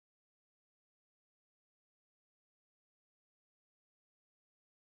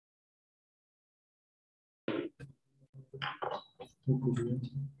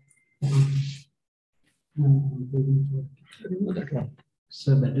Remove that one.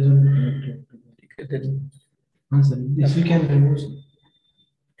 Sir, that is only connected. Then, sir, if you can remove.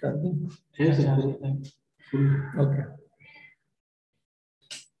 Yes, sir. Okay.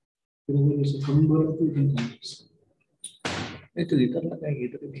 It is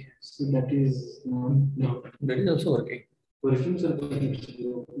so that is no. That is also working. Working, sir.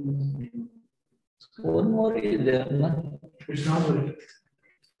 One more is there, no? It's not working.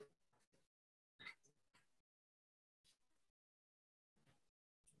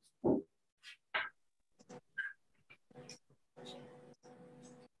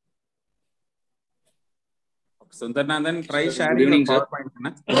 Sundarnandan, try sharing your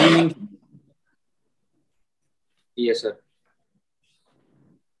PowerPoint. Good evening. Yes, sir.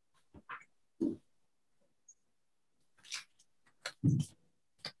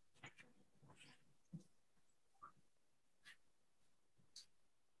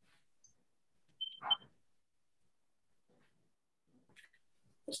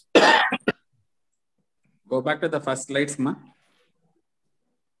 Go back to the first slides, ma.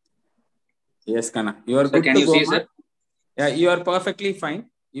 Yes, Kana. You are Sir, good can to you go, see, ma. sir? Yeah, you are perfectly fine.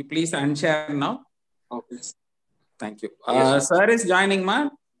 You please unshare now. Okay. Thank you. Yes, sir is joining, ma.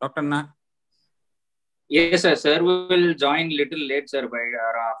 Dr. Na. Yes, sir. Sir will join little late, sir, by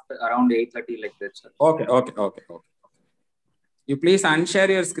around 8:30 like that, sir. Okay. You please unshare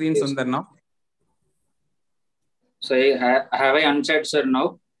your screen, Yes. Sundar, now. So have I unshared, sir,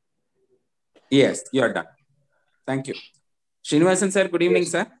 now? Yes, you are done. Thank you. Srinivasan, sir, good evening,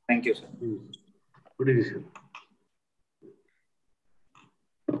 Yes. sir. Thank you, sir. Good evening, sir.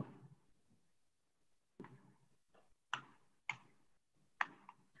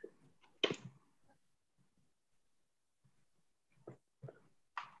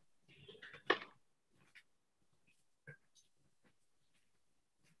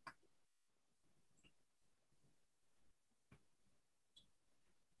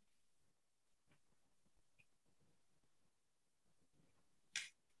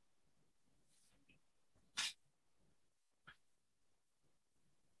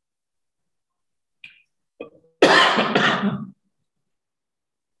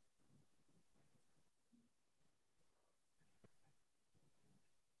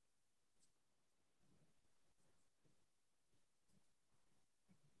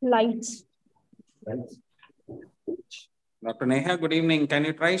 Lights. Dr. Neha, good evening. Can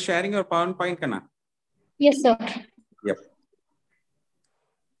you try sharing your PowerPoint, Kana? Yes, sir. Yep.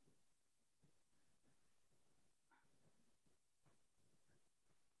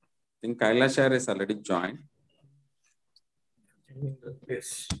 I think Kailash Share is already joined.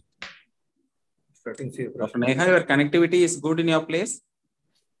 Yes. Dr. Neha, your connectivity is good in your place?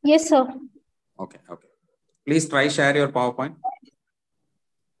 Yes, sir. Okay. Please try share your PowerPoint.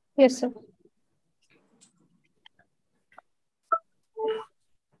 Yes, sir.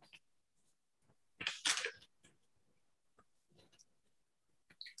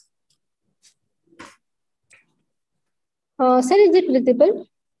 Sir, is it visible?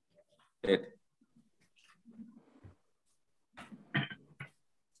 Great.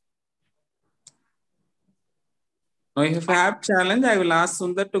 Now, if you have challenge, I will ask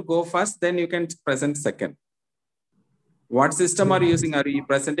Sundar to go first, then you can present second. What system are you using? Are you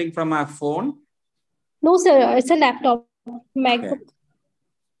presenting from a phone? No, sir. It's a laptop. MacBook.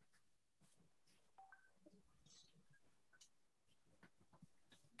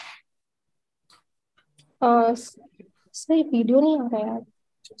 Okay. Sir video नहीं आ रहा है यार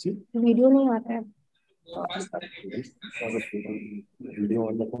video नहीं आ रहा है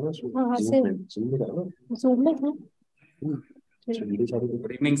हाँ से zoom में है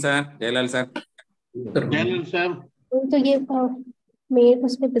Good evening, sir. Jailal, sir. Jailal, sir. तो ये मेरे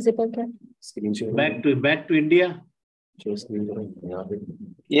उसमें विजिबल क्या Back to India.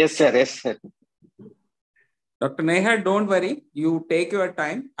 Yes, sir. Yes, sir. Dr. Neha, don't worry. You take your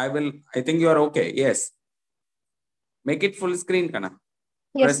time. I think you are okay. Yes. Make it full screen, Kana.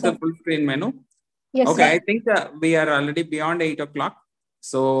 Yes, Press sir. the full screen menu. Yes, okay, sir. I think we are already beyond 8 o'clock.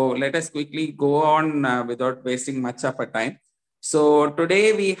 So let us quickly go on without wasting much of our time. So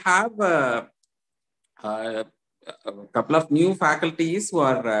today we have a couple of new faculties who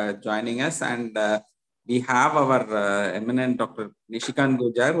are joining us, and we have our eminent Dr. Nishikant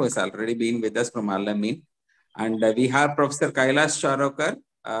Gujar, who has already been with us from Al-Amin. And we have Professor Kailash Charokar,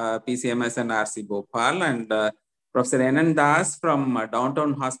 PCMS and RC Bhopal, and Professor Anand Das from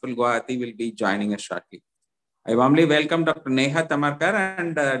Downtown Hospital Guwahati will be joining us shortly. I warmly welcome Dr. Neha Tamarkar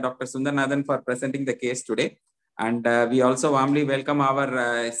and Dr. Sundarnandan for presenting the case today. And we also warmly welcome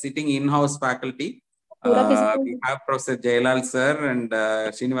our sitting in-house faculty, We have Professor Jailal sir and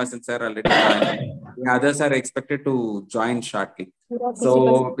Srinivasan sir already joined. The others are expected to join shortly.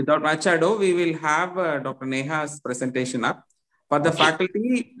 So without much ado, we will have Dr. Neha's presentation up. For the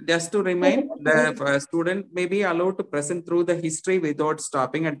faculty, just to remind, the student may be allowed to present through the history without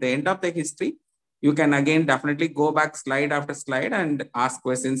stopping. At the end of the history, you can again definitely go back slide after slide and ask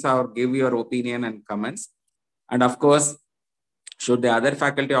questions or give your opinion and comments. And of course, should the other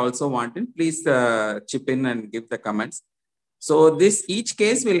faculty also want it, please chip in and give the comments. So each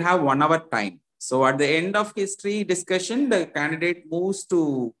case will have 1 hour time. So at the end of history discussion, the candidate moves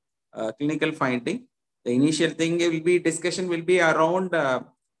to clinical finding. The initial thing discussion will be around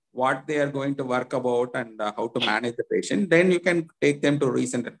what they are going to work about and how to manage the patient. Then you can take them to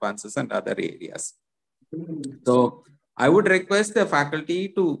recent advances and other areas. So I would request the faculty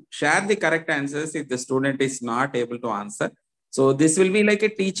to share the correct answers if the student is not able to answer. So this will be like a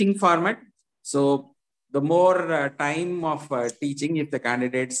teaching format. So the more time of teaching, if the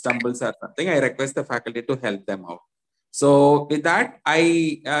candidate stumbles or something, I request the faculty to help them out. So with that,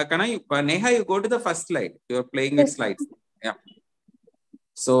 Neha, you go to the first slide. You're playing with slides. Yeah.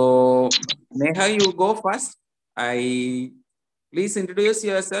 So Neha, you go first. Please introduce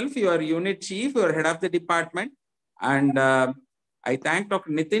yourself, your unit chief, your head of the department. And I thank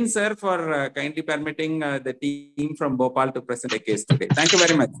Dr. Nitin sir for kindly permitting the team from Bhopal to present a case today. Thank you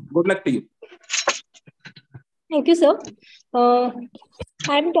very much. Good luck to you. Thank you, sir.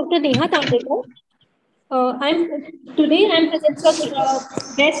 I'm Dr. Neha Tandekar. Today I'm presenting a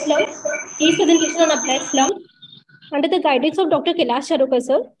breast lump, case presentation on a breast lump under the guidance of Dr. Kailash Charokar,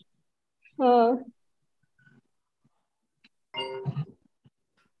 sir.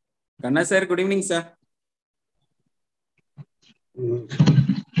 Kanna sir, good evening, sir.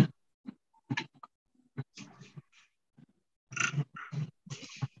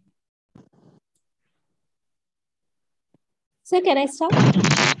 Sir, can I start?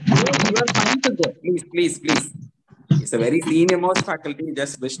 You are fine to go. Please. It's a very senior most faculty.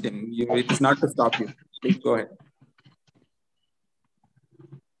 Just wished him. It is not to stop you. Please go ahead.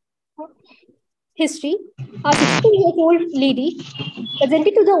 History. A 16-year-old lady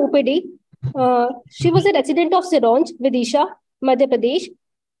presented to the OPD. She was a resident of Sironj, Vidisha, Madhya Pradesh.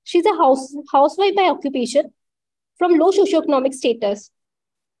 She's a housewife by occupation from low socioeconomic status,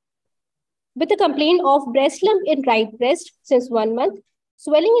 with a complaint of breast lump in right breast since 1 month,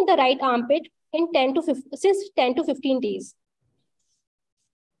 swelling in the right armpit since 10 to 15 days.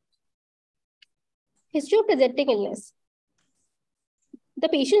 History of presenting illness. The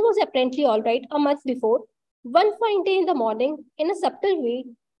patient was apparently all right a month before. One fine day in the morning, in a subtle way,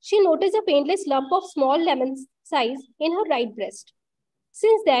 she noticed a painless lump of small lemon size in her right breast.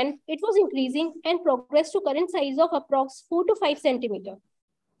 Since then, it was increasing and progressed to current size of approx 4 to 5 centimeters.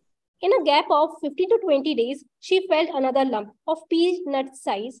 In a gap of 15 to 20 days, she felt another lump of peanut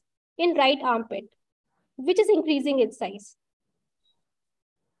size in right armpit, which is increasing its size.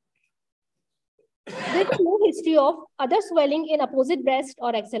 There was no history of other swelling in opposite breast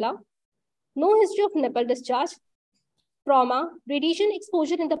or axilla, no history of nipple discharge, trauma, radiation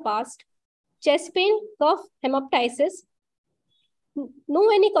exposure in the past, chest pain, cough, hemoptysis, no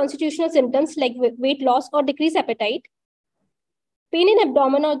any constitutional symptoms like weight loss or decreased appetite, pain in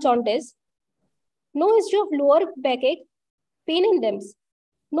abdomen or jaundice, no history of lower backache, pain in limbs,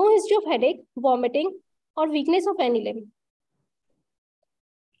 no history of headache, vomiting, or weakness of any limb.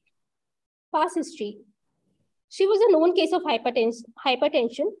 Past history. She was a known case of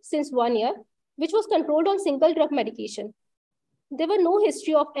hypertension since 1 year, which was controlled on single drug medication. There were no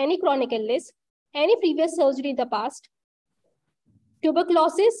history of any chronic illness, any previous surgery in the past,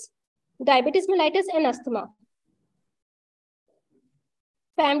 tuberculosis, diabetes mellitus, and asthma.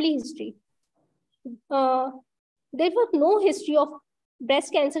 Family history. There was no history of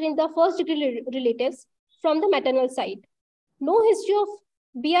breast cancer in the first degree relatives from the maternal side. No history of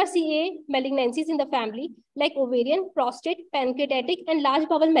BRCA malignancies in the family like ovarian, prostate, pancreatic, and large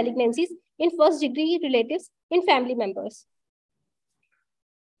bowel malignancies in first degree relatives in family members.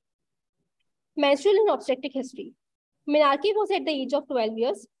 Menstrual and obstetric history. Menarche was at the age of 12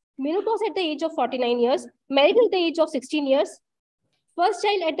 years, menopause at the age of 49 years, married at the age of 16 years, first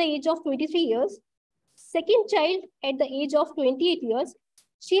child at the age of 23 years, second child at the age of 28 years.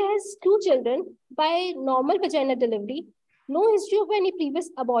 She has 2 children by normal vaginal delivery, no history of any previous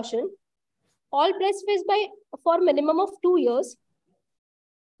abortion, all breastfed for minimum of 2 years.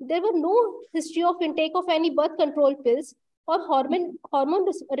 There were no history of intake of any birth control pills or hormone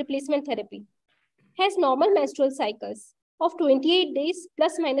replacement therapy. Has normal menstrual cycles of 28 days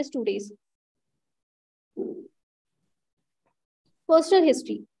plus minus 2 days. Personal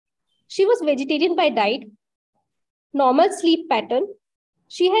history. She was vegetarian by diet, normal sleep pattern.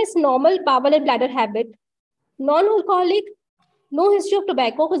 She has normal bowel and bladder habit, non-alcoholic, no history of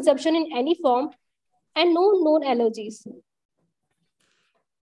tobacco consumption in any form, and no known allergies.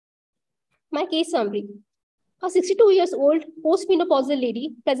 My case summary. A 62 years old postmenopausal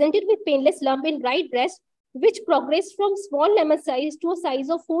lady presented with painless lump in right breast, which progressed from small lemon size to a size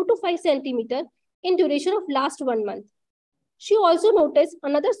of 4 to 5 centimeter in duration of last 1 month. She also noticed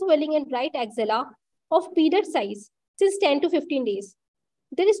another swelling in right axilla of period size since 10 to 15 days.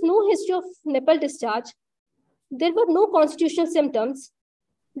 There is no history of nipple discharge. There were no constitutional symptoms.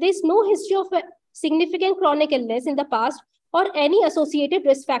 There is no history of significant chronic illness in the past or any associated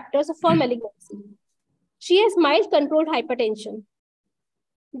risk factors for malignancy. She has mild controlled hypertension.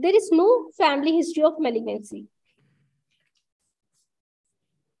 There is no family history of malignancy.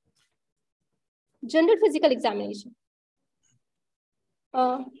 General physical examination.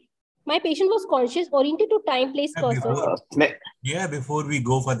 My patient was conscious, oriented to time, place, person. Before we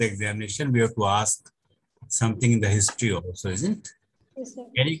go for the examination, we have to ask something in the history also, isn't it? Yes, sir.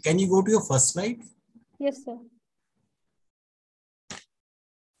 Can you go to your first slide? Yes, sir.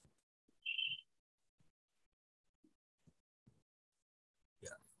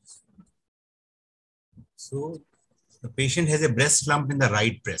 So the patient has a breast lump in the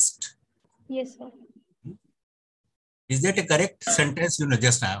right breast. Yes, sir. Is that a correct sentence?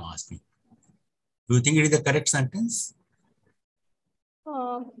 Just I am asking. Do you think it is the correct sentence?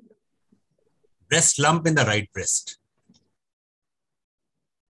 Breast lump in the right breast.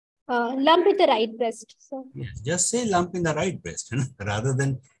 Lump in the right breast. So. Yes, just say lump in the right breast rather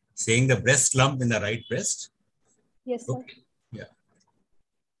than saying the breast lump in the right breast. Yes, sir. Okay. Yeah.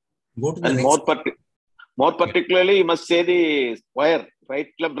 Go to the And next. more particularly, you must say the where right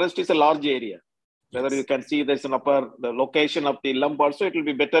breast is a large area. Whether Yes. you can see there's the location of the lump also, it will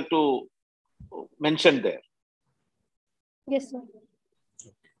be better to mention there. Yes, sir.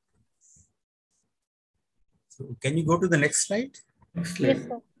 So can you go to the next slide? Next slide. Yes,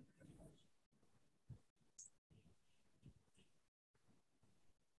 sir.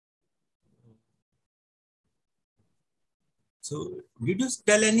 So did you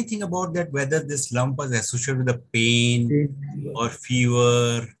tell anything about that, whether this lump was associated with the pain or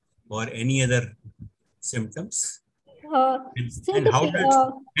fever or any other symptoms? And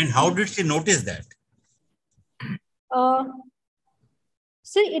how did she notice that?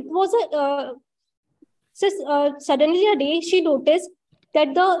 So it was suddenly a day she noticed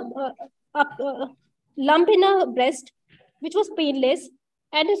that the lump in her breast, which was painless,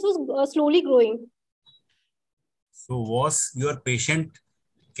 and it was slowly growing. So was your patient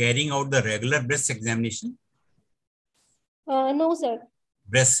carrying out the regular breast examination? No, sir.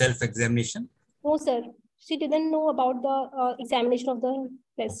 Breast self-examination? No, sir. She didn't know about the examination of the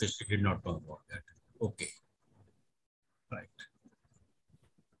breast. Okay, she did not know about that. Okay. Right.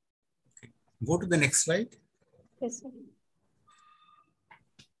 Okay. Go to the next slide. Yes, sir.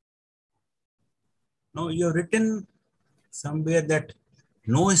 Now you have written somewhere that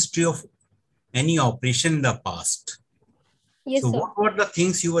no history of any operation in the past. Yes, so sir. what were the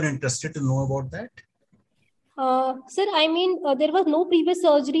things you were interested to know about that? Sir, I mean, there was no previous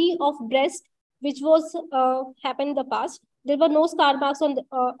surgery of breast which was happened in the past. There were no scar marks on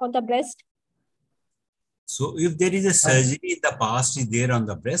the breast. So if there is a surgery in the past is there on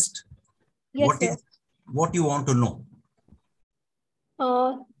the breast, Yes, sir. What you want to know?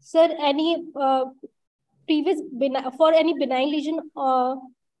 Sir, any previous for any benign lesion or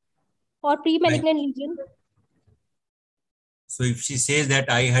pre-malignant lesion? So if she says that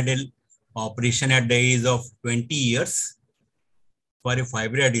I had an operation at the age of 20 years for a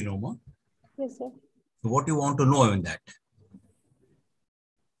fibroadenoma, yes, sir. So what you want to know in that?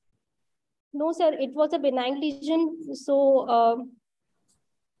 No, sir, it was a benign lesion. So,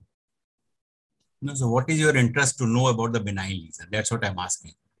 no, so what is your interest to know about the benign lesion? That's what I'm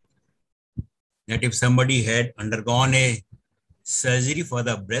asking. That if somebody had undergone a surgery for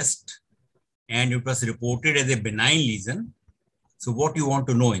the breast and it was reported as a benign lesion, so what you want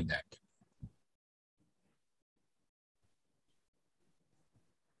to know in that?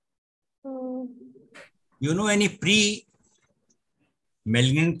 You know any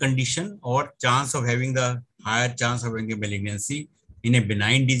pre-malignant condition or chance of having the higher chance of having a malignancy in a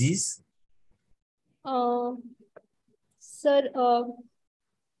benign disease? Sir,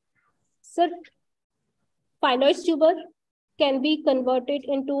 phylloid tumor can be converted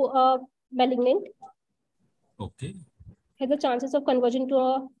into a malignant. Okay. Has the chances of conversion to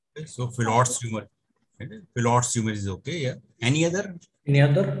a. Okay, so phylloid tumor. Phylloid tumor is okay. Yeah. Any other? Any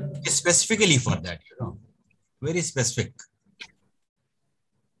other? Specifically for that, you know, very specific.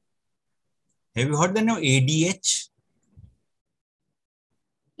 Have you heard the name ADH?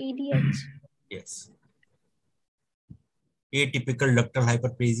 ADH. Yes. Atypical ductal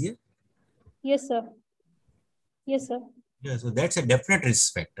hyperplasia. Yes, sir. Yes, sir. Yeah, so that's a definite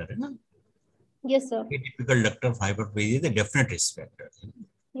risk factor. Yes, sir. Atypical ductal hyperplasia is a definite risk factor.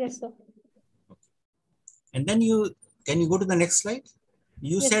 Yes, sir. And then can you go to the next slide?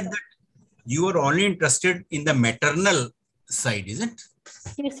 You Yes, said sir. that you were only interested in the maternal side, isn't it?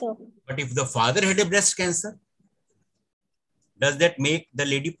 Yes, sir. But if the father had a breast cancer, does that make the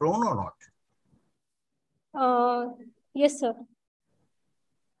lady prone or not? Yes, sir.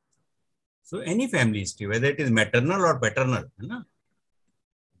 So any family history, whether it is maternal or paternal,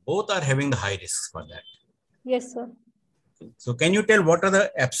 both are having the high risks for that. Yes, sir. So can you tell what are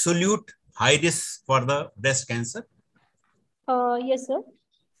the absolute high risks for the breast cancer? Yes, sir.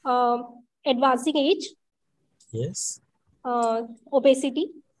 Advancing age, Yes.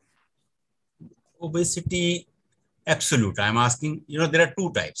 obesity. Obesity, absolute. I'm asking, there are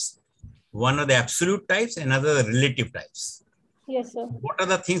two types. One are the absolute types, another the relative types. Yes, sir. What are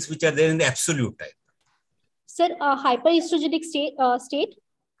the things which are there in the absolute type? Sir, hyperestrogenic state.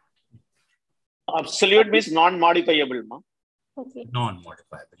 Absolute means non-modifiable, ma. Okay.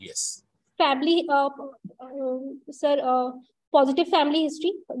 Non-modifiable, yes. Family, sir, positive family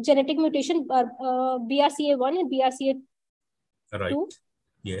history, genetic mutation, BRCA1 and BRCA2. Right.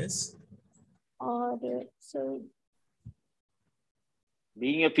 Yes. So,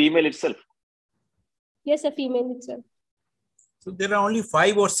 Being a female itself. yes, a female itself. So there are only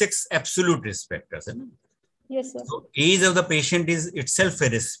 5 or 6 absolute risk factors. Yes, sir. So age of the patient is itself a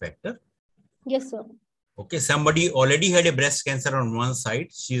risk factor. Yes, sir. Okay, somebody already had a breast cancer on one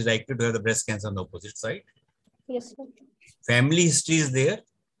side. She is likely to have the breast cancer on the opposite side. Yes, sir. Family history is there.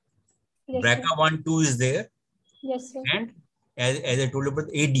 Yes, BRCA1-2 is there. Yes, sir. And as I told you about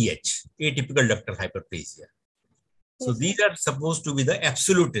ADH, atypical ductal hyperplasia. So yes, these are supposed to be the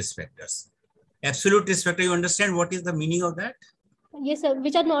absolute risk factors. Absolute risk factor, you understand what is the meaning of that? Yes, sir.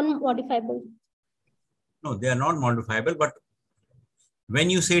 Which are non-modifiable. No, they are not modifiable, but when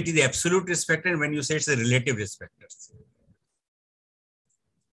you say it is the absolute risk factor and when you say it's a relative risk factors.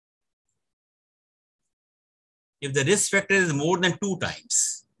 If the risk factor is more than 2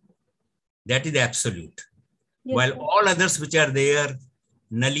 times, that is absolute. Yes, while sir. all others which are there,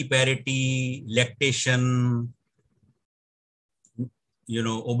 nulliparity, lactation,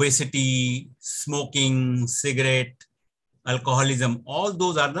 obesity, smoking, cigarette, alcoholism, all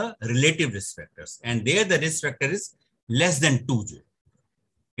those are the relative risk factors. And there the risk factor is less than 2.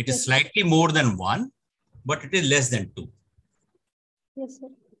 It is Yes, slightly more than 1, but it is less than 2. Yes, sir.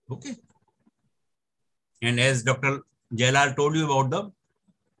 Okay. And as Dr. Jailal told you about the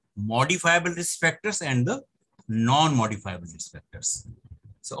modifiable risk factors and the non-modifiable risk factors.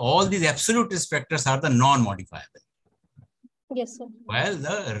 So all these absolute risk factors are the non-modifiable. Yes, sir. While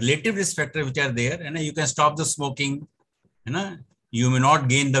the relative risk factors which are there, and you can stop the smoking, you may not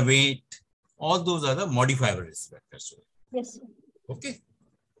gain the weight. All those are the modifiable risk factors. Yes, sir. Okay.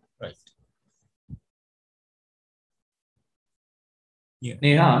 Right. Yeah.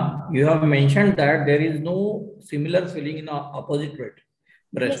 Neha, you have mentioned that there is no similar swelling in opposite breast.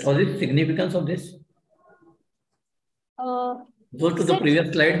 Yes, What is the significance of this? Go to the sir,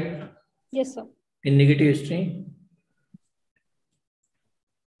 previous slide. Yes, sir. In negative history.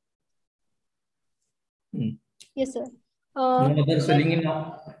 Yes, sir. No other Sir, swelling in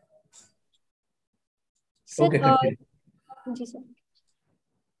sir, okay, continue. Sir.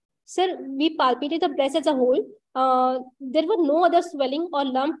 Sir, we palpated the breast as a whole. There were no other swelling or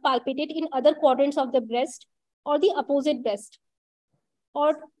lump palpated in other quadrants of the breast or the opposite breast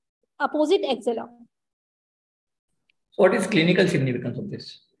or opposite axilla. What is clinical significance of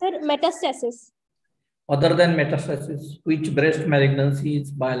this? Sir, metastasis. Other than metastasis, which breast malignancy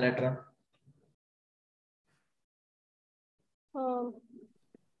is bilateral?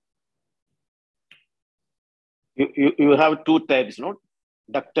 You have 2 types, no?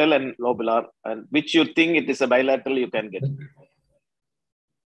 Ductal and lobular, and which you think it is a bilateral, you can get.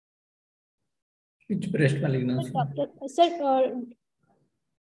 Which breast malignancy? Sir,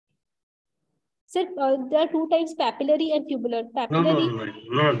 there are 2 types, papillary and tubular. Papillary.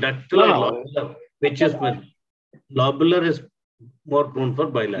 No, ductal or lobular. Which is lobular is more prone for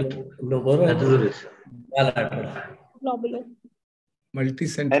bilateral. That is the reason. Bilateral. Lobular.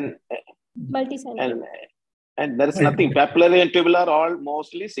 Multicenter. And there is nothing. Papillary and tubular are all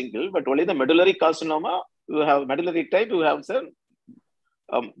mostly single, but only the medullary carcinoma, you have medullary type, you have some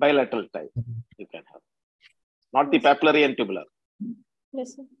bilateral type. You can have. Not the papillary and tubular.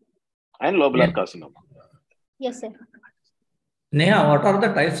 Yes, sir. And lobular carcinoma. Yes, sir. Neha, what are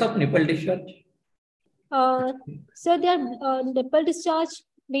the types of nipple discharge? So their nipple discharge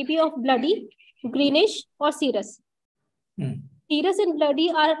may be of bloody, greenish, or serous. Serous and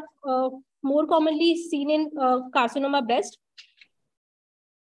bloody are more commonly seen in carcinoma breast.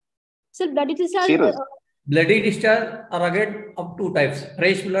 So bloody discharge. Bloody discharge are again of two types: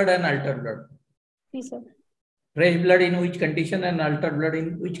 fresh blood and altered blood. Yes, sir. Fresh blood in which condition and altered blood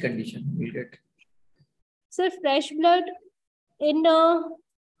in which condition we'll get? So fresh blood in ductal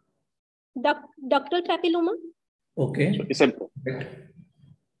papilloma. Okay. So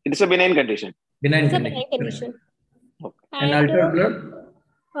it's a benign condition. Benign it's condition. A benign condition. Okay. And altered blood?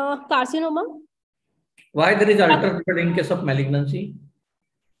 Carcinoma. Why there is altered blood in case of malignancy?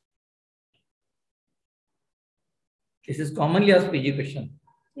 This is commonly asked PG question.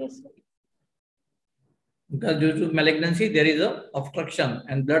 Yes, sir. Because due to malignancy, there is a obstruction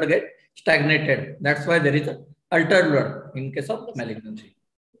and blood get stagnated. That's why there is a altered blood in case of malignancy.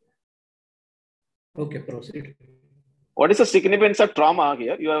 Okay, proceed. What is the significance of trauma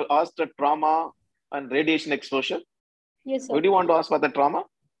here? You have asked the trauma and radiation exposure. Yes, sir. What do you want to ask for the trauma?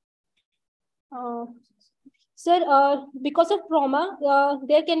 Sir, because of trauma,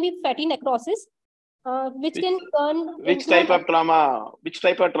 there can be fatty necrosis, which can turn. Which type of trauma? Which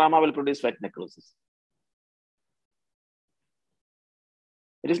type of trauma will produce fat necrosis?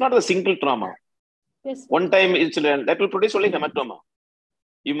 It is not a single trauma. Yes. One time incident that will produce only hematoma.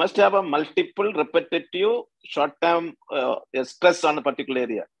 You must have a multiple repetitive short-term stress on a particular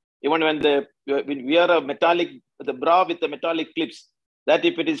area. Even when we wear a metallic, the bra with the metallic clips, that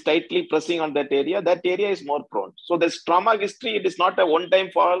if it is tightly pressing on that area is more prone. So this trauma history, it is not a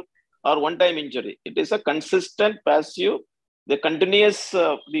one-time fall or one-time injury. It is a consistent, passive, the continuous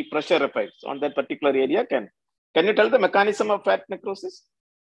the pressure effects on that particular area. Can you tell the mechanism of fat necrosis?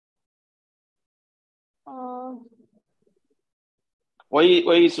 Why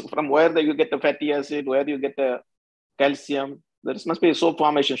is from where you get the fatty acid, where you get the calcium? There must be a soap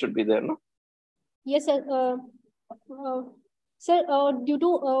formation should be there, no? Yes, sir. Sir, due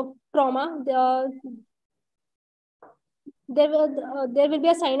to trauma, there will be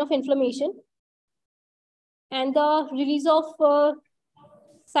a sign of inflammation and the release of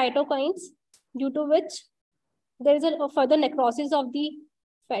cytokines, due to which there is a further necrosis of the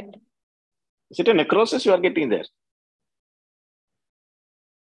fat. Is it a necrosis you are getting there?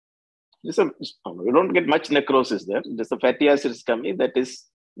 You don't get much necrosis there. Just the fatty acid is coming, that is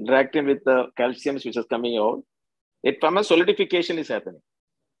interacting with the calcium which is coming out. It from a solidification is happening.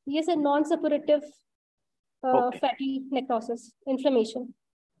 Yes, a non-suppurative fatty necrosis, inflammation.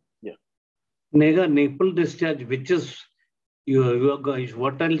 Yeah. Nega, nipple discharge, which is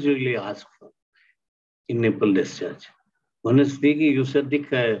what else you really ask for in nipple discharge? One is speaking, you said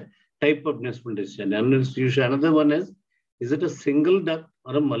the type of nipple discharge. Another one is it a single duct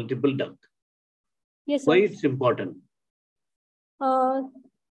or a multiple duct? Yes, sir. Why it's important?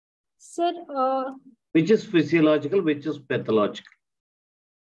 Sir, which is physiological, which is pathological?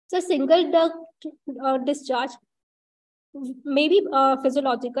 So single duct discharge may be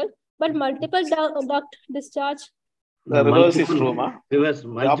physiological, but multiple duct discharge. The reverse is true, reverse.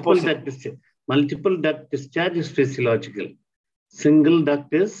 Multiple duct discharge is physiological. Single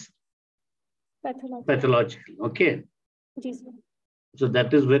duct is pathological. Okay. Yes, sir. So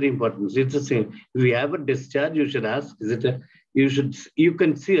that is very important. It's the same. If you have a discharge, you should ask, is it a, you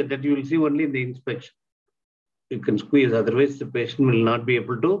can see it, that you will see only in the inspection. You can squeeze, otherwise the patient will not be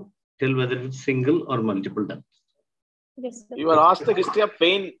able to tell whether it's single or multiple ducts. Yes, sir. You are asked the history of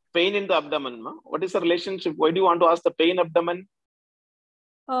pain in the abdomen. Ma? What is the relationship? Why do you want to ask the pain abdomen?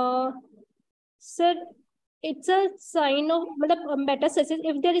 Sir, it's a sign of metastasis.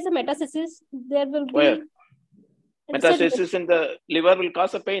 If there is a metastasis, there will be. Where? Metastasis in the liver will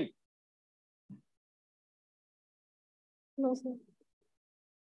cause a pain. No, sir.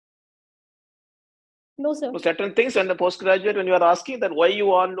 No, sir. So certain things when the postgraduate, when you are asking that why you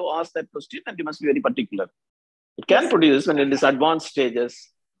want to ask that question, and you must be very particular. It can produce when it is advanced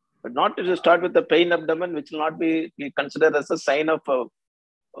stages, but not to start with the pain abdomen, which will not be considered as a sign of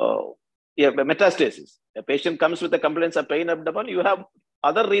metastasis. A patient comes with a complaint of pain abdomen, you have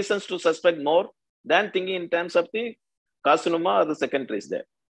other reasons to suspect more than thinking in terms of the carcinoma or the secondaries there.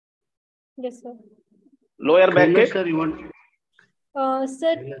 Yes, sir. Lower back ache? Sir, you want?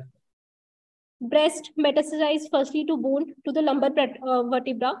 Sir, breast metastasized firstly to bone, to the lumbar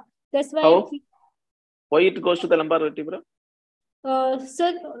vertebra. That's why. How? Why it goes to the lumbar vertebra?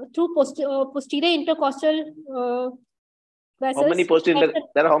 Sir, through posterior intercostal vessels. How many posterior?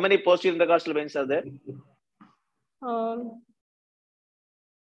 There are how many posterior intercostal veins are there?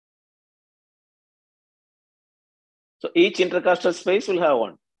 So each intercostal space will have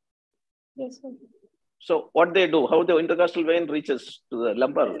one. Yes, sir. So what they do, how the intercostal vein reaches to the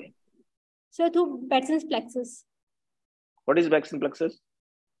lumbar vein? So through Batson's plexus. What is Batson's plexus?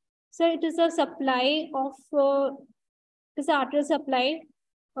 So it is a supply of, it is an arterial supply.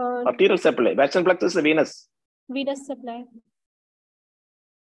 Arterial supply. Batson's plexus is venous. Venous supply.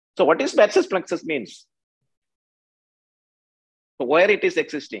 So what is Batson's plexus means? Where it is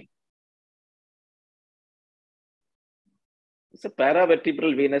existing? It's a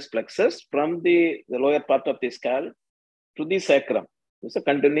paravertebral venous plexus from the lower part of the skull to the sacrum. It's a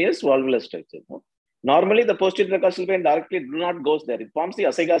continuous valvular structure. No? Normally, the posterior intercostal vein directly do not goes there. It forms the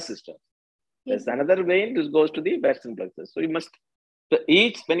Asega system. There's another vein which goes to the Batson's plexus. So you must,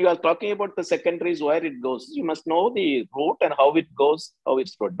 when you are talking about the secondaries, where it goes, you must know the route and how it goes, how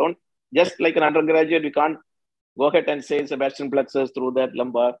it's spread. Don't just like an undergraduate, we can't go ahead and say it's a Batson's plexus through that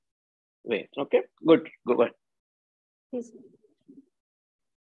lumbar vein. Okay, good. Go ahead. Yes.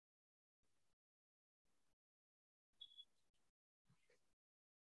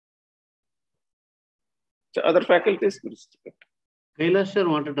 So other faculties. Kailash sir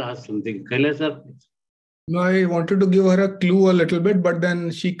wanted to ask something. Kailash sir, please. No, I wanted to give her a clue a little bit, but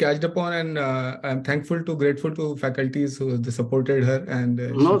then she catched upon, and I'm grateful to faculties who supported her. And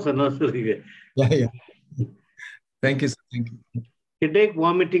no, sir. Yeah. Thank you, sir. Thank you. Headache,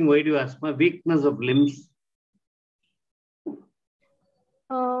 vomiting, why do you asthma? Weakness of limbs.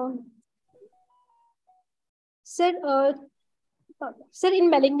 Sir, in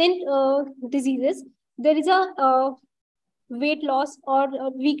malignant diseases, there is a weight loss or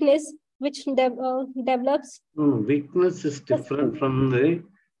weakness which develops. Weakness is different from the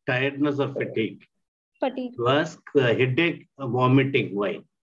tiredness or fatigue. Fatigue. To ask headache, vomiting, why?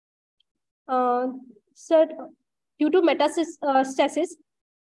 Sir, due to metastasis,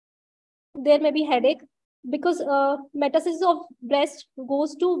 there may be headache because metastasis of breast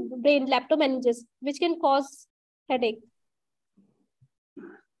goes to brain, leptomeninges, which can cause headache.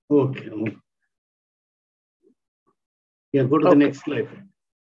 Okay. Yeah, go to the next slide.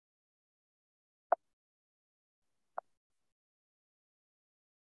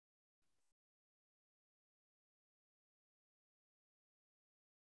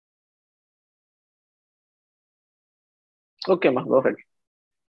 Okay, ma, go ahead.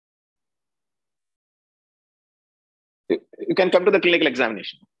 You can come to the clinical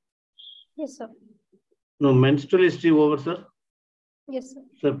examination. Yes, sir. No, menstrual history over, sir? Yes, sir.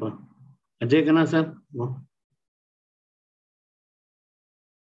 Sir, Ajay Khanna, sir? No.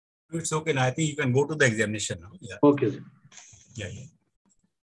 It's okay. I think you can go to the examination now. Yeah. Okay, sir. Yeah.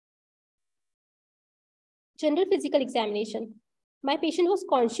 General physical examination. My patient was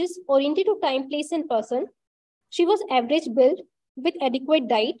conscious, oriented to time, place, and person. She was average build with adequate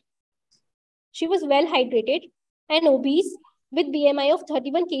diet. She was well hydrated and obese with BMI of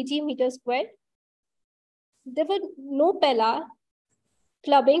 31 kg/m². There were no pella,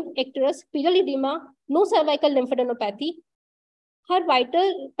 clubbing, icterus, pedal edema, no cervical lymphadenopathy. Her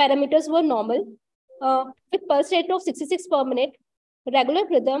vital parameters were normal, with pulse rate of 66 per minute, regular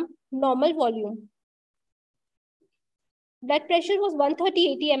rhythm, normal volume. Blood pressure was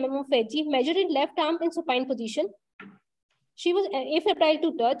 130/80 mm of Hg, measured in left arm in supine position. She was afebrile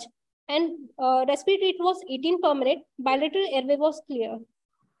to touch, and respiratory rate was 18 per minute. Bilateral airway was clear.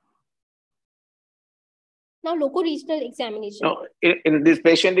 Now, loco-regional examination. No, in this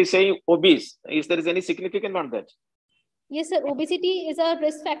patient is saying obese. Is there any significance on that? Yes, sir. Obesity is a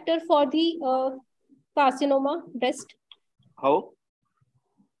risk factor for the carcinoma breast. How?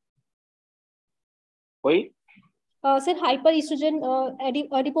 Why? Sir, hyperestrogen,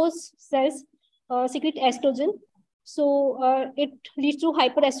 adipose cells secrete estrogen. So it leads to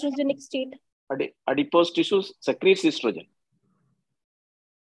hyperestrogenic state. Adipose tissues secretes estrogen.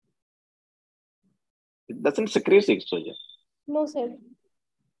 It doesn't secrete estrogen. No, sir.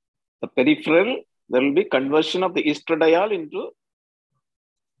 The peripheral, there will be conversion of the estradiol into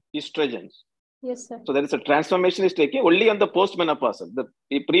estrogens. Yes, sir. So there is a transformation is taking only on the postmenopausal. The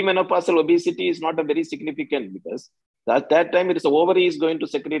premenopausal obesity is not a very significant because at that time it is the ovary is going to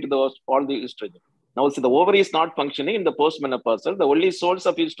secrete all the estrogen. Now, see, the ovary is not functioning in the postmenopausal. The only source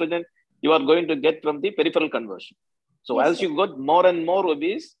of estrogen you are going to get from the peripheral conversion. So yes, as sir. you got more and more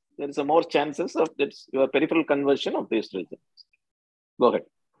obese, there is a more chances of your peripheral conversion of the estrogen. Go ahead.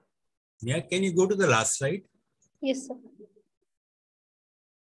 Yeah, can you go to the last slide? Yes, sir.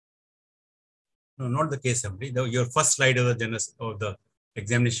 No, not the case summary. Your first slide of the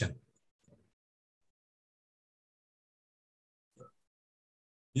examination.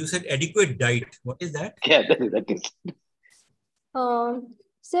 You said adequate diet. What is that? Yeah, that is.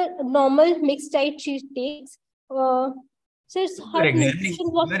 Sir, normal mixed diet she takes. Sir, her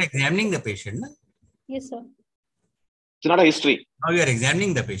nutrition was. You are examining the patient, no? Yes, sir. It's not a history. Now you are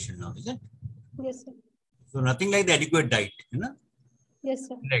examining the patient now, is it? Yes, sir. So nothing like the adequate diet, you know, Yes,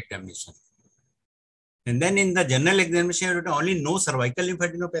 sir. in the examination. And then in the general examination, you have to only know cervical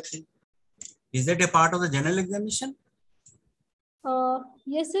lymphadenopathy. Is that a part of the general examination?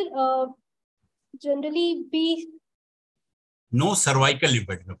 Yes, sir. Generally, we No cervical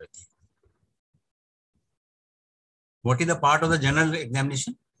lymphadenopathy. What is the part of the general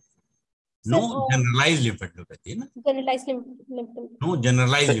examination? Sir, No generalized lymphadenopathy. No? generalized lymphadenopathy. No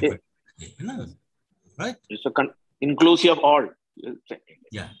generalized lymphadenopathy. You know? Right? It's inclusive of all.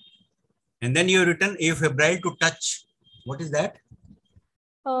 Yeah. And then you have written afebrile to touch. What is that?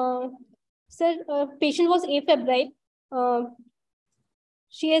 Sir, patient was afebrile.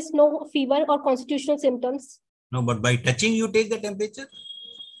 She has no fever or constitutional symptoms. No, but by touching you take the temperature?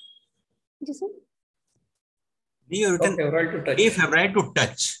 Yes, sir. You have written afebrile to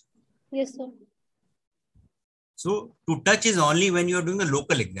touch. Yes, sir. So to touch is only when you are doing the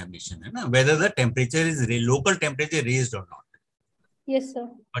local examination, you know, whether the temperature is local temperature raised or not. Yes, sir.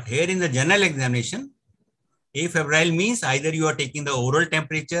 But here in the general examination, afebrile means either you are taking the oral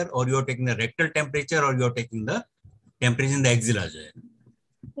temperature or you are taking the rectal temperature or you are taking the temperature in the axilla.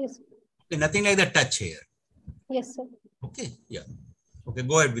 Yes. Okay, nothing like the touch here. Yes, sir. Okay, yeah. Okay,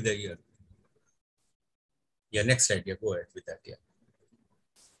 go ahead with the year. Yeah, next slide. Yeah, go ahead with that. Yeah.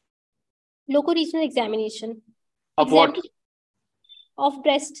 Loco-regional examination. Of what? Of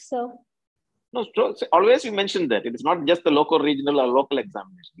breast, sir. No, always you mention that. It is not just the local, regional or local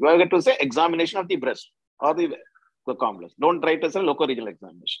examination. You have to say examination of the breast or the complex. Don't try to say local, regional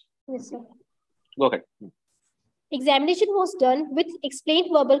examination. Yes, sir. Go ahead. Examination was done with explained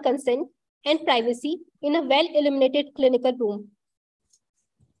verbal consent and privacy in a well-illuminated clinical room.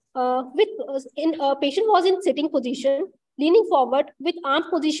 Patient was in sitting position, leaning forward with arm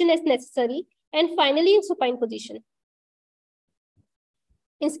position as necessary, and finally in supine position.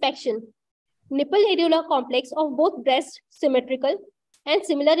 Inspection. Nipple areola complex of both breasts symmetrical and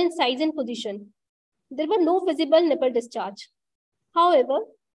similar in size and position. There were no visible nipple discharge. However,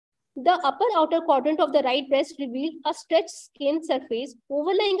 the upper outer quadrant of the right breast revealed a stretched skin surface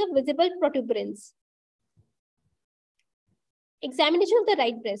overlying a visible protuberance. Examination of the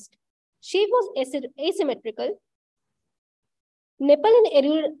right breast. Shape was asymmetrical. Nipple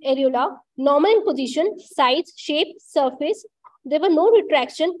and areola normal in position, size, shape, surface. There were no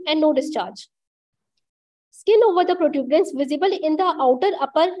retraction and no discharge. Skin over the protuberance visible in the outer,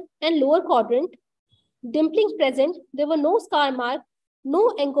 upper, and lower quadrant. Dimpling present. There were no scar mark,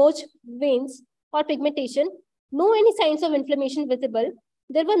 no engorged veins or pigmentation, no any signs of inflammation visible.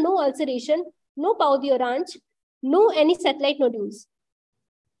 There were no ulceration, no peau d'orange, no any satellite nodules.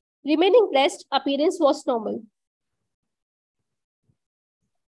 Remaining breast appearance was normal.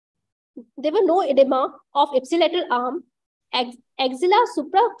 There were no edema of ipsilateral arm, axilla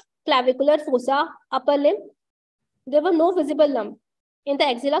supraclavicular fossa, upper limb. There were no visible lump in the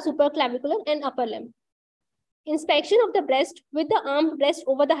axilla supraclavicular and upper limb. Inspection of the breast with the arm rest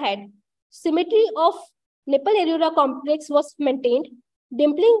over the head. Symmetry of nipple areola complex was maintained.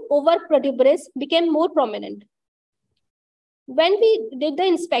 Dimpling over protuberance became more prominent. When we did the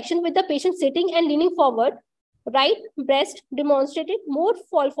inspection with the patient sitting and leaning forward, right breast demonstrated more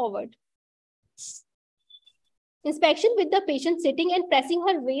fall forward. Inspection with the patient sitting and pressing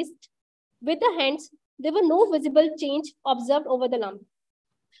her waist with the hands, there were no visible change observed over the lump.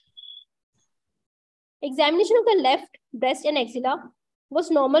 Examination of the left breast and axilla was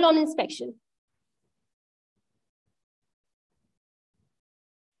normal on inspection.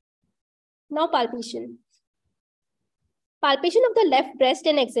 Now palpation. Palpation of the left breast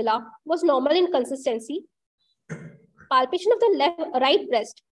and axilla was normal in consistency. Palpation of the right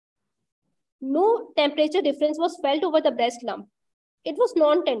breast. No temperature difference was felt over the breast lump. It was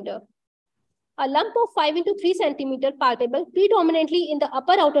non-tender. A lump of 5 into 3 centimeter palpable predominantly in the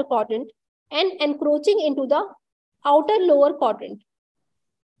upper outer quadrant and encroaching into the outer lower quadrant.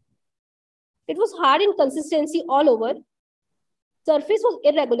 It was hard in consistency all over. Surface was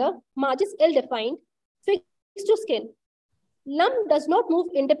irregular, margins ill-defined, fixed to skin. Lump does not move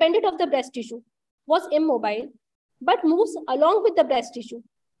independent of the breast tissue, was immobile, but moves along with the breast tissue.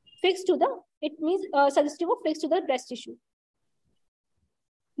 Fixed to the, it means suggestive of fixed to the breast tissue.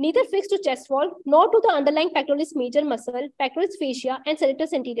 Neither fixed to chest wall, nor to the underlying pectoralis major muscle, pectoralis fascia, and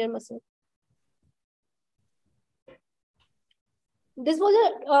serratus anterior muscle. This was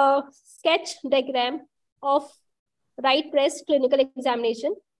a sketch diagram of right breast clinical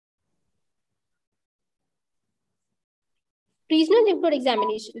examination. Regional lymph node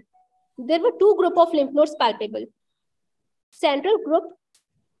examination. There were two groups of lymph nodes palpable. Central group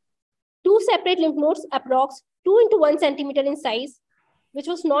 2 separate lymph nodes, approx 2 into 1 centimeter in size, which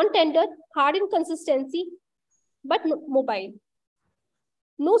was non-tender, hard in consistency, but mobile.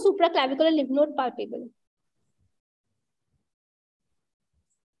 No supraclavicular lymph node palpable.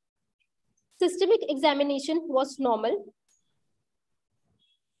 Systemic examination was normal.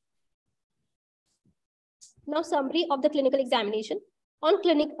 Now summary of the clinical examination.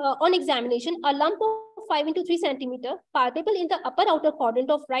 On examination, a lump of 5 into 3 centimeter, palpable in the upper outer quadrant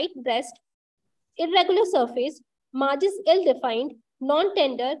of right breast, irregular surface, margins ill-defined,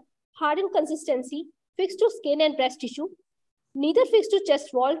 non-tender, hard in consistency, fixed to skin and breast tissue, neither fixed to chest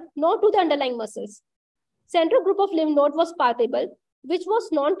wall nor to the underlying muscles. Central group of lymph node was palpable, which was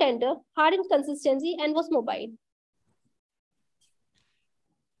non-tender, hard in consistency, and was mobile.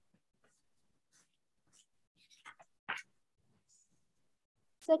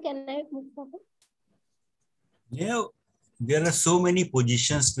 Sir, can I move forward? Yeah, there are so many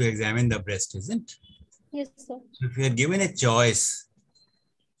positions to examine the breast, isn't? Yes, sir. So if you are given a choice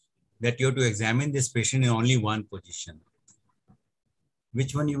that you have to examine this patient in only one position,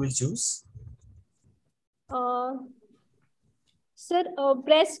 which one you will choose? Sir,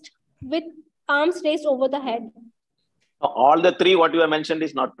 breast with arms raised over the head. All the three what you have mentioned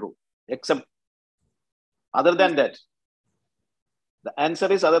is not true, except other than that. The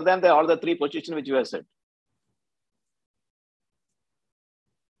answer is other than all the three positions which you have said.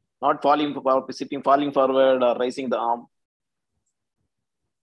 Not falling forward or raising the arm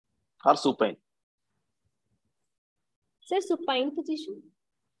or supine. Sir, supine position?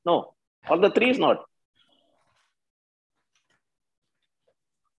 No, all the three is not.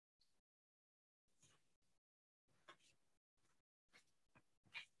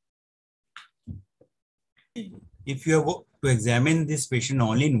 If you have to examine this patient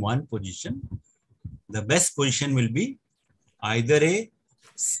only in one position, the best position will be either a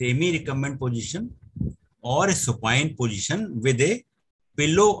semi-recumbent position or a supine position with a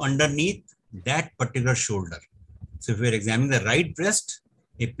pillow underneath that particular shoulder. So if we are examining the right breast,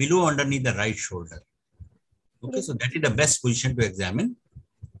 a pillow underneath the right shoulder. Okay, so that is the best position to examine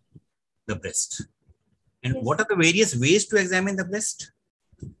the breast. And what are the various ways to examine the breast?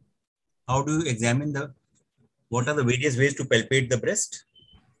 How do you examine what are the various ways to palpate the breast?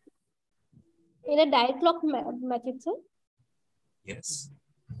 In a dial clock method, sir? Yes.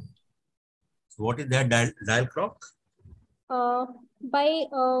 So what is that dial clock? By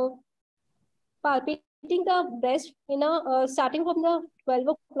palpating the breast in a starting from the 12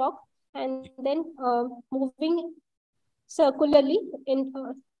 o'clock and then moving circularly in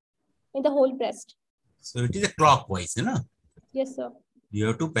the whole breast. So it is a clockwise, you know? Yes, sir. You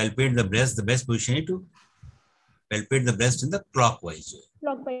have to palpate the breast. The best position is to palpate the breast in the clockwise way.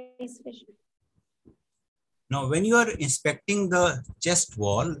 Clockwise fashion. Now, when you are inspecting the chest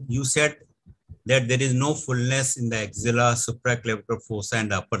wall, you said that there is no fullness in the axilla, supraclavicular fossa,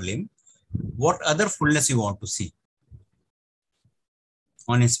 and the upper limb. What other fullness you want to see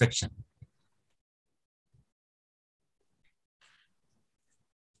on inspection?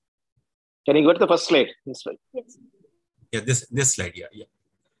 Can you go to the first slide? Yes. Yeah, this slide. Yeah.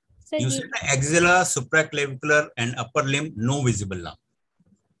 Sir, you said the axilla, supraclavicular, and upper limb, no visible lump.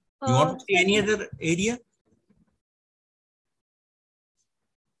 You want to see any other area?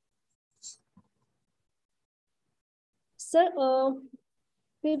 Sir, as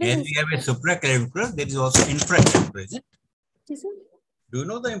we have a supraclavicular, there is also infraclavicular, is it? Yes, sir. Do you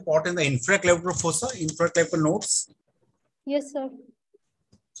know the importance of the infraclavicular fossa, infraclavicular nodes? Yes, sir.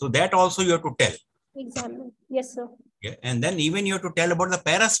 So that also you have to tell. Examine. Yes, sir. Yeah. And then even you have to tell about the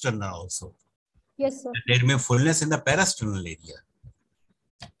parasternal also. Yes, sir. There may be fullness in the parasternal area.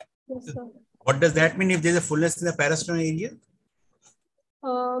 Yes, sir. What does that mean if there is a fullness in the parasternal area?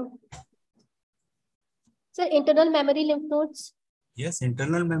 Sir, internal mammary lymph nodes. Yes,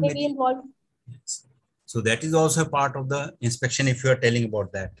 internal memory. May be involved. Yes. So that is also a part of the inspection if you are telling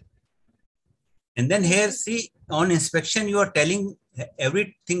about that. And then here, see, on inspection, you are telling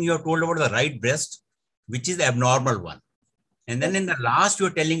everything you are told about the right breast, which is the abnormal one. And then in the last, you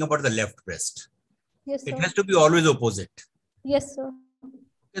are telling about the left breast. Yes, sir. It has to be always opposite. Yes, sir.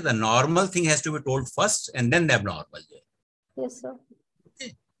 Okay, the normal thing has to be told first and then the abnormal. Yes, sir.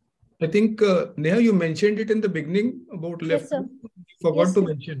 Okay. I think, Neha, you mentioned it in the beginning about left. Yes, sir. Forgot Yes, to sir.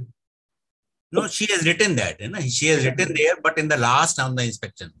 mention. No, she has written that. You know? She has written there, but in the last on the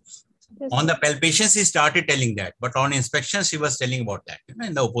inspection. Yes, On sir. the palpation, she started telling that, but on inspection, she was telling about that, you know,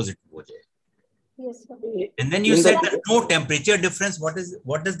 in the opposite way. Yes, sir. And then you said that no temperature difference. What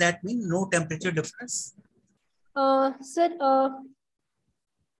does that mean? No temperature difference? Sir,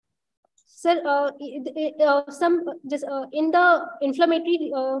 some just in the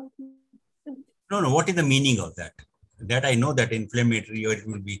inflammatory No, what is the meaning of that? That I know that inflammatory or it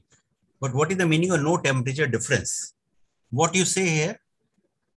will be, but what is the meaning of no temperature difference? What you say here?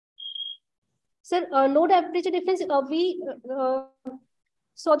 Sir, no temperature difference. We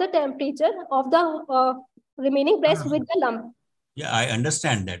saw the temperature of the remaining breast with the lump. Yeah, I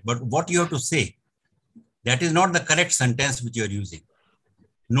understand that. But what you have to say, that is not the correct sentence which you are using.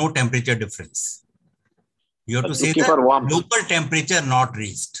 No temperature difference. You have to say looking for warmth. local temperature not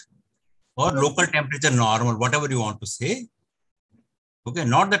raised or local temperature normal, whatever you want to say. Okay,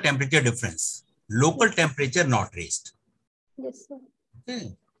 not the temperature difference. Local temperature not raised. Yes, sir.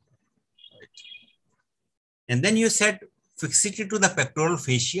 Okay. And then you said fixity to the pectoral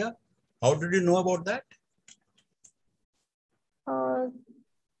fascia. How did you know about that?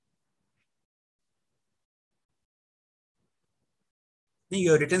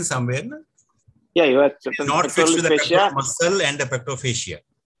 You have written somewhere, no? Yeah, you have not fixed to the pectoral muscle and the pectoral fascia.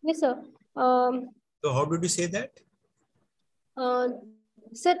 Yes, sir. So how did you say that?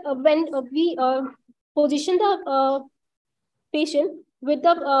 Sir, when we position the patient with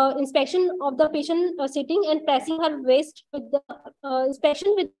the inspection of the patient sitting and pressing her waist with the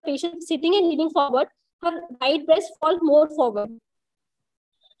inspection with the patient sitting and leaning forward, her right breast falls more forward.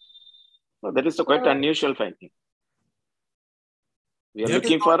 Well, that is a quite unusual finding. We are that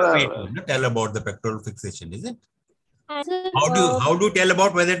looking for a tell about the pectoral fixation, is it? Sir, How do you tell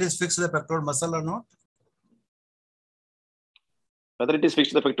about whether it is fixed to the pectoral muscle or not? Whether it is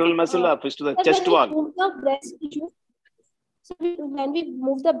fixed to the pectoral muscle or fixed to the chest wall. Move the breast tissue. So when we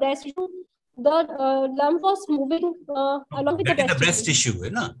move the breast tissue, the lump was moving along with the breast tissue.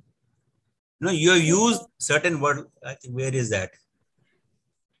 No, you have used certain word. I think where is that?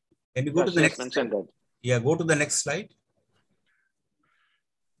 Can you go to the next slide? That. Yeah, go to the next slide.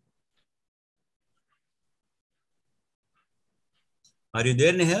 Are you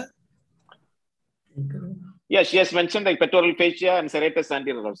there, Neha? Yeah, she has mentioned like pectoral fascia and serratus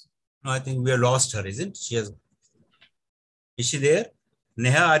anterior also. No, I think we have lost her, isn't she? Is she there?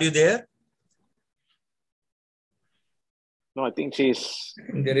 Neha, are you there? No, I think she is.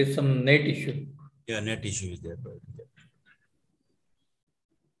 There is some net issue. Yeah, net issue is there.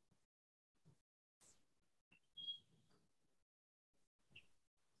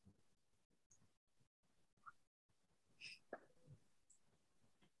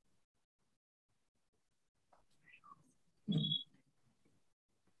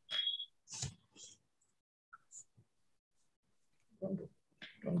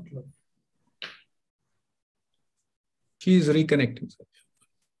 She is reconnecting.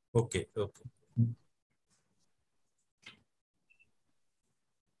 Okay.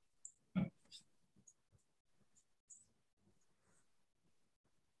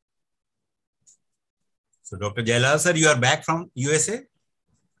 So, Dr. Jailal, sir, you are back from USA?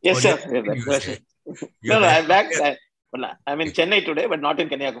 Yes, sir. No, I'm back. I'm in Chennai today, but not in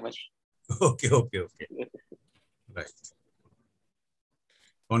Kanyakumari. Okay. Right.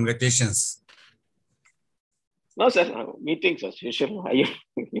 Congratulations. No, sir. Meetings as usual.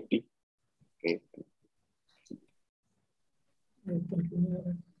 Meeting. Okay.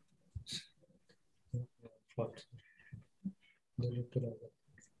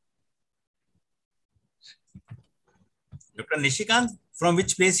 Dr. Nishikant, from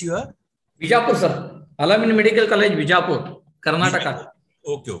which place you are? Bijapur, sir. Al-Amin Medical College, Bijapur, Karnataka.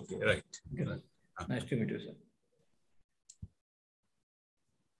 Okay, right. Nice to meet you, sir.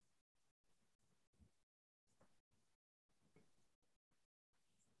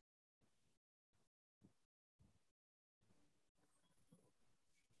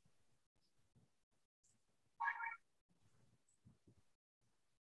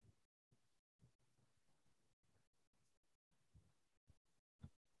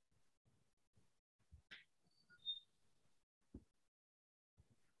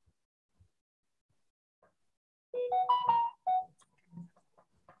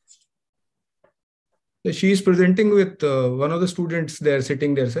 She is presenting with one of the students there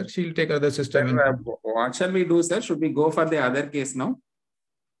sitting there, sir. She'll take other system. Sir, what shall we do, sir? Should we go for the other case now?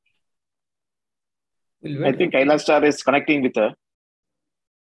 I think Kailash sir is connecting with her.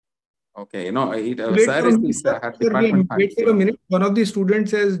 Okay, sir is her department. Wait for a minute. One of the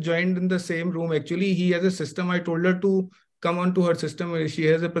students has joined in the same room. Actually, he has a system. I told her to come onto her system. She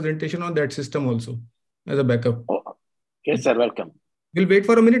has a presentation on that system also as a backup. Oh, yes, sir. Welcome. We'll wait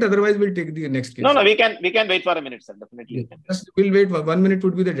for a minute. Otherwise, we'll take the next case. No, we can wait for a minute, sir. Definitely. We'll wait. 1 minute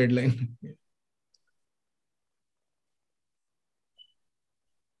would be the deadline.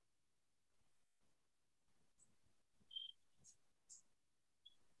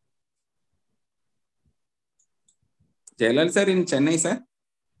 Jailal sir in Chennai, sir?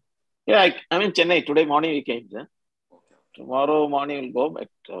 Yeah, I'm in Chennai. Today morning we came. Sir. Tomorrow morning we'll go. But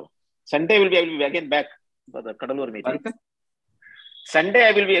Sunday I will be again back for the Kadalur meeting. Okay. Sunday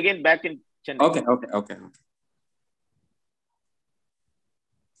I will be again back in Chennai. Okay.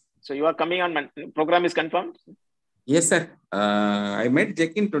 So you are coming on program is confirmed? Yes, sir. I met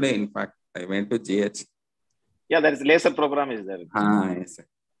Jekin today. In fact, I went to GH. Yeah, there is laser program is there. Yes, sir.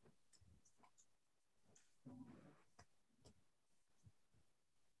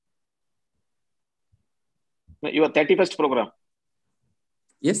 Your 31st program.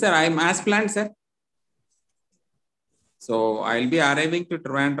 Yes, sir. I'm as planned, sir. So I'll be arriving to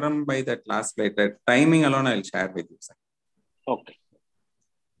Trivandrum by that last flight. That timing alone I'll share with you, sir. Okay.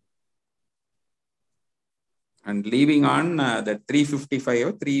 And leaving on the 3:55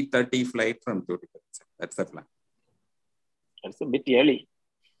 or 3:30 flight from Tuticorin. That's the plan. That's a bit early.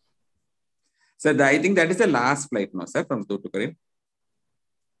 So I think that is the last flight, no, sir, from Tuticorin.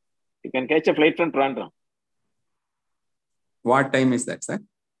 You can catch a flight from Trivandrum. What time is that, sir?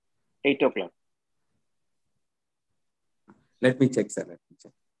 8 o'clock. Let me check, sir.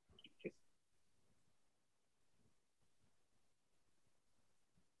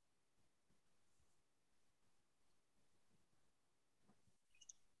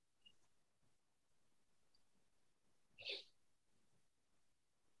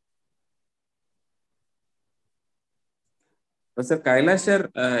 Sir, Kailash, sir,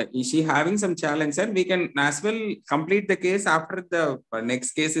 is she having some challenge, sir? We can as well complete the case after the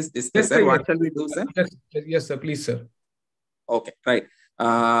next case is discussed, sir. What shall we do, sir? Yes, sir. Please, sir. Okay, right.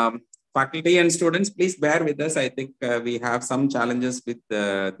 Faculty and students, please bear with us. I think we have some challenges with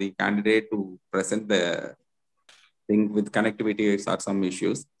the candidate to present the thing with connectivity or some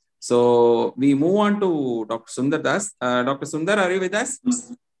issues. So we move on to Dr. Sundar Das. Dr. Sundar, are you with us?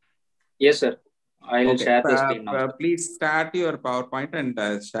 Yes, sir. I'll share the screen now. Please start your PowerPoint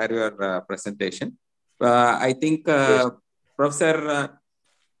and share your presentation. I think, yes. Professor,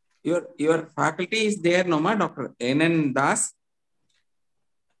 your faculty is there, no ma, Dr. N.N. Das?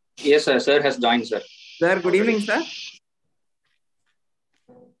 Yes, sir. Sir has joined, sir. Sir, good evening, sir.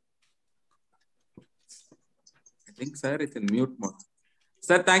 I think, sir, it's in mute mode.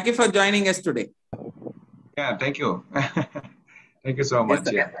 Sir, thank you for joining us today. Yeah, thank you. Thank you so much.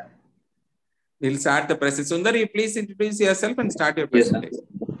 Yes, yeah. We'll start the presentation. Sundar, you please introduce yourself and start your presentation.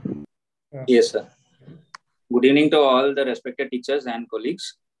 Yes, sir. Good evening to all the respected teachers and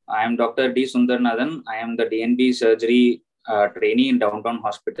colleagues. I am Dr. D. Sundarnathan. I am the DNB surgery trainee in Downtown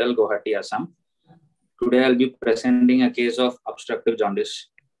Hospital, Guwahati, Assam. Today, I'll be presenting a case of obstructive jaundice.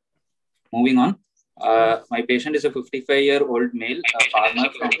 Moving on. My patient is a 55-year-old male, a farmer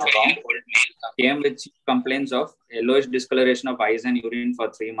from Nagaon, came with complaints of yellowish discoloration of eyes and urine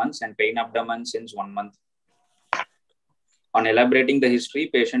for 3 months and pain abdomen since 1 month. On elaborating the history,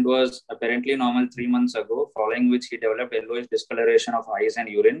 patient was apparently normal 3 months ago, following which he developed yellowish discoloration of eyes and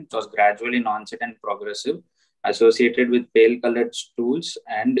urine, which was gradually in onset and progressive, associated with pale-colored stools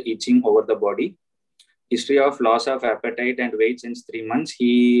and itching over the body. History of loss of appetite and weight since 3 months.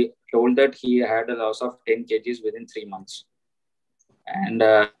 He told that he had a loss of 10 kgs within 3 months. And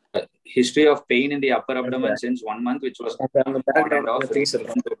history of pain in the upper abdomen since 1 month, which was on and off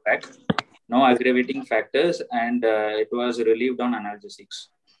front to back. No aggravating factors, and it was relieved on analgesics.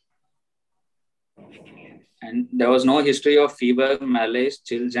 And there was no history of fever, malaise,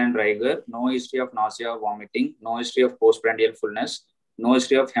 chills, and rigor. No history of nausea, vomiting. No history of postprandial fullness. No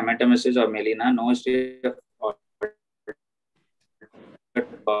history of hematemesis or melena. No history of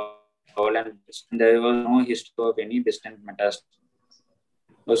bowel, and there was no history of any distant metastasis.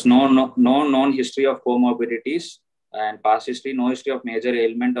 There was no known history of comorbidities and past history. No history of major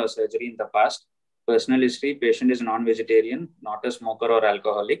ailment or surgery in the past. Personal history: patient is non-vegetarian, not a smoker or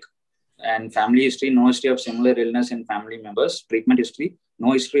alcoholic. And family history: no history of similar illness in family members. Treatment history: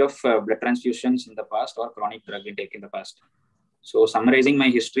 no history of blood transfusions in the past or chronic drug intake in the past. So summarizing my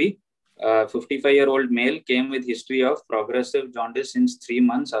history, 55-year-old male came with history of progressive jaundice since 3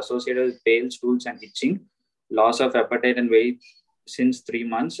 months associated with pale stools and itching, loss of appetite and weight since 3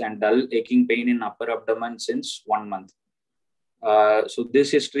 months, and dull aching pain in upper abdomen since 1 month. So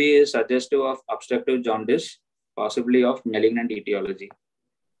this history is suggestive of obstructive jaundice, possibly of malignant etiology.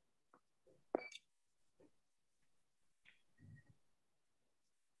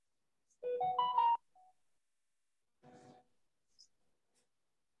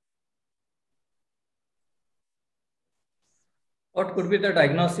 What could be the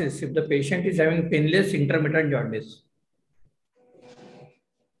diagnosis if the patient is having painless intermittent jaundice?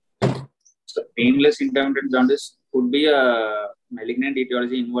 So painless intermittent jaundice could be a malignant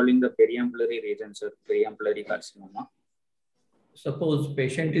etiology involving the periampullary region, so periampullary carcinoma. Suppose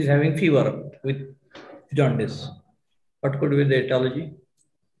patient is having fever with jaundice. What could be the etiology?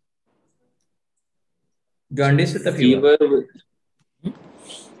 Jaundice with a fever.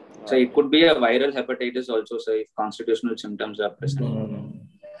 So it could be a viral hepatitis also, sir, if constitutional symptoms are present. No.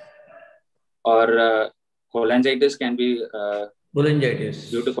 Or cholangitis can be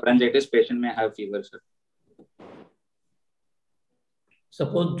cholangitis. Due to cholangitis, patient may have fever, sir.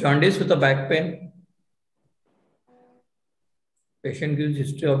 Suppose jaundice with a back pain. Patient gives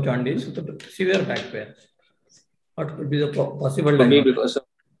history of jaundice with a severe back pain. What could be the possible diagnosis? Could be because of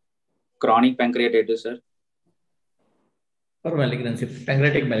chronic pancreatitis, sir. Or malignancy,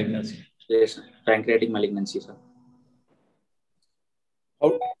 pancreatic malignancy. Yes, sir. Pancreatic malignancy, sir.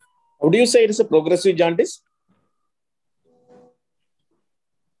 How do you say it is a progressive jaundice?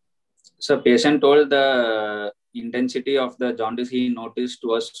 So patient told the intensity of the jaundice he noticed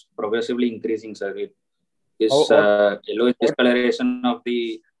was progressively increasing, sir. It is yellowish discoloration of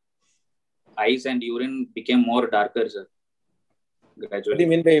the eyes and urine became more darker, sir. Gradually. What do you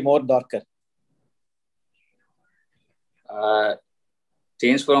mean by more darker?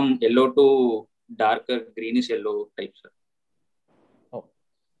 Change from yellow to darker greenish yellow type, sir. Oh.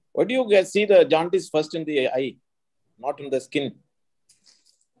 What do you guys see the jaundice first in the eye, not in the skin?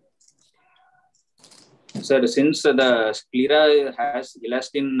 Sir, since the sclera has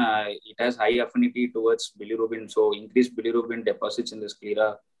elastin, it has high affinity towards bilirubin. So increased bilirubin deposits in the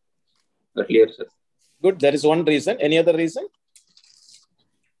sclera earlier, sir. Good. There is one reason. Any other reason?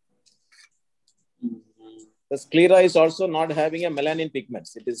 The sclera is also not having a melanin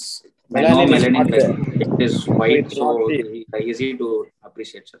pigments. It is melanin pigment. It is white, so easy to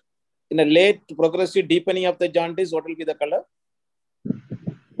appreciate, sir. In a late progressive deepening of the jaundice, what will be the color?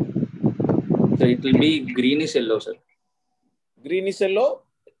 So it will be greenish yellow, sir. Greenish yellow.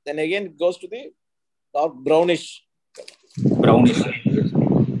 Then again it goes to the dark brownish. Brownish, sir. Yes.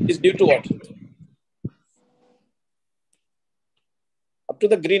 Is due to what? Up to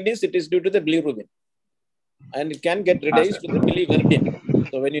the greenish, it is due to the bilirubin. And it can get reduced to the biliverdin.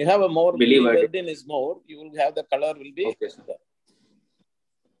 So when you have a more biliverdin is more, you will have the color will be. Okay, sir.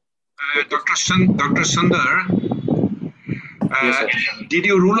 Dr. Sundar, yes, did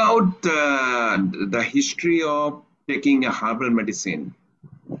you rule out the history of taking a herbal medicine?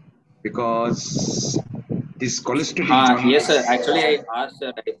 Because this cholestatic yes, sir. Actually, I asked,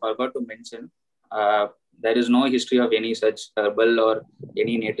 I forgot to mention, there is no history of any such herbal or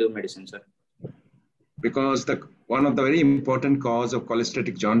any native medicine, sir. Because one of the very important cause of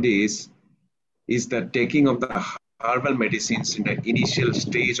cholestatic jaundice is the taking of the herbal medicines in the initial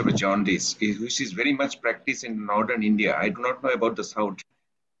stage of a jaundice, which is very much practiced in northern India. I do not know about the south.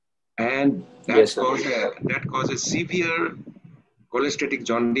 And that causes severe cholestatic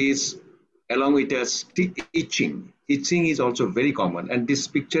jaundice along with itching. Itching is also very common. And this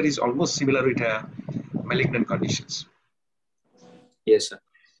picture is almost similar with malignant conditions. Yes, sir.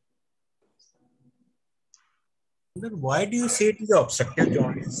 Why do you say it is obstructive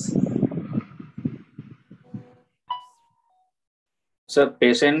jaundice? So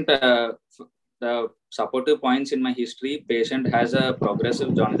patient, the supportive points in my history, patient has a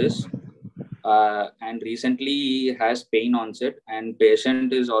progressive jaundice and recently he has pain onset, and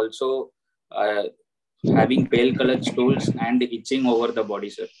patient is also having pale colored stools and itching over the body,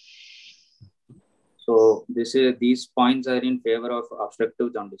 sir. So these points are in favor of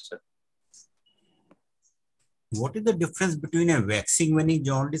obstructive jaundice, sir. What is the difference between a waxing waning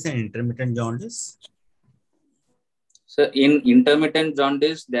jaundice and intermittent jaundice? So in intermittent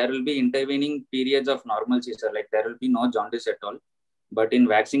jaundice, there will be intervening periods of normalcy, sir. Like there will be no jaundice at all. But in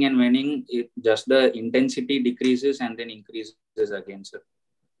waxing and waning, just the intensity decreases and then increases again, sir.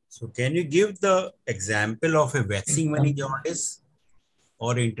 So can you give the example of a waxing waning jaundice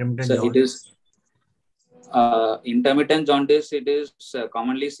or intermittent jaundice? It is intermittent jaundice. It is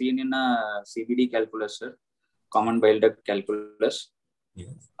commonly seen in a CBD calculus, sir. Common bile duct calculus.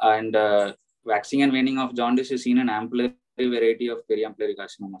 Yes. And waxing and waning of jaundice is seen in ampullary variety of periampullary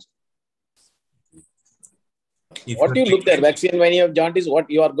carcinoma. What do you look at? Waxing and waning of jaundice? What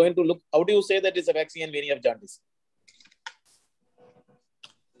you are going to look? How do you say that is a waxing and waning of jaundice?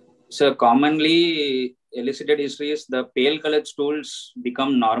 So commonly elicited history is the pale colored stools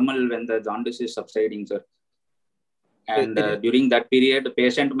become normal when the jaundice is subsiding, sir. And during that period, the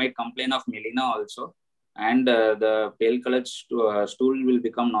patient might complain of melena also. And the pale colored stool will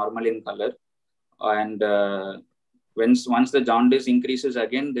become normal in color. And once the jaundice increases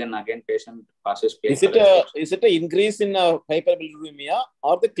again, then again patient passes pale. Is it an increase in hyperbilirubinemia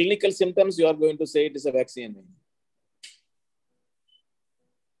or the clinical symptoms you are going to say it is a waxing and waning?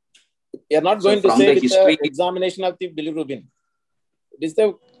 You are not going to say it's an examination of the bilirubin. It is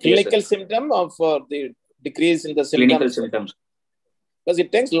the clinical symptom of the decrease in the symptoms. Clinical symptoms. Because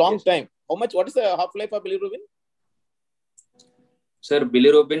it takes long time. How much? What is the half-life of bilirubin? Sir,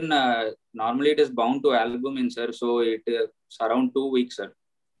 bilirubin, normally it is bound to albumin, sir. So it is around 2 weeks, sir.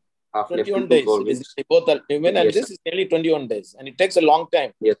 21 days. It is both albumin and this is nearly 21 days. And it takes a long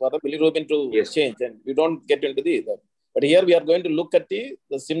time for the bilirubin to change. And we don't get into that. But here we are going to look at the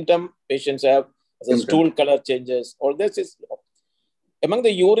symptom patients have, the stool color changes. All this is among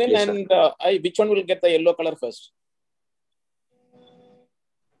the urine and eye. Which one will get the yellow color first?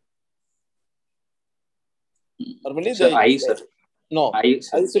 Normally the eye, sir. No, eyes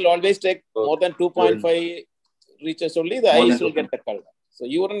will always take more than 2.5 reaches only. The eyes will get the color. So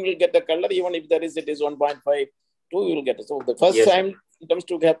urine will get the color even if there is it is 1.5, 2 you will get it. So the first time symptoms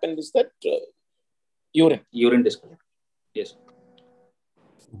to happen is that urine. Urine discolor. Yes.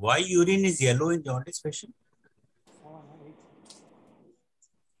 Why urine is yellow in jaundice patient?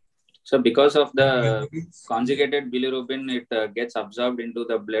 So because of the conjugated bilirubin, it gets absorbed into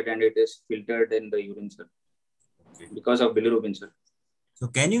the blood and it is filtered in the urine, sir. Because of bilirubin, sir. So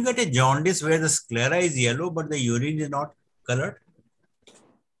can you get a jaundice where the sclera is yellow but the urine is not colored?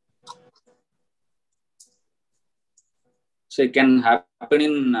 So it can happen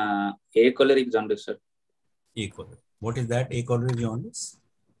in acholeric jaundice, sir. Acholeric. What is that, acholeric jaundice?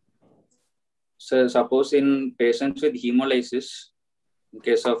 So suppose in patients with hemolysis, in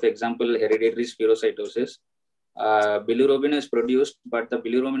case of example, hereditary spherocytosis, bilirubin is produced, but the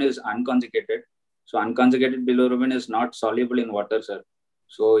bilirubin is unconjugated. So unconjugated bilirubin is not soluble in water, sir.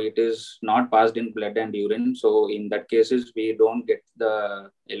 So it is not passed in blood and urine. So in that cases, we don't get the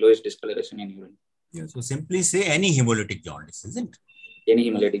yellowish discoloration in urine. Yeah, so simply say any hemolytic jaundice, isn't it?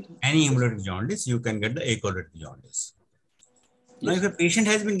 Any hemolytic. Any hemolytic jaundice, you can get the acholeric jaundice. Now, if a patient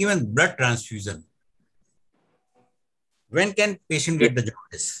has been given blood transfusion, when can patient get the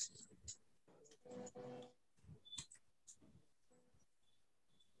jaundice?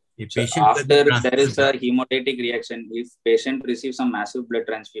 So after there is a hemolytic reaction, if patient receives some massive blood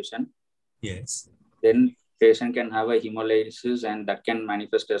transfusion, then patient can have a hemolysis and that can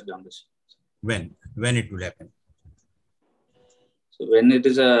manifest as jaundice. When it will happen? So when it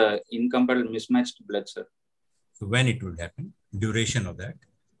is a incomplete mismatched blood, sir. So when it will happen? Duration of that?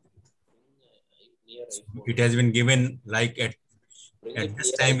 It has been given like at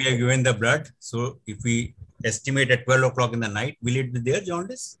this time we have given the blood. So if we estimate at 12 o'clock in the night, will it be there,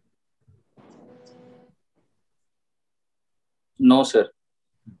 jaundice? No, sir.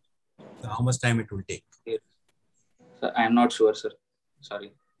 So how much time it will take? So I am not sure, sir.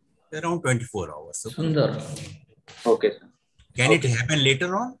 Sorry. Around 24 hours. So Sundar. Okay, sir. Can it happen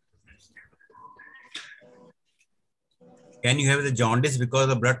later on? Can you have the jaundice because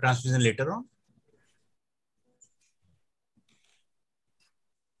of blood transfusion later on?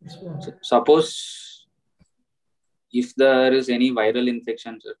 So, suppose if there is any viral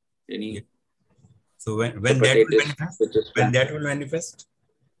infection, sir, any. So when that will manifest? When that will manifest?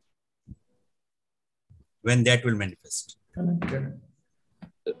 When that will manifest?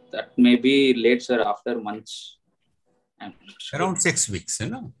 That may be late, sir, after months. Around 6 weeks, you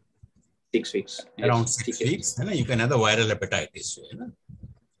know? 6 weeks. Around 6 weeks. You know? You can have the viral hepatitis. You know?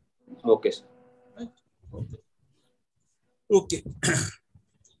 Okay, sir. Right. Okay.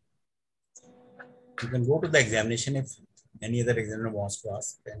 You can go to the examination if any other examiner wants to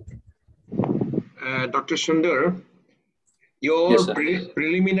ask anything. Dr. Sundar, your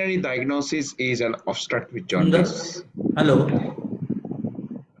preliminary diagnosis is an obstructive jaundice. Hello.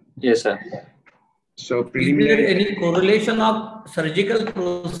 Yes, sir. So preliminary. Is there any correlation of surgical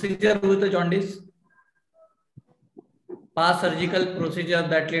procedure with the jaundice? Past surgical procedure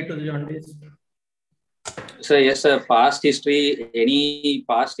that led to the jaundice? So yes, sir. Past history, any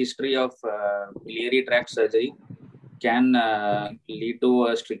past history of biliary tract surgery can lead to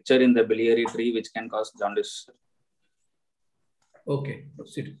a stricture in the biliary tree, which can cause jaundice. Okay,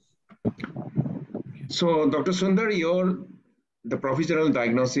 proceed. So, Dr. Sundar, the provisional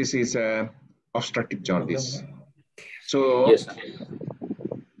diagnosis is obstructive jaundice. So, yes, sir.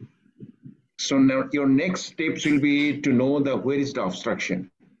 So now your next steps will be to know where is the obstruction,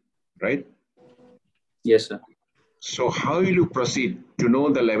 right? Yes, sir. So how will you proceed to know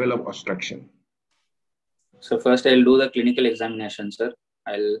the level of obstruction? So first I'll do the clinical examination, sir.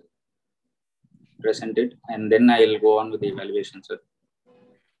 I'll present it and then I'll go on with the evaluation, sir.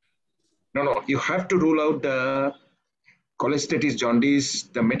 No, you have to rule out the cholestatic jaundice,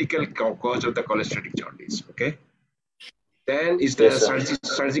 the medical cause of the cholestatic jaundice, okay? Then is the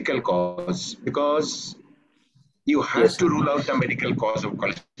surgical cause, because you have to rule out the medical cause of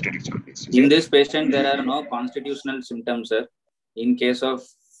cholestatic jaundice. In this patient, there are no constitutional symptoms, sir. In case of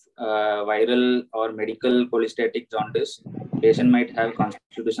viral or medical cholestatic jaundice, patient might have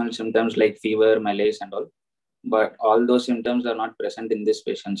constitutional symptoms like fever, malaise, and all. But all those symptoms are not present in this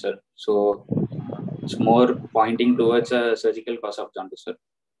patient, sir. So it's more pointing towards a surgical cause of jaundice, sir.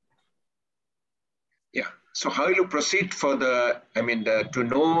 Yeah. So how will you proceed for the, to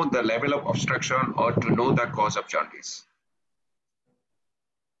know the level of obstruction or to know the cause of jaundice?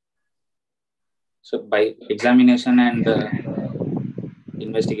 So by examination and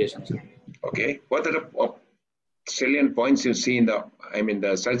investigation, sir. Okay. What are the salient points you see in the,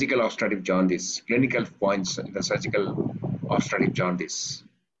 the surgical obstructive jaundice, clinical points in the surgical obstructive jaundice?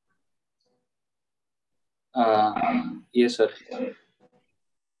 Yes, sir.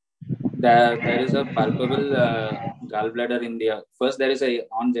 There is a palpable gallbladder in the first. There is a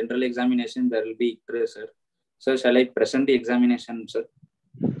on general examination. There will be icterus, sir. So shall I present the examination, sir?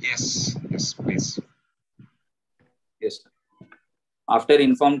 Yes. Yes, please. Yes, sir. After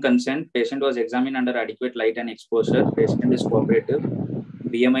informed consent, patient was examined under adequate light and exposure. Patient is cooperative.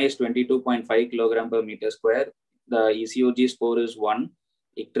 BMI is 22.5 kilogram per meter square. The ECOG score is 1.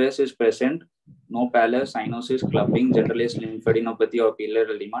 Icterus is present. No pallor, cyanosis, clubbing, generalized lymphadenopathy or pilar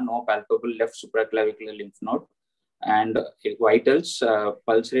edema. No palpable left supraclavicular lymph node. And vitals,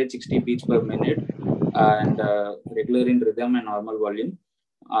 pulse rate 60 beats per minute and regular in rhythm and normal volume.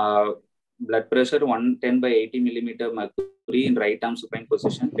 Blood pressure 110/80 millimeter mercury in right arm supine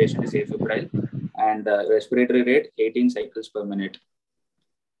position. Patient is afebrile. And respiratory rate 18 cycles per minute.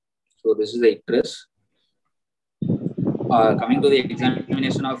 So this is the icterus. Coming to the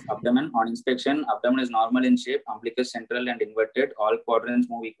examination of abdomen, on inspection, abdomen is normal in shape, umbilicus central and inverted. All quadrants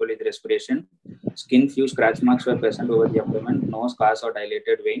move equally with respiration. Skin, few scratch marks were present over the abdomen. No scars or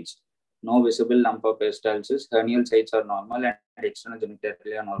dilated veins. No visible lump of peristalsis. Hernial sites are normal and external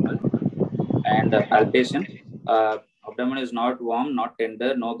genitalia are normal. And palpation, abdomen is not warm, not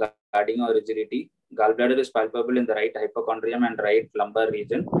tender, no guarding or rigidity. Gallbladder is palpable in the right hypochondrium and right lumbar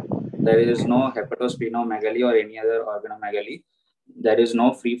region. There is no hepatosplenomegaly or any other organomegaly. There is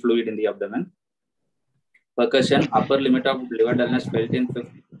no free fluid in the abdomen. Percussion, upper limit of liver dullness felt in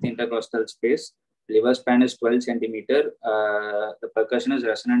 5th intercostal space. Liver span is 12 centimeter. The percussion is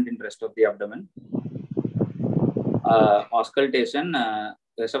resonant in rest of the abdomen. Auscultation,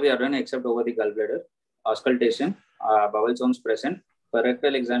 rest of the abdomen except over the gallbladder. Auscultation, bowel sounds present.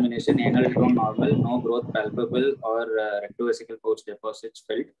 Rectal examination, anal tone normal, no growth palpable or rectovesical pouch deposits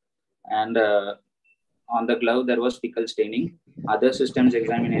felt. And on the glove, there was fecal staining. Other systems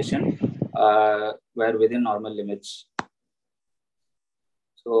examination were within normal limits.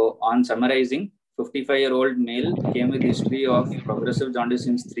 So on summarizing, 55-year-old male came with history of progressive jaundice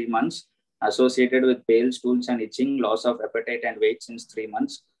since 3 months, associated with pale stools and itching, loss of appetite and weight since 3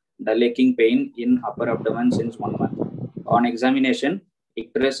 months, dull aching pain in upper abdomen since 1 month. On examination,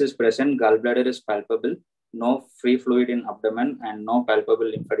 icterus is present, gallbladder is palpable, no free fluid in abdomen, and no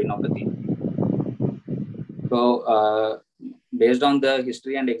palpable lymphadenopathy. So, based on the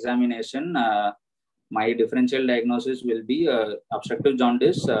history and examination, my differential diagnosis will be obstructive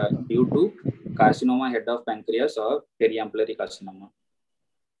jaundice due to carcinoma head of pancreas or periampullary carcinoma.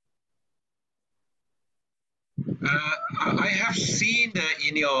 I have seen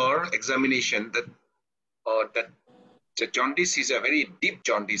in your examination that the jaundice is a very deep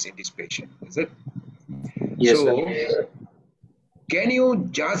jaundice in this patient, is it? Yes, so, sir. Can you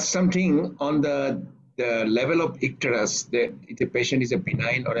judge something on the level of icterus that if the patient is a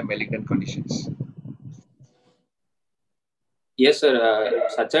benign or a malignant conditions? Yes, sir.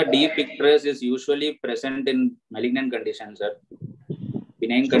 Such a deep icterus is usually present in malignant conditions, sir.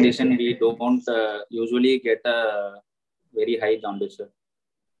 Benign condition, we don't usually get a very high jaundice, sir.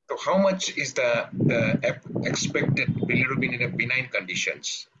 So how much is the expected bilirubin in a benign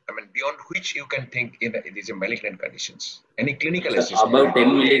conditions? I mean, beyond which you can think it is a malignant conditions. Any clinical assessment? About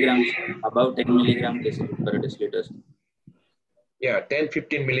 10 milligrams, about 10 milligram per deciliter. Yeah, 10,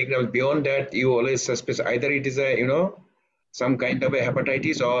 15 milligrams. Beyond that, you always suspect either it is a, some kind of a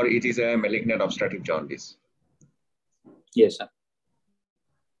hepatitis or it is a malignant obstructive jaundice. Yes, sir.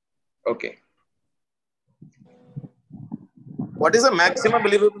 Okay. What is the maximum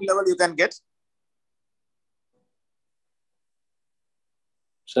bilirubin level you can get?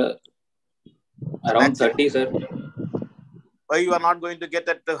 Sir, around 30, sir. Why you are not going to get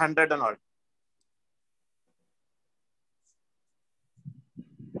at 100 and all?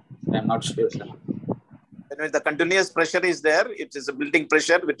 I'm not sure, sir. When the continuous pressure is there, it is a building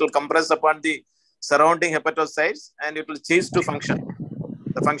pressure which will compress upon the surrounding hepatocytes and it will cease to function.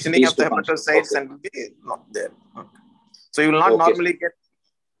 The functioning of the hepatocytes and will be not there. Okay. So you will not normally get.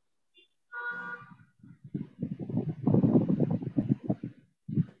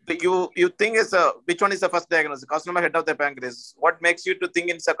 you think is which one is the first diagnosis? Carcinoma head of the pancreas. What makes you to think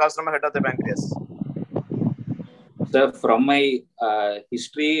it's a carcinoma head of the pancreas? Sir, from my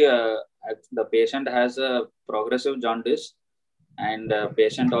history, the patient has a progressive jaundice, and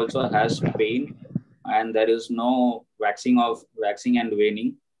patient also has pain, and there is no waxing and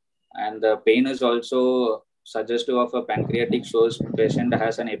waning, and the pain is also suggestive of a pancreatic source. Patient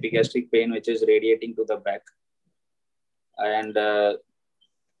has an epigastric pain which is radiating to the back, and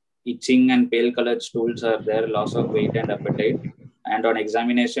itching and pale colored stools are there, loss of weight and appetite, and on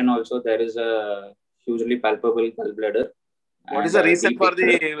examination also there is a hugely palpable gallbladder. What is the reason for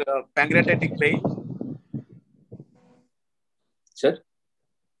the pancreatic pain? Sir?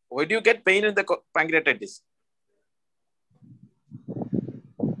 Why do you get pain in the pancreatitis?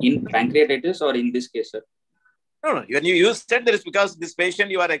 In pancreatitis or in this case, sir? No. When you said that it's because this patient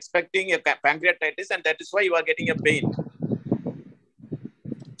you are expecting a pancreatitis and that is why you are getting a pain.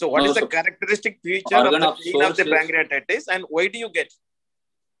 So what is the characteristic feature of the pain of the pancreatitis and why do you get?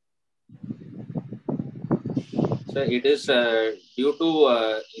 So it is due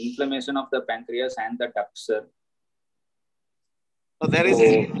to inflammation of the pancreas and the ducts, sir. So there is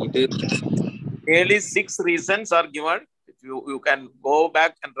nearly 6 reasons are given. If you can go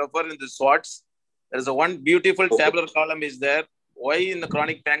back and refer in the SWOTs. There is a one beautiful tabular column is there. Why in the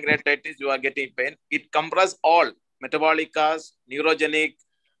chronic pancreatitis you are getting pain? It comprises all metabolic cause, neurogenic,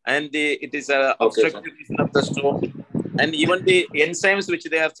 and it is a obstructive of the stone, and even the enzymes which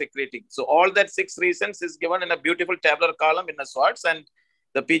they are secreting. So all that 6 reasons is given in a beautiful tabular column in the SWOTs, and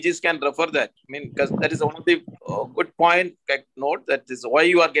the PGs can refer that. I mean, because that is one of the good point. Note that is why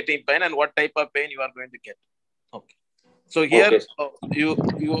you are getting pain and what type of pain you are going to get. Okay. So here you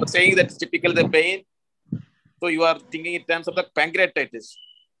are saying that typical the pain. So you are thinking in terms of the pancreatitis.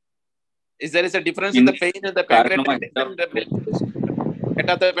 Is there a difference in the pain in the pancreatitis and the head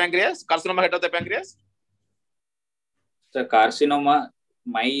of the pancreas? Carcinoma head of the pancreas? The carcinoma,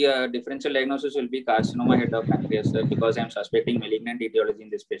 my differential diagnosis will be carcinoma head of pancreas, sir, because I am suspecting malignant etiology in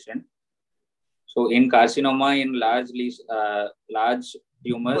this patient. So in carcinoma, in large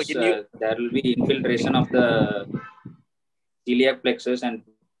tumors, there will be infiltration of the celiac plexus and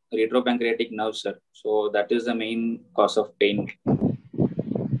retropancreatic nerve, sir. So that is the main cause of pain.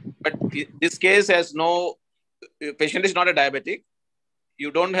 But this case has no, patient is not a diabetic.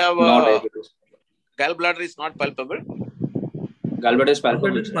 You don't have diabetes. Gallbladder is not palpable. Gallbladder is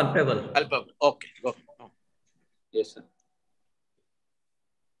palpable. Palpable. Okay. Go. Yes, sir.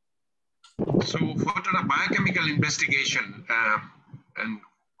 So what are the biochemical investigation and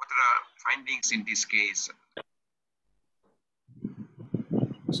what are the findings in this case?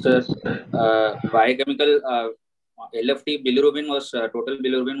 Sir, biochemical LFT bilirubin was total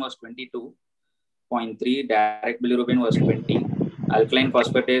bilirubin was 22.3, direct bilirubin was 20, alkaline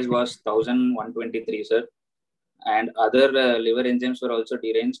phosphatase was 1123, sir, and other liver enzymes were also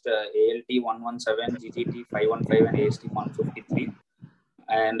deranged, ALT 117, GGT 515, and AST 153,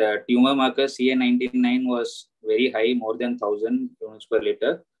 and tumor marker CA99 was very high, more than 1000 units per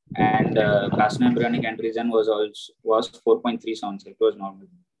liter, and carcinoembryonic antigen was 4.37, it was normal.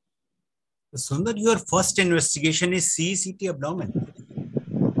 Sundar, your first investigation is CECT abdomen.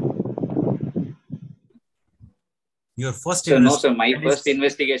 Your first no, sir, my first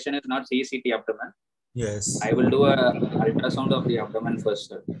investigation is not CECT abdomen. Yes. I will do a ultrasound of the abdomen first,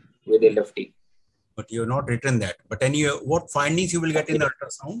 sir, with LFT. But you have not written that. But anyway, what findings you will get in the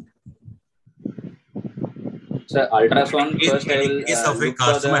ultrasound? Sir, ultrasound first I will case of a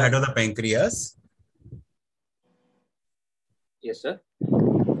carcinoma head of the pancreas. Yes, sir.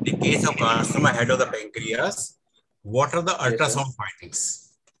 The case of carcinoma head of the pancreas, what are the ultrasound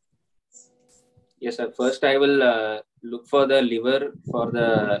findings? Yes, sir. First, I will look for the liver for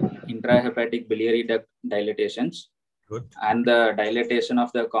the intrahepatic biliary duct dilatations. Good. And the dilatation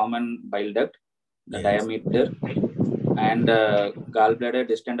of the common bile duct, the diameter, and gallbladder,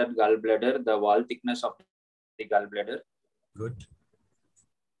 distended gallbladder, the wall thickness of the gallbladder. Good.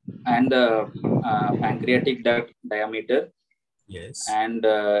 And the pancreatic duct diameter. Yes. And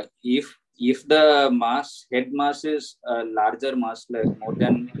if the head mass is a larger mass, like more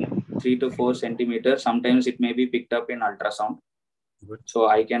than 3 to 4 centimeters, sometimes it may be picked up in ultrasound. Good. So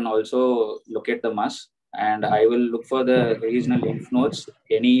I can also locate the mass, and I will look for the regional lymph nodes,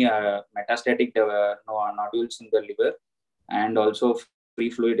 any metastatic nodules in the liver, and also free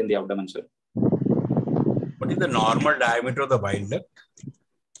fluid in the abdomen, sir. What is the normal diameter of the bile duct?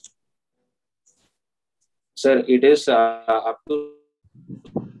 Sir, it is up to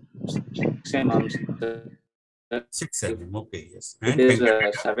 6 mm. 6 mm, okay, yes. And it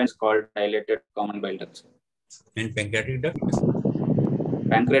is 7 called dilated common bile duct. And pancreatic duct?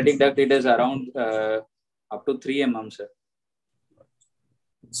 Pancreatic duct, it is around up to 3 mm, sir.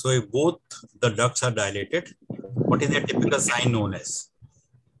 So if both the ducts are dilated, what is the typical sign known as?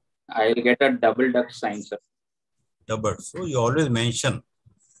 I'll get a double duct sign, sir. Double. So you always mention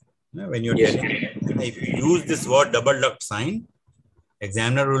when you're Yes, telling, if you use this word double duct sign,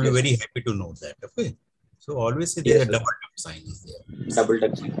 examiner will be very happy to know that. Okay. So always say there's a double duct sign is there. Double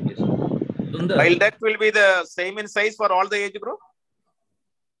duct sign. Yes. Bile duct will be the same in size for all the age group?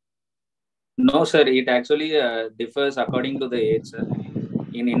 No, sir. It actually differs according to the age, sir.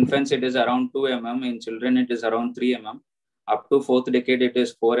 In infants, it is around 2 mm. In children, it is around 3 mm. Up to 4th decade, it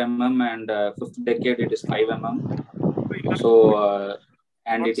is 4 mm. And 5th decade, it is 5 mm. So,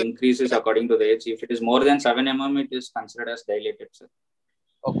 and it increases according to the age. If it is more than 7 mm, it is considered as dilated, sir.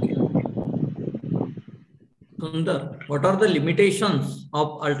 Okay. Sundar, what are the limitations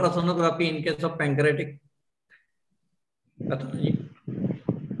of ultrasonography in case of pancreatic pathology?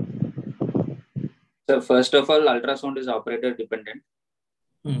 So first of all, ultrasound is operator dependent.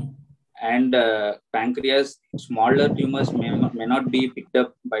 And pancreas, smaller tumors may not be picked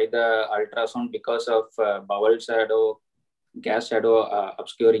up by the ultrasound because of bowel shadow, gas shadow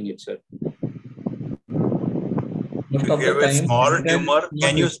obscuring it, sir. If you have a small tumor,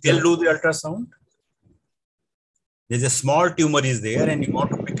 can you still do the ultrasound? There's a small tumor is there and you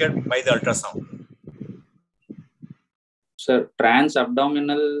want to pick it by the ultrasound. Sir,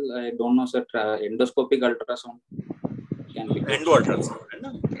 trans-abdominal, I don't know, sir. Endoscopic ultrasound. Endo ultrasound.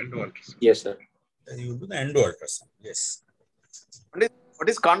 Endo ultrasound. Yes, sir. You do the endo ultrasound. Yes. What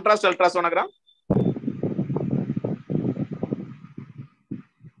is contrast ultrasonogram?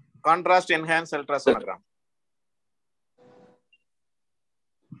 Contrast enhanced ultrasonogram.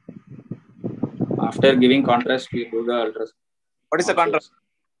 After giving contrast, we do the ultrasound. What is the contrast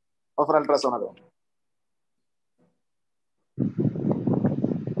of ultrasonogram?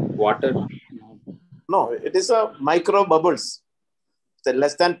 Water. No, it is a micro bubbles. So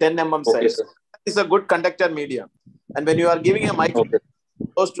less than 10 mm size. Sir. It's a good conductor medium. And when you are giving a micro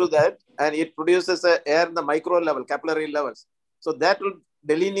close to that, and it produces a air in the micro level, capillary levels. So that will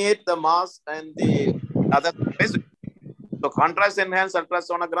delineate the mass and the other space. So contrast enhanced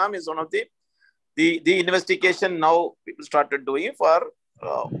ultrasonogram is one of the investigation now people started doing for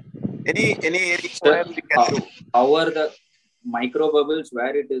any area where we can do. How are the micro bubbles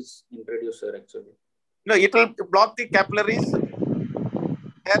where it is introduced, sir, actually? No, it will block the capillaries.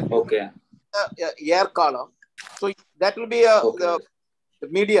 Okay. Air column. So that will be the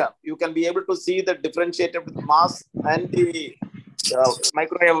media. You can be able to see the differentiated mass and the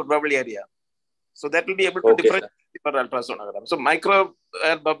micro bubble area. So that will be able to differentiate for ultrasonogram. So micro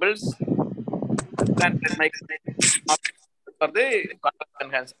air bubbles and for the contrast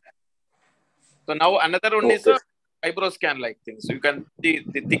enhanced. So now another one is a eyebrow scan like thing. So you can see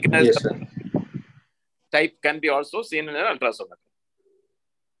the thickness type can be also seen in an ultrasonogram.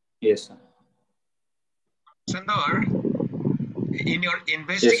 Yes, sir. Sundar, in your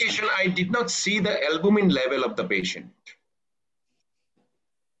investigation, I did not see the albumin level of the patient.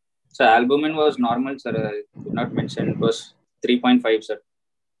 So albumin was normal, sir. I did not mention it was 3.5, sir.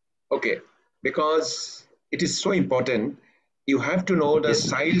 Okay, because it is so important. You have to know the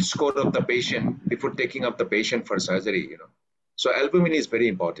SILE score of the patient before taking up the patient for surgery, you know. So albumin is very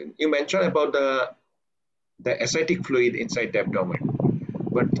important. You mentioned about the ascitic fluid inside the abdomen,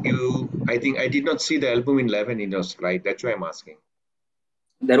 but I think I did not see the albumin level in your slide. That's why I'm asking.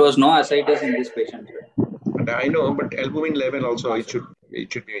 There was no ascites in this patient, sir. And I know, but albumin level also it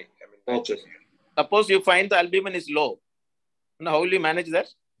should be. Okay. Suppose you find the albumin is low. Now, how will you manage that?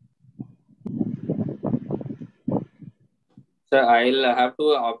 Sir, I'll have to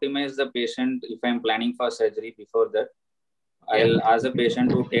optimize the patient if I'm planning for surgery. Before that, I'll ask the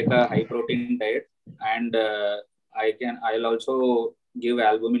patient to take a high protein diet, and I'll also give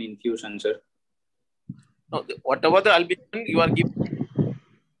albumin infusion, sir. No, whatever the albumin you are giving,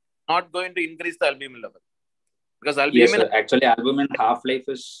 not going to increase the albumin level. Because albumin. Yes, sir. Actually, albumin half-life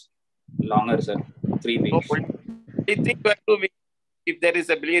is longer, sir. 3 weeks. So, I think you have to, if there is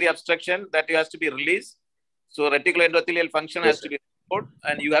a biliary obstruction, that has to be released. So reticuloendothelial function has to be restored,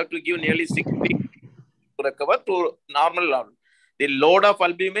 and you have to give nearly 6 weeks to recover to normal level. The load of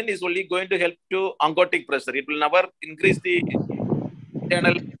albumin is only going to help to oncotic pressure. It will never increase the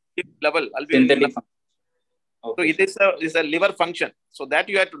internal level. Albumin level. So it is a liver function. So that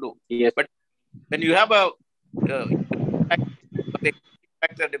you have to do. Yes. But when you have a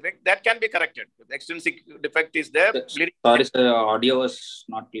factor defect, that can be corrected. If the extrinsic defect is there. Sorry, sir, audio was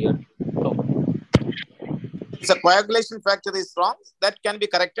not clear. So, if the coagulation factor is wrong, that can be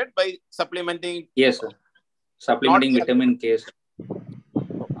corrected by supplementing. Yes, sir. Supplementing vitamin K.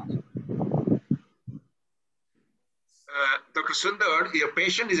 Dr. Sundar, your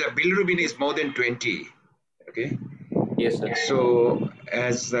patient is a bilirubin is more than 20. Okay. Yes, sir. So,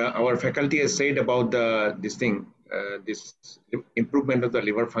 as our faculty has said about this improvement of the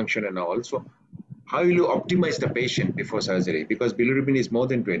liver function and all, so how will you optimize the patient before surgery? Because bilirubin is more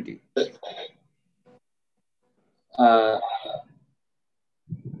than 20.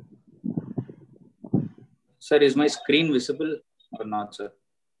 Sir, is my screen visible or not, sir?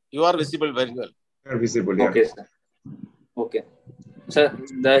 You are visible very well. You are visible, yeah. Okay, sir. Okay. Sir,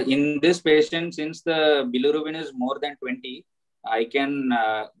 in this patient, since the bilirubin is more than 20, I can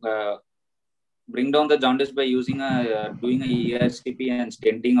bring down the jaundice by using doing a ERCP and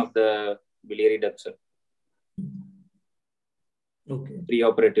stenting of the biliary duct, sir. Okay.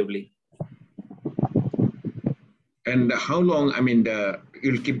 Preoperatively. And how long, I mean,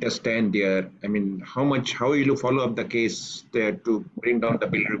 you'll keep the stand there? I mean, how will you follow up the case there to bring down the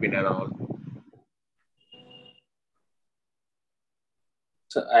bilirubin and all?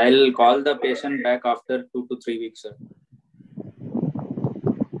 So I'll call the patient back after 2 to 3 weeks, sir.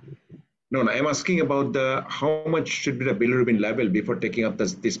 No, I'm asking about how much should be the bilirubin level before taking up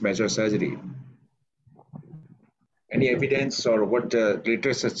this major surgery? Any evidence or what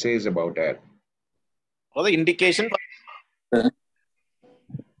literature says about that? What are the indications?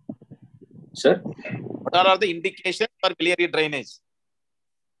 Sir? What are the indications for biliary drainage?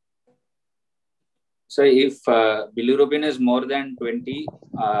 So if bilirubin is more than 20,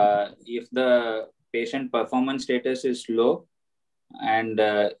 if the patient performance status is low, and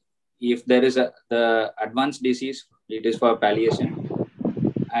if there is the advanced disease, it is for palliation.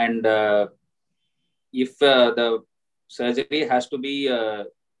 And if the surgery has to be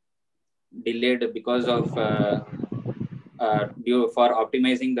delayed because of for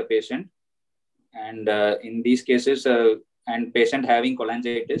optimizing the patient, and in these cases, and patient having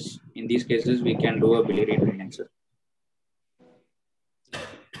cholangitis, in these cases, we can do a biliary drainage, sir.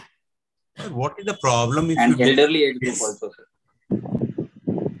 What is the problem if and you elderly age group also, sir?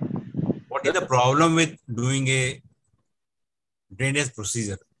 What is the problem with doing a drainage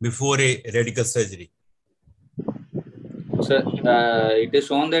procedure before a radical surgery? So it is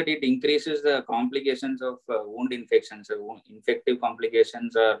shown that it increases the complications of wound infections. Infective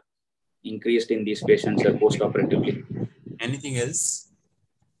complications are increased in these patients post-operatively. Anything else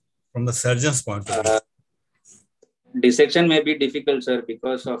from the surgeon's point of view? Dissection may be difficult, sir,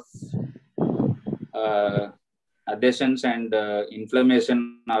 because of adhesions and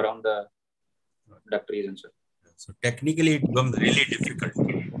inflammation around the duct region, sir. So technically it becomes really difficult.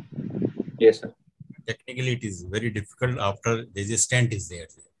 Yes, sir. Technically it is very difficult after the stent is there.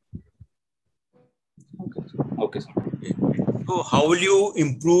 Okay, sir. Okay. So how will you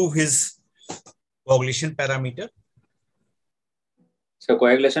improve his coagulation parameter? So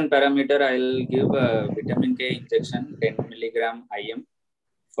coagulation parameter, I'll give a vitamin K injection, 10 milligram IM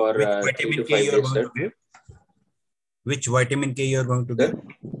for 3 to 5 days, sir. Which vitamin K you are going to give?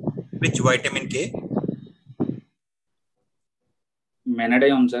 Which vitamin K?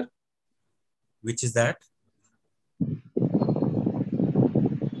 Menadione, sir. Which is that?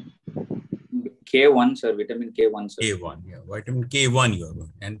 K1, sir. Vitamin K1, sir. K1, yeah. Vitamin K1 you are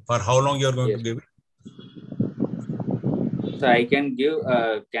going. And for how long you are going to give it? So I can give,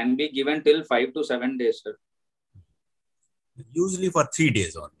 can be given till 5 to 7 days, sir. Usually for 3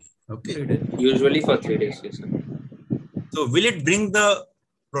 days only. Okay. 3 days. Usually for 3 days, yes, sir. So will it bring the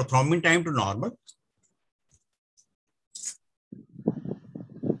prothrombin time to normal?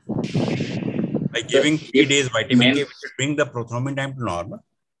 By giving 3 days vitamin K, will it bring the prothrombin time to normal?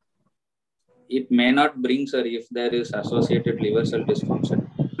 It may not bring, sir, if there is associated liver cell dysfunction.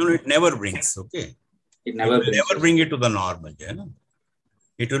 No, it never brings. Okay. It never bring it to the normal. You know?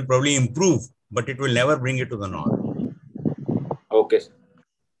 It will probably improve, but it will never bring it to the normal. Okay, sir.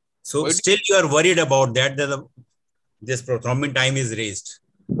 So still you are worried about that this prothrombin time is raised.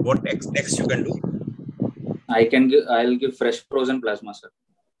 What next you can do? I'll give fresh frozen plasma, sir.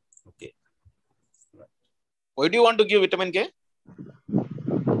 Okay. Why do you want to give vitamin K?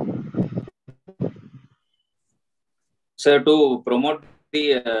 Sir, to promote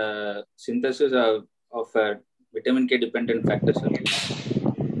the synthesis of vitamin K dependent factors, sir.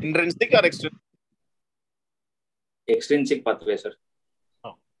 Intrinsic or extrinsic? Extrinsic pathway, sir.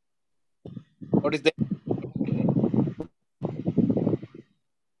 Oh. What is that?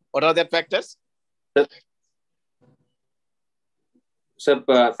 What are the factors? Sir,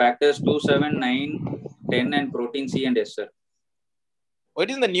 factors 2, 7, 9, 10 and protein C and S, sir. What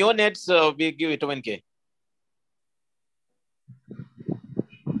is the neonates we give vitamin K?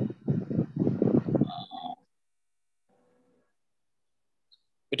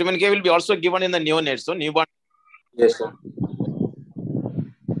 Vitamin K will be also given in the neonates, so newborn. Yes, sir.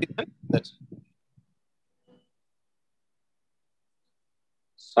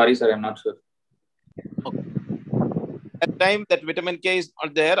 Sorry, sir, I'm not sure. Okay. At time that vitamin K is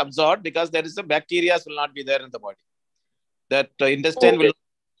not there, absorbed, because there is a bacteria will not be there in the body. That intestine will.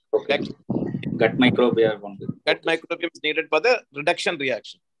 Okay. Gut microbiome. Gut microbiome is needed for the reduction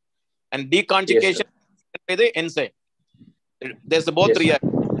reaction, and deconjugation by the enzyme. There's both reaction.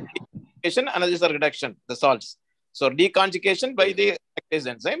 Deconjugation and this is a reduction, the salts. So deconjugation by the lactase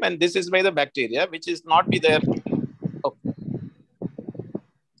enzyme, and this is by the bacteria, which is not be there. Okay.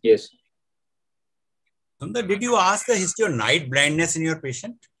 Yes. Sundar, did you ask the history of night blindness in your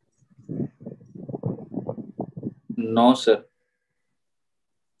patient? No, sir.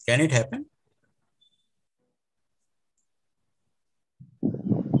 Can it happen?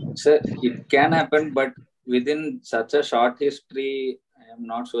 Sir, it can happen, but within such a short history, I am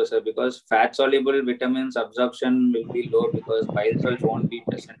not sure, sir, because fat-soluble vitamins absorption will be low because bile salts won't be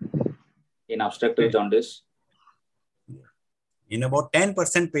present in obstructive jaundice. In about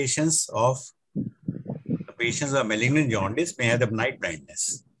 10% patients of the patients with malignant jaundice may have the night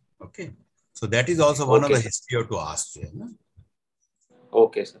blindness. Okay. So that is also one of the history you have to ask. No?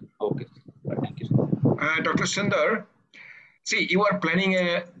 Okay, sir. Okay. Thank you, sir. Dr. Sundar, see, you are planning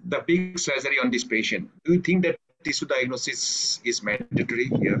the big surgery on this patient. Do you think that tissue diagnosis is mandatory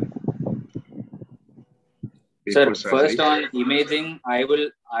here? Sir, first on imaging,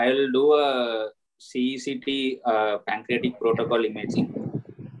 I'll do a CECT pancreatic protocol imaging.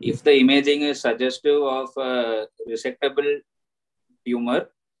 If the imaging is suggestive of a resectable tumor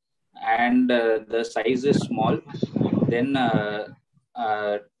and the size is small, then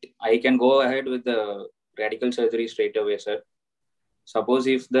I can go ahead with the radical surgery straight away, sir. Suppose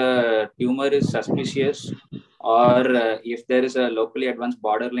if the tumor is suspicious or if there is a locally advanced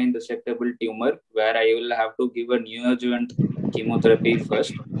borderline resectable tumor where I will have to give a neoadjuvant chemotherapy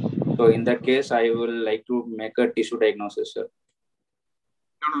first. So in that case, I will like to make a tissue diagnosis, sir.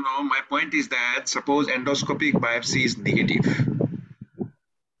 No. My point is that suppose endoscopic biopsy is negative.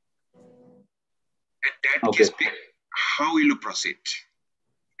 At that case, how will you proceed?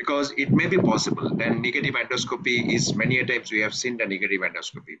 Because it may be possible. Then negative endoscopy is many a times we have seen the negative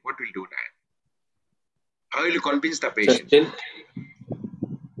endoscopy. What will do that? How will you convince the patient? So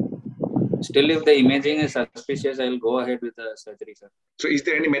still, if the imaging is suspicious, I will go ahead with the surgery, sir. So is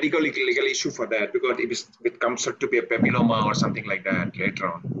there any medical legal issue for that? Because if it comes out to be a papilloma or something like that later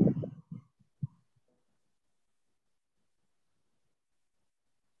on.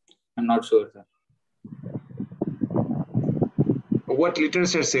 I'm not sure, sir. What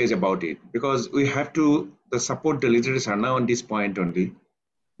literature says about it? Because we have to support the literature now on this point only.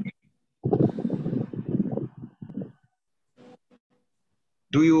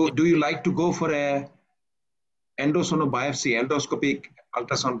 Do you like to go for a endoscopic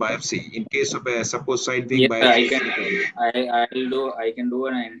ultrasound biopsy in case of a supposed side wing biopsy? I can do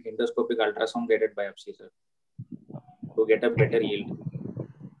an endoscopic ultrasound guided biopsy, sir, to get a better yield.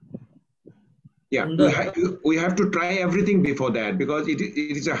 Yeah, we have to try everything before that because it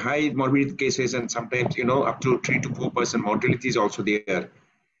is a high morbidity cases and sometimes up to 3 to 4% mortality is also there.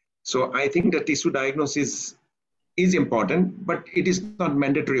 So I think the tissue diagnosis is important, but it is not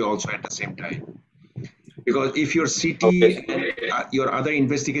mandatory also at the same time. Because if your CT and your other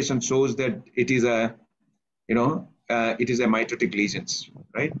investigation shows that it is a mitotic lesions,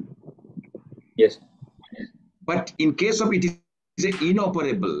 right? Yes. But in case of it is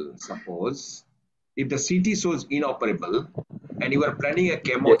inoperable, suppose if the CT shows inoperable and you are planning a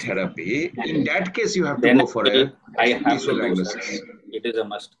chemotherapy, in that case you have to go for a tissue diagnosis. It is a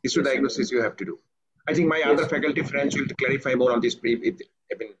must. Tissue diagnosis you have to do. I think my other faculty friends will clarify more on this.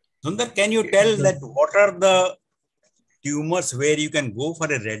 Sundar, can you tell that what are the tumors where you can go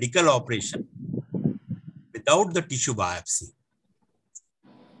for a radical operation without the tissue biopsy?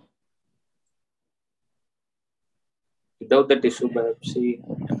 Without the tissue biopsy.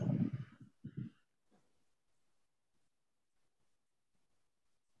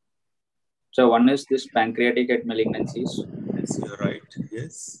 So one is this pancreatic malignancies. Yes, you're right.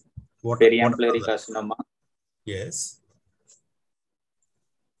 Yes. Periampullary carcinoma. Yes.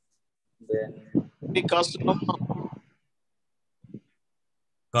 Then the carcinoma.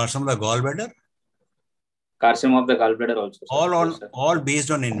 Carcinoma of the gallbladder? Carcinoma of the gallbladder also. All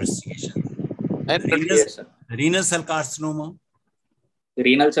based on investigation. And renal cell carcinoma?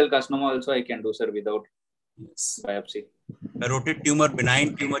 Renal cell carcinoma also I can do, sir, without biopsy. Parotid tumor,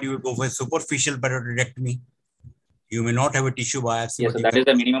 benign tumor, you will go for a superficial parotidectomy. You may not have a tissue biopsy. Yes, sir, that is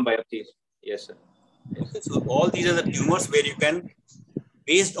the minimum biopsy. Yes, sir. Okay, so all these are the tumors where you can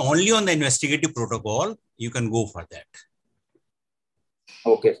based only on the investigative protocol, you can go for that.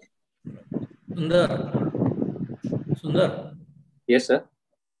 Okay. Sundar. Yes, sir.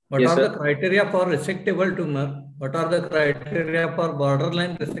 What are the criteria for resectable tumor? What are the criteria for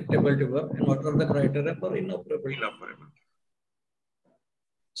borderline resectable tumor? And what are the criteria for inoperable?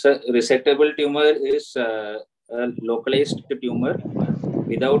 So, resectable tumor is a localized tumor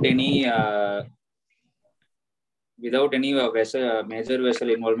without any major vessel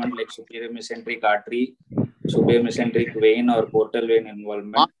involvement like superior mesenteric artery, subeomesenteric vein, or portal vein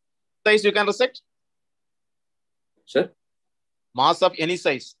involvement. Size you can resect? Sir? Mass of any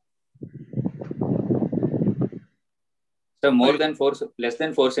size. So less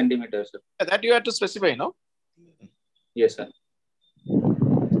than 4 centimeters. Sir. That you have to specify, no? Yes, sir.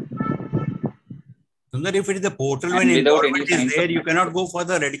 Sundar, if it is the portal vein involvement is there, you cannot go for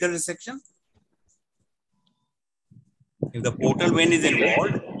the radical resection. If the portal vein is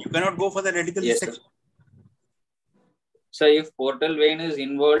involved, you cannot go for the radical resection. So if portal vein is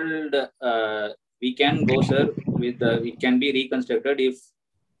involved, we can go, sir, with it can be reconstructed if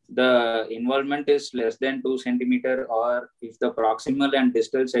the involvement is less than 2 centimeter, or if the proximal and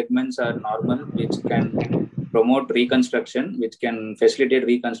distal segments are normal, which can promote reconstruction, which can facilitate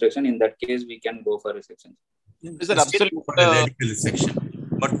reconstruction. In that case, we can go for resection. Is it absolute for a radical resection?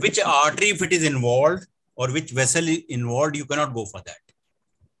 But which artery, if it is involved, or which vessel is involved, you cannot go for that.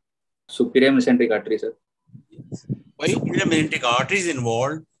 Superior mesenteric artery, sir. Yes. Superior mesenteric artery is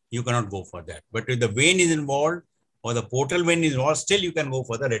involved, you cannot go for that. But if the vein is involved or the portal vein is involved, still you can go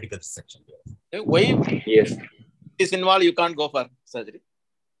for the radical resection. Why? Yes. Is involved, you can't go for surgery.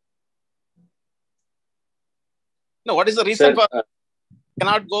 No, what is the reason for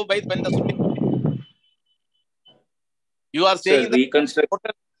cannot go by when the you are saying that reconstruct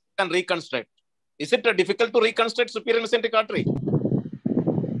can reconstruct. Is it difficult to reconstruct superior mesenteric artery?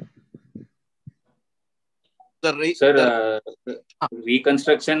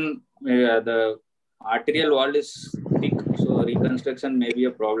 Reconstruction, the arterial wall is thick, so reconstruction may be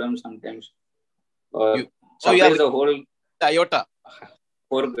a problem sometimes. So you are the whole aorta.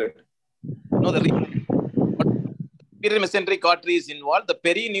 Foregut. No, the superior mesenteric artery is involved. The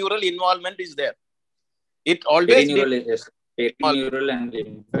perineural involvement is there. It always perineural and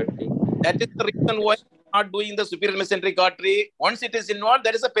lymphatic. That is the reason why not doing the superior mesenteric artery. Once it is involved,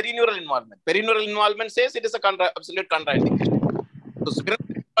 there is a perineural involvement. Perineural involvement says it is a absolute contraindication. So superior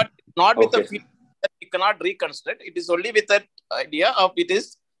mesenteric artery is not with the feeling that we cannot reconstruct. It is only with that idea of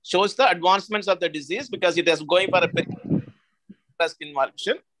shows the advancements of the disease because it is going for a perineural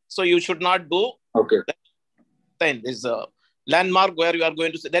involvement. So you should not do that. Then this landmark where you are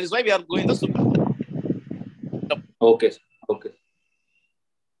going to say. That is why we are going the superior. Okay.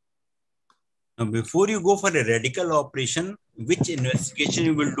 Now, before you go for a radical operation, which investigation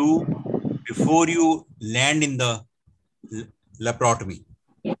you will do before you land in the laparotomy?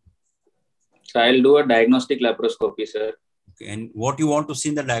 So I'll do a diagnostic laparoscopy, sir. Okay. And what you want to see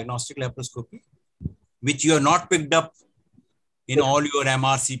in the diagnostic laparoscopy, which you have not picked up in all your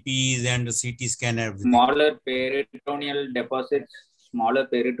MRCPs and the CT scan and everything. Smaller peritoneal deposits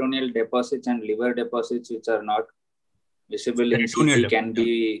and liver deposits which are not visible in CT can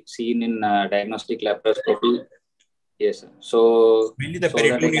be seen in diagnostic laparoscopy. Yes, sir. So that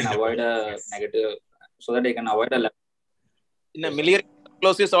they can avoid a negative, so that they can avoid a. In a miliary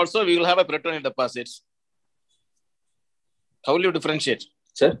tuberculosis also, we will have a peritoneal deposits. How will you differentiate?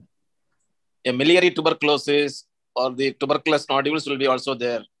 Sir? A miliary tuberculosis or the tuberculous nodules will be also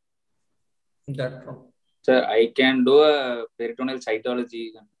there. That's wrong. Sir, I can do a peritoneal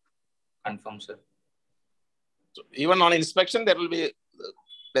cytology and confirm, sir. So even on inspection, there will be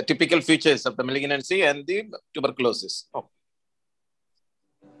the typical features of the malignancy and the tuberculosis. Oh.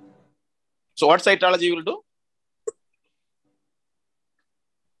 So what cytology you will do?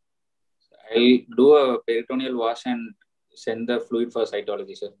 I'll do a peritoneal wash and send the fluid for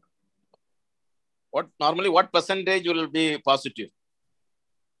cytology, sir. Normally what percentage will be positive?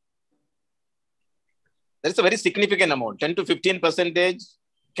 There is a very significant amount. 10 to 15%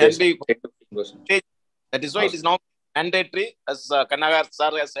 can be. That is why it is now mandatory, as Kannagar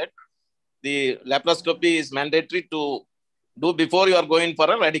sir has said. The laparoscopy is mandatory to do before you are going for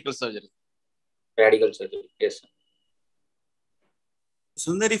a radical surgery. Radical surgery, yes, sir.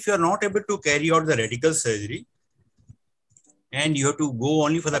 Sundar, if you are not able to carry out the radical surgery and you have to go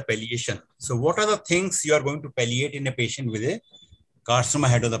only for the palliation, so what are the things you are going to palliate in a patient with a carcinoma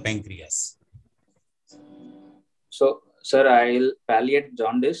head of the pancreas? So, sir, I'll palliate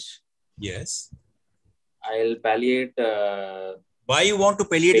jaundice. Yes. I'll palliate. Why you want to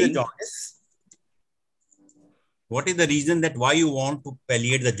palliate the jaundice? What is the reason that why you want to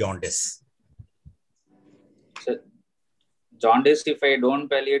palliate the jaundice? So, jaundice, if I don't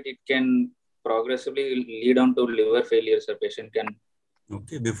palliate, it can progressively lead on to liver failure. So patient can.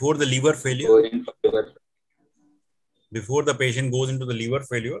 Okay, before the liver failure. Go in for liver. Before the patient goes into the liver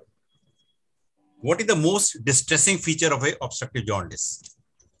failure, what is the most distressing feature of a obstructive jaundice?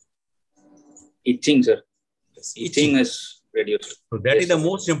 Itching, sir. Yes, itching is reduced. So that is the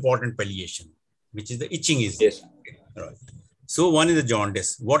most important palliation, which is the itching is. Yes. Right. So one is the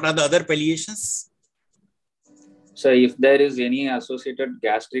jaundice. What are the other palliations? So if there is any associated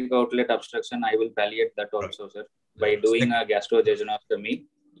gastric outlet obstruction, I will palliate that also, sir, by doing a gastrojejunostomy.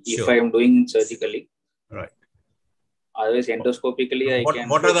 If I am doing surgically. Right. Otherwise, endoscopically, I can.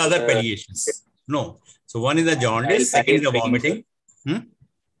 What are the other palliations? No. So one is the jaundice, second is the vomiting. I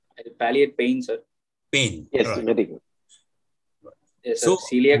will palliate pain, sir. Pain. Yes, right. Very good. Yes, so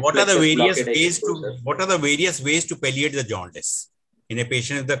what are the various ways to palliate the jaundice in a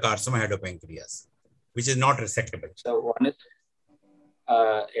patient with the carcinoma head which is not resectable? So one is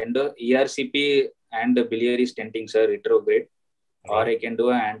ERCP and biliary stenting, sir, retrograde, or I can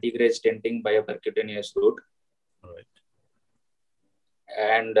do an antegrade stenting by a percutaneous route. Right.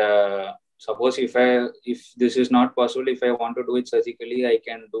 And suppose if this is not possible, if I want to do it surgically, I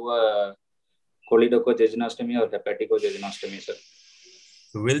can do a choledochojejunostomy or hepaticojejunostomy, sir.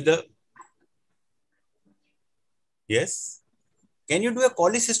 So yes? Can you do a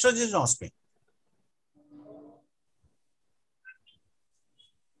cholecystojejunostomy?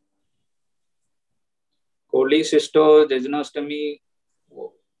 Cholecystojejunostomy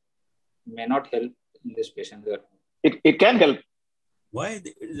may not help in this patient, sir. It can help. Why?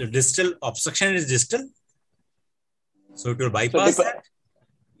 The distal obstruction is distal. So it will bypass that.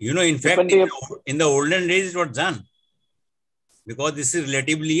 You know, in fact, in the olden days, it was done. Because this is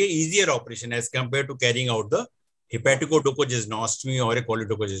relatively an easier operation as compared to carrying out the hepaticodocojejunostomy or a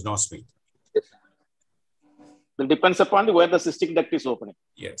choledochojejunostomy. Yes. It depends upon where the cystic duct is opening.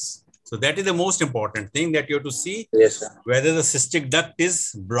 Yes. So that is the most important thing, that you have to see whether the cystic duct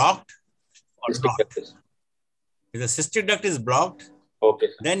is blocked or not. If the cystic duct is blocked,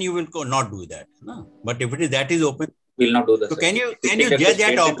 then you will not do that. No. But if that is open, will not do that. So can you judge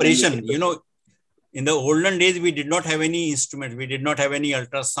that operation? You know, in the olden days, we did not have any instrument. We did not have any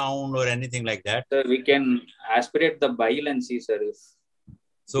ultrasound or anything like that. Sir, we can aspirate the bile and see, sir.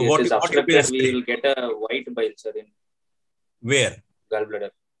 So what is obstructed, we will get a white bile, sir. In where?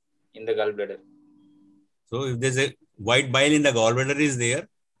 Gallbladder. In the gallbladder. So if there's a white bile in the gallbladder is there,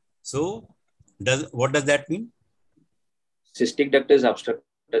 so what does that mean? Cystic duct is obstructed,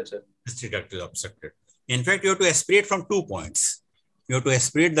 sir. Cystic duct is obstructed. In fact, you have to aspirate from 2 points. You have to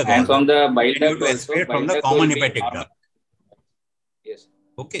aspirate the gallbladder. And from the bile duct, you have to aspirate from the common hepatic duct. Yes.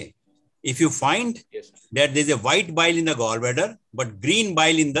 Okay. If you find that there is a white bile in the gallbladder, but green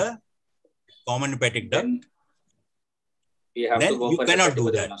bile in the common hepatic duct, then you cannot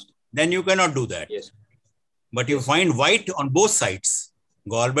do that. Then you cannot do that. Yes. But you find white on both sides,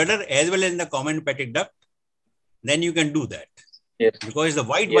 gallbladder as well as in the common hepatic duct, then you can do that. Yes. Because it's the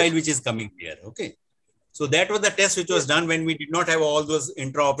white bile which is coming here. Okay. So that was the test which was done when we did not have all those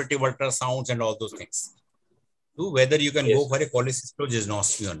intraoperative ultrasounds and all those things. So whether you can go for a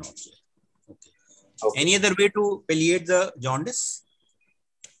cholecystojejunostomy or not. Okay. Any other way to palliate the jaundice?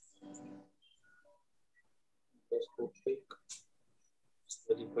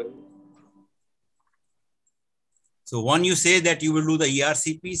 So one, you say that you will do the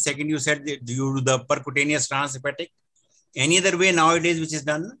ERCP. Second, you said that you do the percutaneous transhepatic. Any other way nowadays which is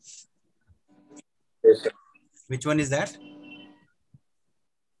done? Yes, sir. Which one is that?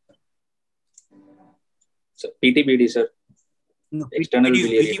 So PTBD, sir. No,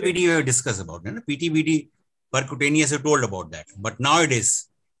 PTBD we have discussed about. No? PTBD, percutaneous, you told about that. But nowadays,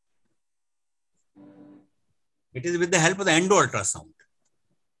 it is with the help of the endo ultrasound.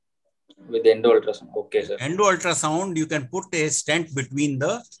 With the endo ultrasound, okay, sir. Endo ultrasound, you can put a stent between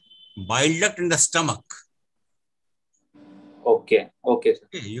the bile duct and the stomach. Okay, okay, sir.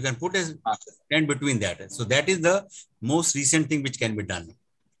 Okay, you can put a stent between that. So that is the most recent thing which can be done.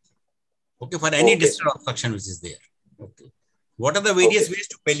 Okay, for any distal obstruction which is there. Okay. What are the various ways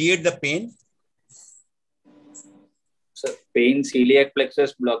to palliate the pain? So pain, celiac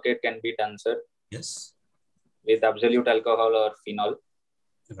plexus blockade can be done, sir. Yes. With absolute alcohol or phenol.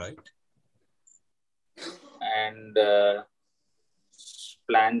 Right. And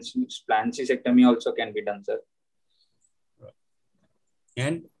splanchnicectomy also can be done, sir. Right.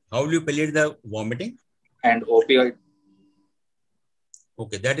 And how will you palliate the vomiting? And opioid.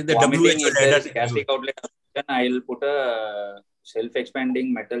 Okay, that is the vomiting. WHO if there is gastric outlet, then I will put a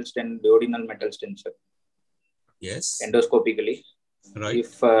self-expanding metal stent, duodenal metal stent, sir. Yes. Endoscopically. Right.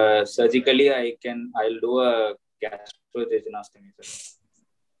 If surgically, I'll do a gastrojejunostomy, sir.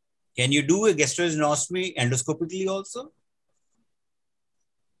 Can you do a gastrojejunostomy endoscopically also?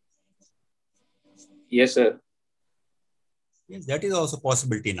 Yes, sir. Yes, that is also a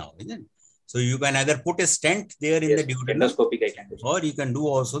possibility now, isn't it? So you can either put a stent there in the duodenum, endoscopic I can do, or you can do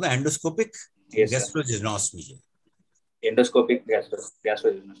also the endoscopic gastrojejunostomy. Endoscopic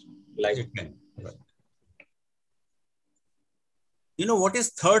gastrojejunostomy. Like it can. Right. You know what is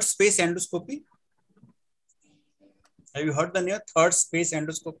third space endoscopy? Have you heard the name third space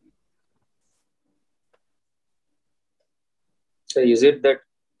endoscopy? So is it that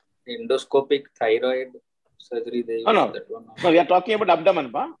endoscopic thyroid surgery they use? No. That one? No, we are talking about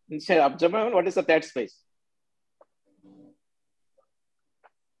abdomen, pa. Inside abdomen, what is the third space?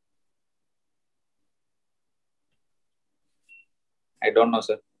 I don't know,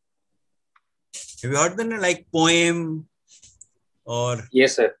 sir. Have you heard the name like poem or?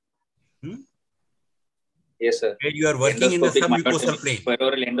 Yes, sir. Hmm? Yes, sir. Where you are working in the submucosal plane.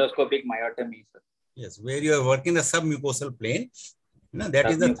 Peroral endoscopic myotomy, sir. Yes, where you are working the submucosal plane. No,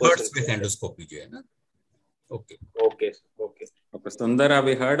 that is the third space endoscopy. Okay. Okay. Okay. Okay. Sundar, have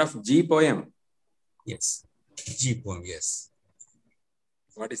you heard of G poem? Yes. G poem, yes.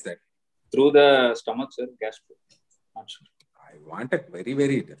 What is that? Through the stomach, sir. Gastro. Not sure. I want it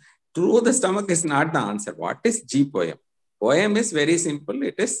very. Through the stomach is not the answer. What is G poem? Poem is very simple.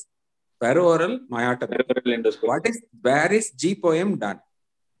 It is peroral myotomy. Peroral endoscopy. Where is G poem done?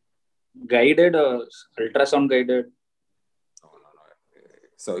 Guided or ultrasound guided? No.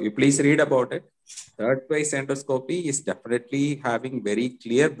 So you please read about it. Third phase endoscopy is definitely having very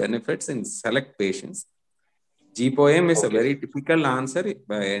clear benefits in select patients. G-poem is a very typical answer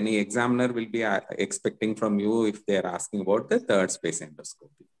any examiner will be expecting from you if they are asking about the third space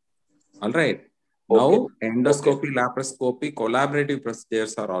endoscopy. All right. Now, endoscopy, laparoscopy, collaborative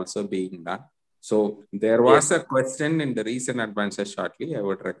procedures are also being done. So there was a question in the recent advances shortly. I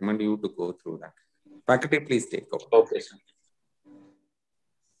would recommend you to go through that. Faculty, please take over. Okay, sir.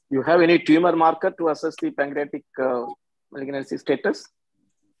 You have any tumor marker to assess the pancreatic malignancy status?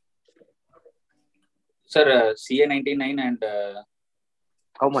 Sir, CA99 and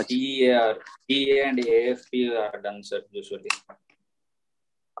how much? CA and AFP are done, sir, usually.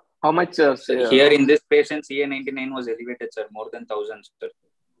 How much? Here in this patient, CA99 was elevated, sir, more than 1,000, sir.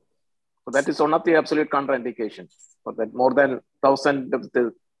 So that is one of the absolute contraindications. For that, more than 1,000,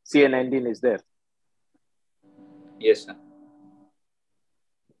 the CA19 is there. Yes, sir.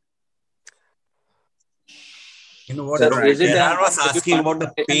 You know what? Dr. Jailal was asking about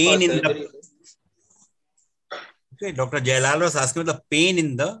the pain in the. Okay, Dr. Jailal was asking about the pain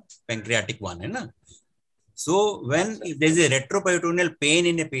in the pancreatic one, na? So when if there is a retroperitoneal pain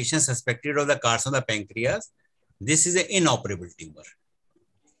in a patient suspected of the carcinoma of the pancreas, this is an inoperable tumor.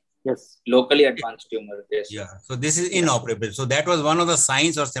 Yes. Locally advanced tumor. Yes. Yeah. So this is inoperable. So that was one of the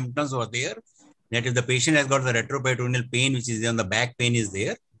signs or symptoms over there that if the patient has got the retroperitoneal pain, which is on the back pain is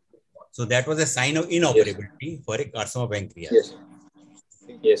there. So that was a sign of inoperability for a carcinoma of pancreas. Yes.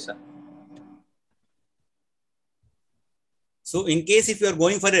 Yes, sir. So in case if you are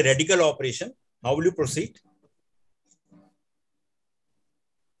going for a radical operation, how will you proceed?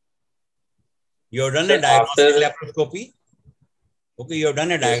 You have done a diagnostic laparoscopy. Okay, you have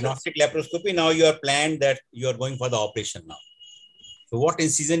done a diagnostic laparoscopy. Now you are planned that you are going for the operation now. So what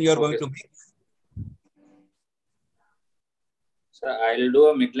incision you are going to make? Sir, I'll do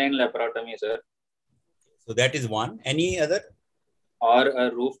a midline laparotomy, sir. So that is one. Any other? Or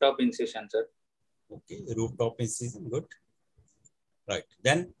a rooftop incision, sir. Okay, rooftop incision, good. Right.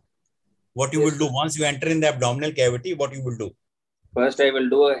 Then what you will do once you enter in the abdominal cavity, what you will do? First, I will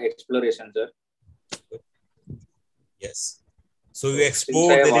do an exploration, sir. Yes. So you explore,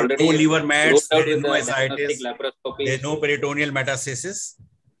 there is no liver mets, there is no ascites, there is no peritoneal metastasis.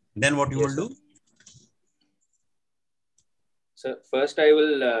 Then what you will do? So first I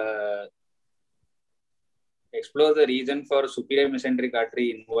will explore the region for superior mesenteric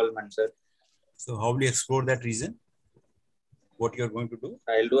artery involvement, sir. So how will you explore that region? What you are going to do?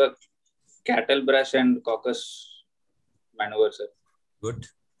 I'll do a cattle brush and coccus maneuver, sir. Good.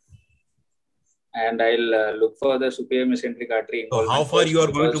 And I'll look for the superior mesenteric artery involvement. So how far you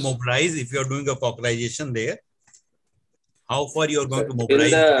are going to mobilize if you are doing a cocalization there? How far you are going to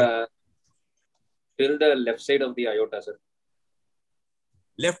mobilize? Till the left side of the aorta, sir.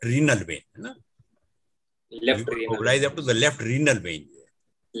 Left renal vein. No? Left renal. Mobilize up to the left renal vein.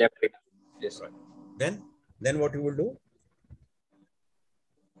 Left renal. Yes, sir. Then what you will do?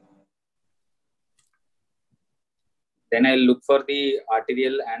 Then I'll look for the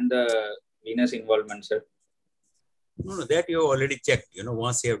arterial and the venous involvement, sir. No, that you already checked. You know,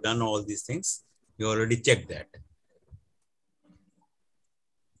 once you have done all these things, you already checked that.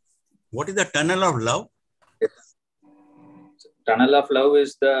 What is the tunnel of love? Tunnel of love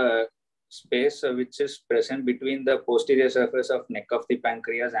is the space which is present between the posterior surface of neck of the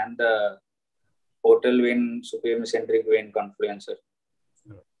pancreas and the portal vein, superior mesenteric vein confluencer.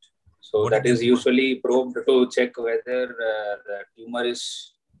 So that is usually probed to check whether the tumor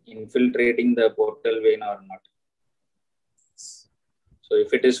is infiltrating the portal vein or not. So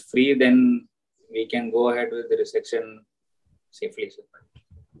if it is free, then we can go ahead with the resection safely, sir.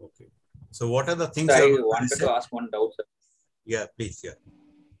 Okay. So what are the things? So I wanted to ask one doubt, sir. Yeah, please. Yeah.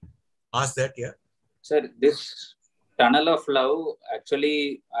 Ask that. Yeah. Sir, this tunnel of love,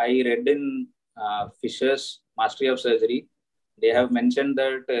 actually, I read in Fisher's Mastery of Surgery. They have mentioned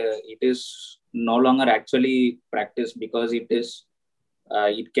that it is no longer actually practiced because it is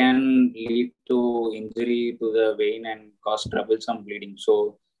it can lead to injury to the vein and cause troublesome bleeding.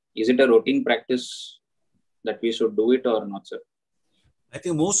 So, is it a routine practice that we should do it or not, sir? I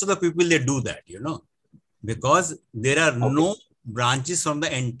think most of the people, they do that, you know, because there are no branches from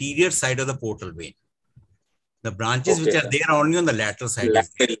the anterior side of the portal vein. The branches which are there are only on the lateral side.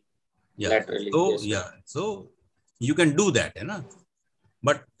 Laterally. Yeah. Laterally, so, yes, yeah. So, you can do that, you know.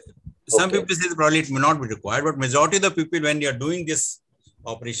 But some people say probably it may not be required, but majority of the people, when they are doing this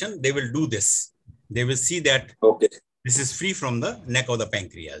operation, they will do this. They will see that this is free from the neck of the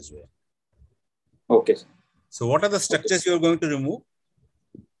pancreas. Okay. So what are the structures you are going to remove?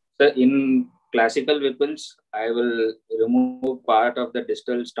 So in classical Whipples, I will remove part of the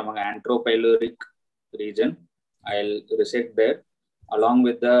distal stomach antropyloric region. I'll resect there along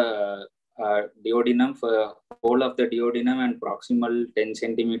with the duodenum, for whole of the duodenum and proximal 10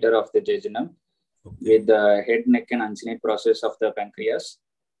 centimeter of the jejunum, with the head, neck and uncinate process of the pancreas,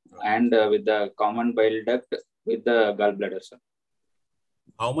 and with the common bile duct with the gallbladder, sir.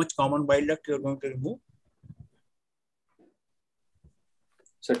 How much common bile duct you are going to remove?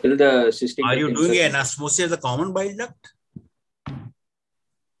 So till the cystic Are you doing an anastomosis of the common bile duct?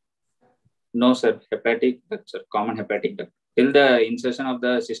 No, sir. Hepatic duct, sir. Common hepatic duct. Till the insertion of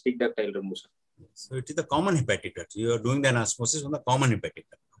the cystic duct, I will remove, sir. So it is the common hepatic duct. You are doing the anastomosis on the common hepatic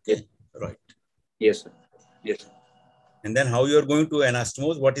duct. Okay. Yes. Right. Yes, sir. Yes, sir. And then how you are going to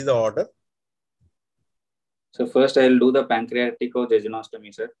anastomose? What is the order? So first I will do the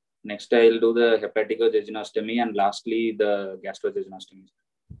pancreatico-jejunostomy, sir. Next I will do the hepatico-jejunostomy, and lastly the gastro-jejunostomy.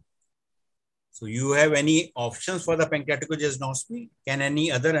 So you have any options for the pancreatico-jejunostomy? Can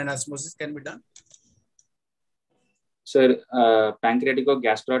any other anastomosis can be done? Sir,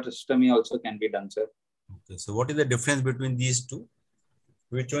 pancreatico-gastrostomy also can be done, sir. Okay. So what is the difference between these two?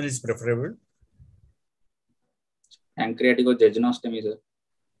 Which one is preferable? Pancreatico-jejunostomy, sir.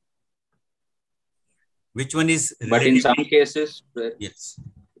 Which one is? But in some cases, yes,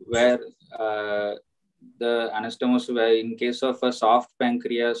 where the anastomosis, in case of a soft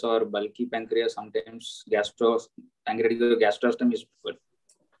pancreas or bulky pancreas, sometimes pancreatico-gastrostomy is preferred.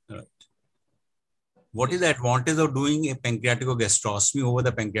 Right. What is the advantage of doing a pancreatico-gastrostomy over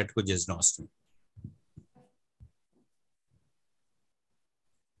the pancreatico-jejunostomy?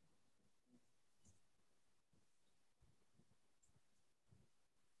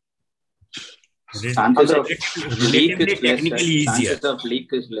 Chances of leak is technically easier. Chances of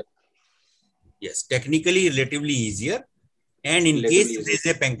leak is less. Yes, technically relatively easier. And in case there is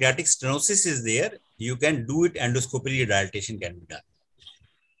a pancreatic stenosis is there, you can do it endoscopically, dilatation can be done.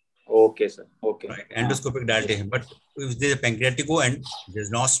 Okay, sir. Okay. Right. Endoscopic dilatation. But if there is a pancreatico and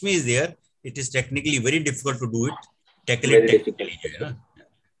jejunostomy is there, it is technically very difficult to do it. Technically,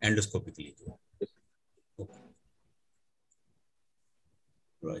 endoscopically. Okay.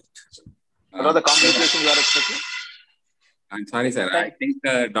 Right. What are the complications you are expecting? I'm sorry, sir. I think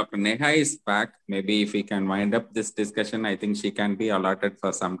Dr. Neha is back. Maybe if we can wind up this discussion, I think she can be allotted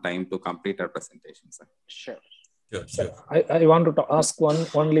for some time to complete her presentation, sir. Sure. Sure, sure. I wanted to ask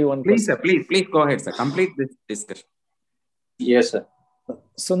only one please, question. Sir, please go ahead, sir. Complete this discussion. Yes, sir.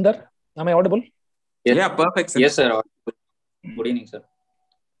 Sundar, am I audible? Yes. Yeah, perfect, sir. Yes, sir. Good evening, sir.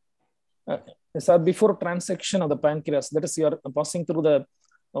 Sir, before transection of the pancreas, that is, you are passing through the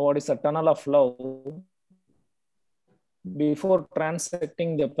what is a tunnel of love. Before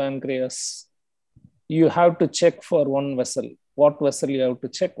transecting the pancreas, you have to check for one vessel. What vessel you have to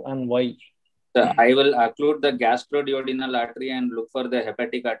check and why? So I will occlude the gastroduodenal artery and look for the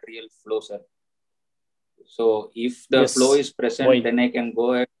hepatic arterial flow, sir. So if the flow is present, then I can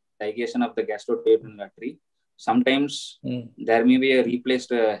go ahead ligation of the gastroduodenal artery. Sometimes there may be a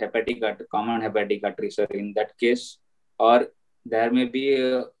replaced common hepatic artery, sir, in that case, or there may be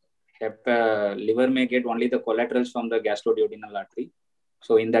a liver may get only the collaterals from the gastroduodenal artery.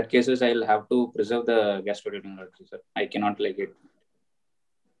 So in that cases, I'll have to preserve the gastroduodenal artery, sir. I cannot like it.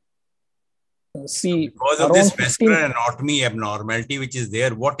 See, because of this vascular anatomy abnormality which is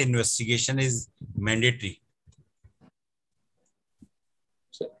there, what investigation is mandatory?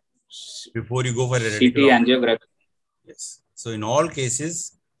 Before you go for a CT radical angiography. Yes. So in all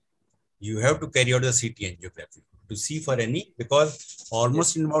cases, you have to carry out the CT angiography to see for any, because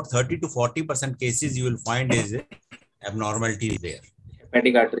almost in about 30 to 40% cases, you will find is abnormality there.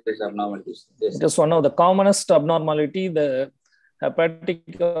 Hepatic artery abnormalities. Yes. It is one of the commonest abnormality. The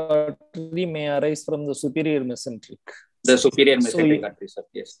hepatic artery may arise from the superior mesenteric. The superior mesenteric artery, sir.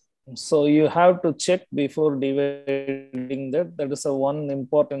 Yes. So you have to check before dividing that. That is a one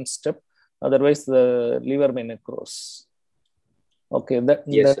important step. Otherwise, the liver may necrose. Okay,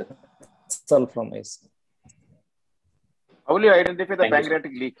 yes, that's all from my side. How will you identify the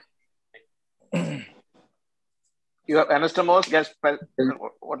pancreatic leak? You have anastomose,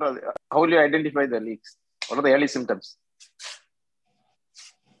 how will you identify the leaks? What are the early symptoms?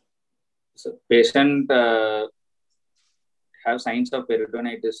 So patient have signs of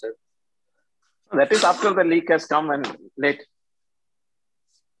peritonitis, sir. That is after the leak has come and late.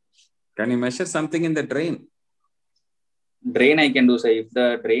 Can you measure something in the drain? Drain I can do, sir. If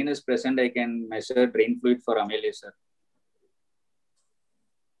the drain is present, I can measure drain fluid for amylase, sir.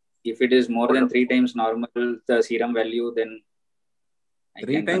 If it is more than 3 times normal, the serum value, then I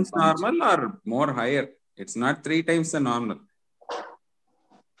 3 times normal or more higher? It's not 3 times the normal.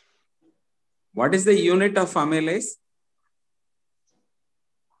 What is the unit of amylase?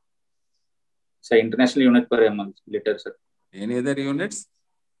 So international unit per ml liter, sir. Any other units?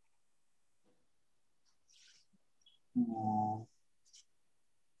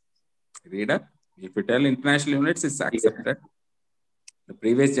 Read up. If you tell international units, it's accepted. The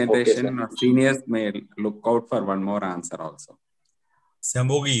previous generation of seniors may look out for one more answer also.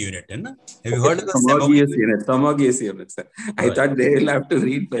 Samogi unit, have you heard of the Samogius unit? Samogius unit, sir. I thought they will have to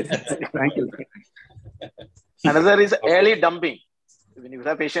read by that. Thank you, sir. Another is early dumping. When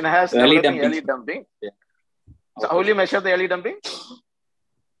the patient has early dumping. Yeah. So how will you measure the early dumping?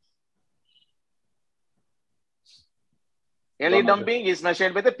 Early dumping is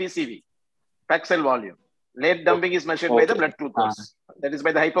measured by the PCV, pack cell volume. Late dumping is measured by the blood glucose. That is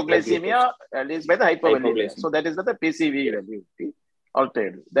by the hypoglycemia, early is by the hypovolemia. So that is the PCV value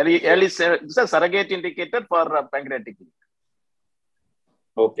altered. That is early is a surrogate indicator for pancreatic leak.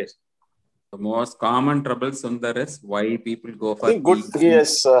 Okay. The most common trouble, Sundar, is why people go for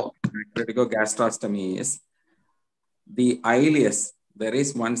gastrostomy is the ileus. There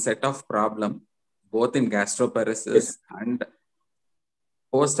is one set of problem both in gastroparesis and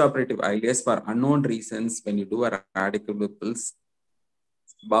postoperative ileus for unknown reasons. When you do a radical Whipple's,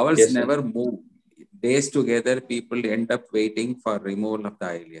 bowels never move. Days together, people end up waiting for removal of the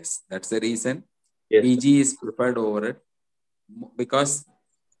ileus. That's the reason PG is preferred over it. Because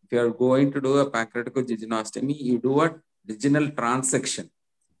if you are going to do a pancreaticojejunostomy, you do a jejunal transection.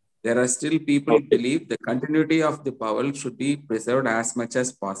 There are still people who believe the continuity of the bowel should be preserved as much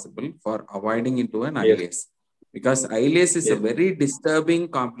as possible for avoiding into an ileus. Because ileus is a very disturbing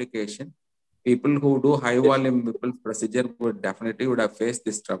complication. People who do high volume Whipple's procedure would have faced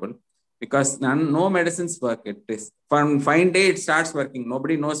this trouble. Because no medicines work. It is from fine day it starts working.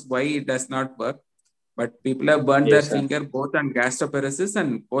 Nobody knows why it does not work. But people have burnt their finger both on gastroparesis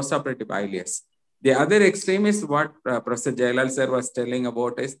and postoperative ileus. The other extreme is what Professor Jailal sir was telling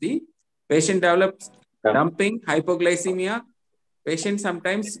about is the patient develops dumping, hypoglycemia. Patient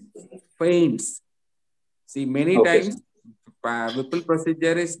sometimes faints. See, many times Whipple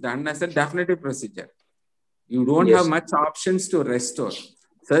procedure is done as a definitive procedure. You don't have much options to restore.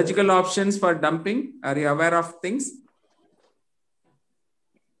 Surgical options for dumping, are you aware of things?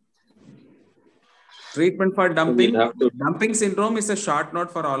 Treatment for dumping. Dumping syndrome is a short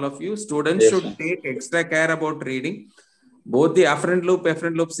note for all of you. Students should take extra care about reading. Both the afferent loop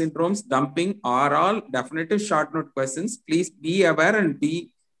syndromes, dumping are all definitive short note questions. Please be aware and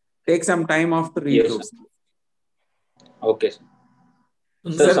take some time off to read those. Okay.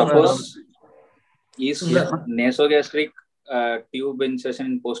 So suppose is nasogastric tube insertion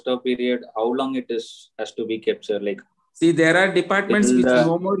in post-op period, how long it has to be kept, sir? Like, see, there are departments which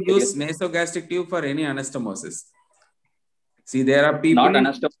no more use nasogastric tube for any anastomosis. See, there are people... Not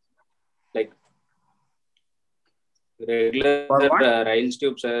anastomosis, like regular Riles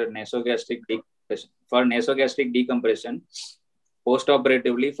tubes are nasogastric decompression. For nasogastric decompression,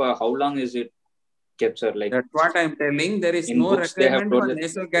 post-operatively, for how long is it kept, sir? Like, that's what I'm telling. There is no requirement for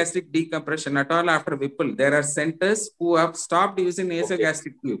nasogastric decompression at all after Whipple. There are centers who have stopped using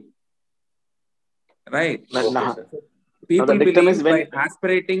nasogastric tube. right? Okay, So people the dictum believe is when by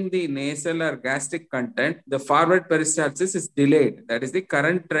aspirating the nasal or gastric content, the forward peristalsis is delayed. That is the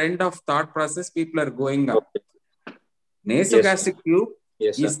current trend of thought process. People are going up. Nasogastric tube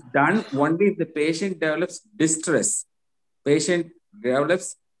is done only if the patient develops distress. Patient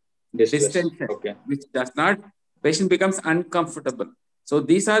develops distension, which does not, patient becomes uncomfortable. So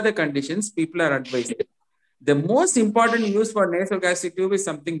these are the conditions people are advised. The most important use for nasogastric tube is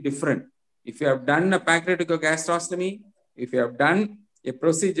something different. If you have done a pancreaticogastrostomy, if you have done a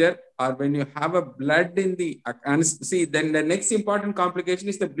procedure, or when you have a blood in the, see, then the next important complication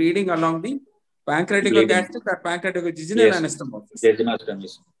is the bleeding along the pancreaticogastric or pancreaticojejutinal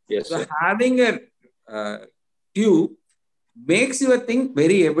anastomosis. So having a tube makes your thing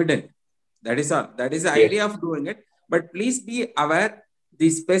very evident. That is all. That is the idea of doing it. But please be aware the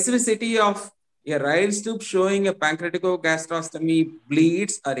specificity of a Ryle's tube showing a pancreaticogastrostomy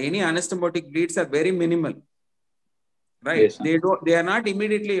bleeds or any anastomotic bleeds are very minimal. Right? They are not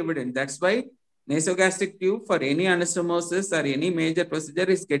immediately evident. That's why nasogastric tube for any anastomosis or any major procedure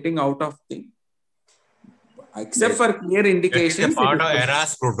is getting out of thing. Except for clear indications. That is a part of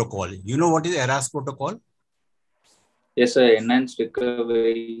ERAS protocol. You know what is ERAS protocol? Yes, sir. Enhanced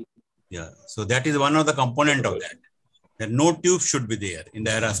recovery. Yeah. So that is one of the component of that. That no tube should be there in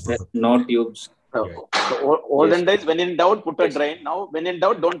the ERAS protocol. No tubes. Olden days, when in doubt, put a drain. Now, when in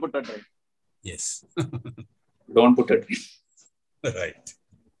doubt, don't put a drain. Yes. Don't put a drain. Right.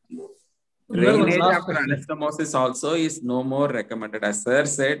 Drainage after anastomosis also is no more recommended. As sir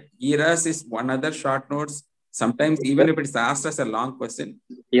said, ERAS is one other short notes. Sometimes even if it's asked as a long question,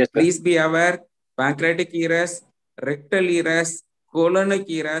 please be aware, pancreatic ERAS, rectal ERAS, colonic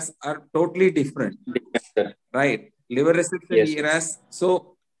ERAS are totally different. Right? Liver resection ERAS.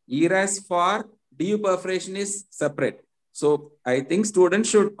 So ERAS for DU perforation is separate. So I think students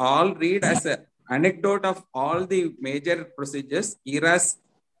should all read as an anecdote of all the major procedures. ERAS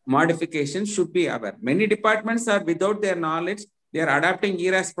modifications should be aware. Many departments are without their knowledge. They are adapting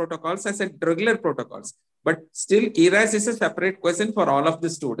ERAS protocols as a regular protocols. But still ERAS is a separate question for all of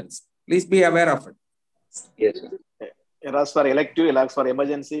the students. Please be aware of it. Yes, sir. ERAS for elective, ERAS for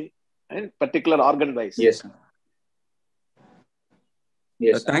emergency, and particular organ wise. Yes, sir.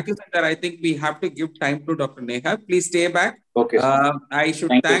 Yes. Thank you, sir. I think we have to give time to Dr. Neha. Please stay back. Okay. I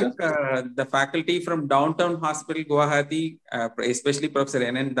should thank the faculty from Downtown Hospital, Guwahati, especially Professor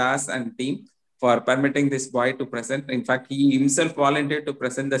N.N. Das and team for permitting this boy to present. In fact, he himself volunteered to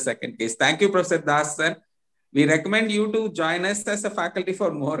present the second case. Thank you, Professor Das, sir. We recommend you to join us as a faculty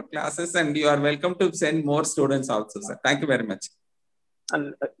for more classes, and you are welcome to send more students also, sir. Thank you very much.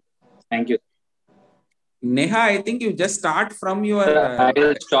 And thank you. Neha, I think you just start from your... I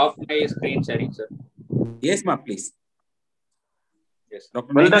will stop my screen sharing, sir. Yes, ma'am, please. Yes.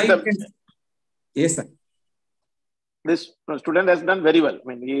 Dr. Neha, yes, sir. This student has done very well.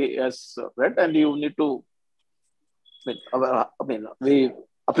 I mean, he has read, and you need to... I mean, we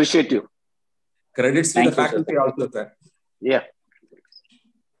appreciate you. Credits to the faculty also, sir. Yeah.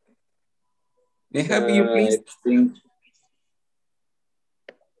 Neha, will you please...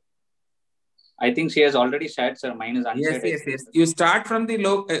 I think she has already shared, sir. Mine is unshared. Yes. You start from the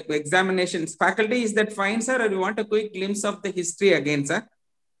examinations. Faculty, is that fine, sir? Or you want a quick glimpse of the history again, sir?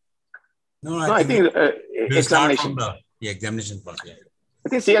 No, I think examination. Start from the examination part. Yeah. I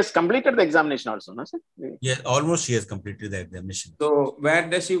think she has completed the examination also, no, sir? Yeah, almost she has completed the examination. So where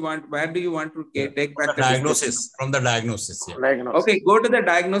do you want to take back the diagnosis? From the diagnosis, yeah. Okay, go to the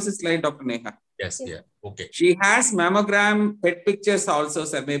diagnosis slide, Dr. Neha. Yes, yeah. Okay. She has mammogram PET pictures also,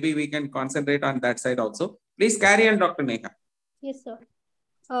 sir. Maybe we can concentrate on that side also. Please carry on, Dr. Neha. Yes, sir.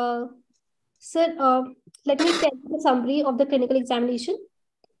 Sir, let me tell you the summary of the clinical examination.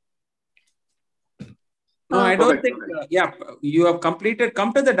 No, I don't think, you have completed.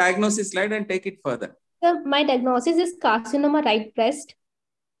 Come to the diagnosis slide and take it further. Sir, my diagnosis is carcinoma right breast,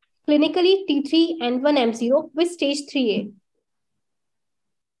 clinically T3 and 1M0 with stage 3A.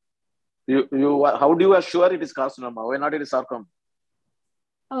 How do you assure it is carcinoma? Why not it is sarcoma?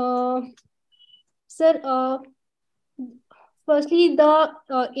 Sir, firstly,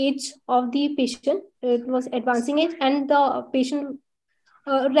 the age of the patient, it was advancing age, and the patient,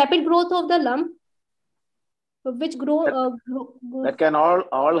 rapid growth of the lump, which grow. That can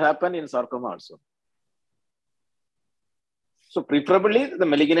all happen in sarcoma also. So preferably the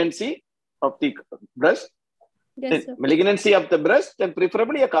malignancy of the breast. Yes, sir. Malignancy of the breast, and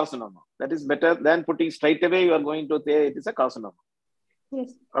preferably a carcinoma. That is better than putting straight away you are going to say it is a carcinoma.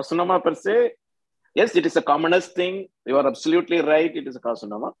 Yes. Carcinoma per se, yes, it is the commonest thing. You are absolutely right. It is a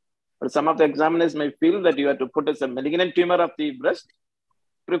carcinoma. But some of the examiners may feel that you have to put as a malignant tumor of the breast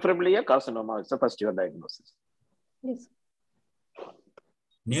preferably a carcinoma. It's the first year diagnosis. Yes.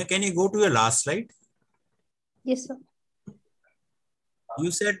 Neha, can you go to your last slide? Yes, sir. You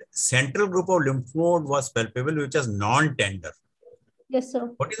said central group of lymph node was palpable, which is non-tender. Yes,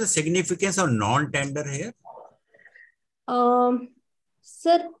 sir. What is the significance of non-tender here?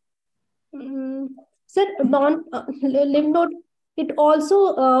 Sir, sir, lymph node, it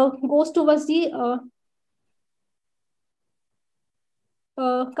also goes towards the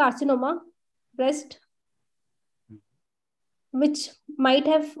carcinoma, breast, which might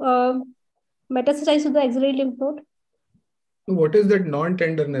have metastasized to the axillary lymph node. What is that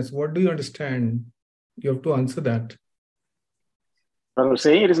non-tenderness? What do you understand? You have to answer that. I was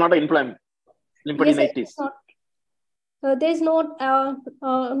saying it is not an inflamed lymphadenitis. Yes, there is not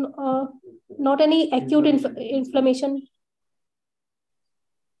any acute inflammation.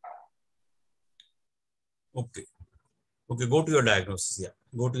 Okay. Okay, go to your diagnosis. Yeah,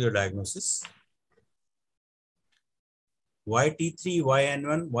 go to your diagnosis. YT3,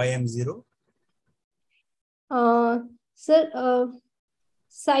 YN1, YM0. Sir,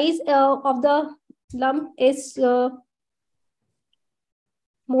 size of the lump is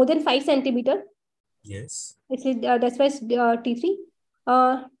more than 5 centimeter. Yes. That's why it's T3.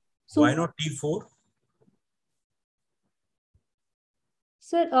 So why not T4?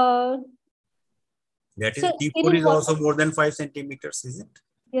 Sir, that is sir, T4 is also more than 5 centimeters, is it?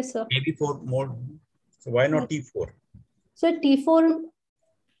 Yes, sir. Maybe 4 more. So why not T4? So T4,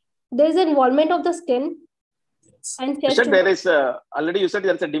 there is involvement of the skin. Yes. And you said there is already. You said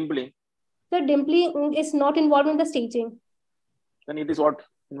there is a dimpling. The dimpling is not involved in the staging. Then it is what?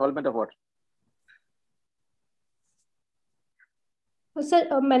 Involvement of what?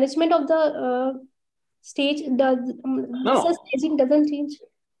 Sir, management of the stage, the staging doesn't change.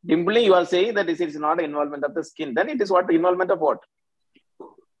 Dimpling, you are saying that this is not involvement of the skin. Then it is what? Involvement of what?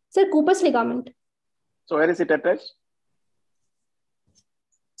 Sir, Cooper's ligament. So where is it attached?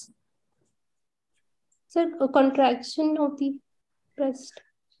 Sir, a contraction of the breast.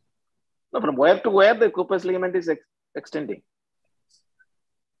 No, from where to where the Cooper's ligament is extending?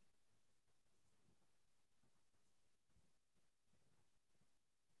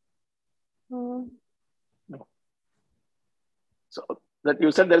 No. So that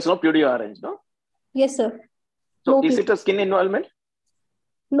you said there is no pudgy orange, no? Yes, sir. So no is it a skin involvement?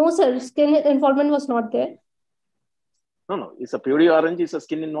 No, sir. Skin involvement was not there. No. Is a pudgy orange is a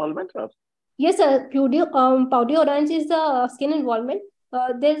skin involvement? Or? Yes, sir. Pudgy orange is the skin involvement.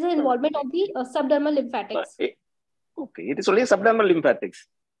 There is an involvement of the subdermal lymphatics. Okay, it is only subdermal lymphatics.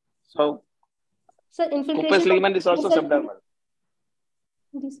 So, sir, infiltration. Cooper's ligament is also subdermal.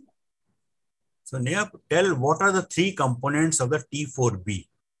 So, Neha, tell what are the 3 components of the T4B?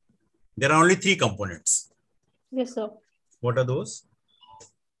 There are only 3 components. Yes, sir. What are those?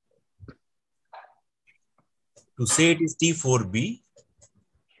 To say it is T4B.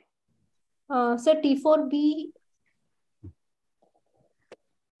 Sir, T4B.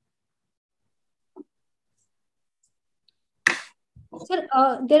 Sir,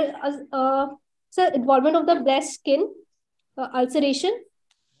 there is sir, involvement of the breast skin, ulceration,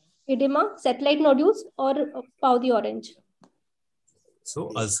 edema, satellite nodules, or powdery orange.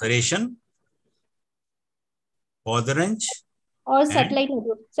 So, ulceration, orange, or satellite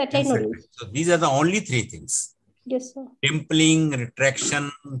nodules. Satellite nodules. So, these are the only 3 things. Yes, sir. Dimpling,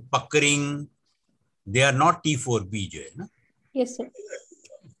 retraction, puckering, they are not T4B. No? Yes, sir.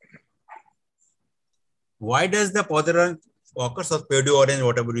 Why does the powder occur or pseudo orange,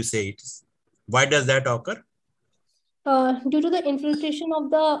 whatever you say it is? Why does that occur? Due to the infiltration of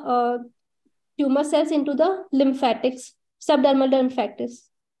the tumor cells into the lymphatics, subdermal lymphatics.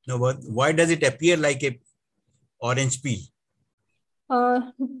 No, but why does it appear like a orange peel?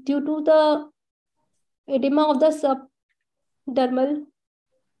 Due to the edema of the subdermal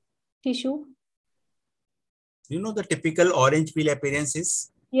tissue. You know the typical orange peel appearance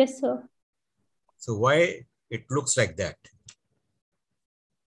is? Yes, sir. So why it looks like that?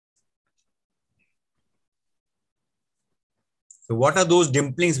 So what are those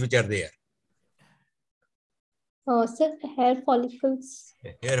dimplings which are there? Sir, hair follicles.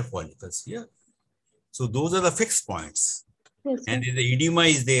 Hair follicles, yeah. So those are the fixed points. Yes, and the edema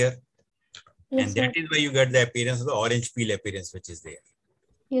is there. Yes, and that is why you get the appearance of the orange peel appearance which is there.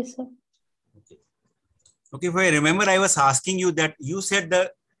 Yes, sir. Okay, if I remember, I was asking you that you said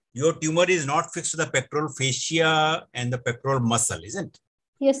that your tumor is not fixed to the pectoral fascia and the pectoral muscle, isn't it?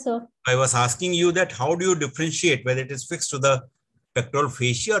 Yes, sir. I was asking you that how do you differentiate whether it is fixed to the pectoral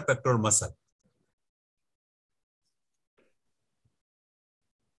fascia or pectoral muscle?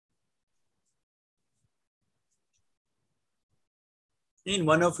 In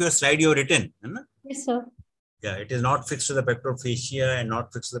one of your slide you have written. Yes, sir. Yeah, it is not fixed to the pectoral fascia and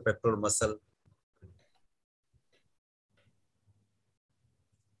not fixed to the pectoral muscle.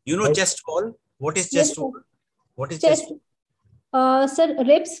 You know chest wall? What is chest wall? What is chest wall? Sir,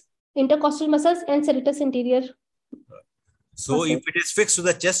 ribs, intercostal muscles, and serratus anterior. So muscle. If it is fixed to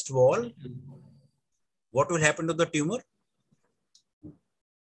the chest wall, what will happen to the tumor?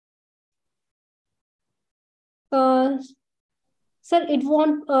 Sir, it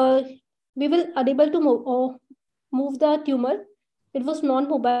won't. We will unable to move the tumor. It was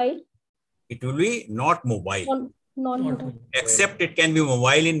non-mobile. It will be not mobile. Non-mobile. Except it can be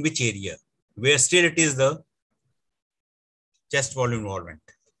mobile in which area? Where still it is the chest wall involvement.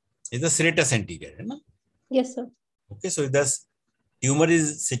 Is the serratus anterior, right? Yes, sir. Okay, so if the tumor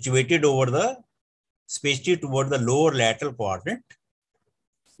is situated over the spatially toward the lower lateral quadrant,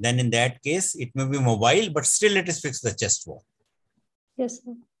 then in that case it may be mobile, but still it is fixed to the chest wall. Yes,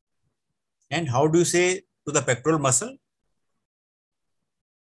 sir. And how do you say to the pectoral muscle?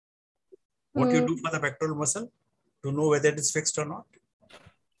 What you do for the pectoral muscle to know whether it is fixed or not?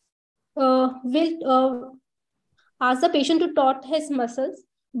 We'll ask the patient to taut his muscles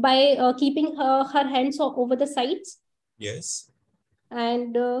by keeping her hands over the sides. Yes.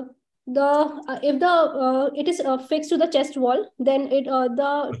 And if it is fixed to the chest wall, then it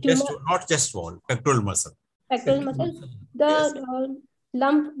not chest wall, pectoral muscle. Pectoral muscle. The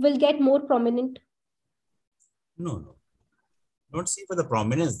lump will get more prominent. No. Don't see for the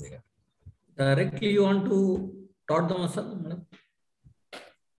prominence there. Directly you want to taut the muscle?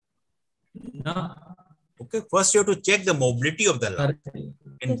 No. Okay, first you have to check the mobility of the lump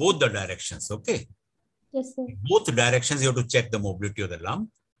in both the directions. Okay. Yes, sir. Both directions you have to check the mobility of the lump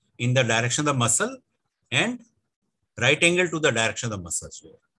in the direction of the muscle and right angle to the direction of the muscle.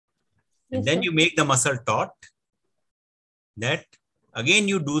 And then you make the muscle taut. That again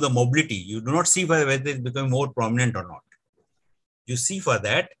you do the mobility. You do not see whether it is becoming more prominent or not. You see for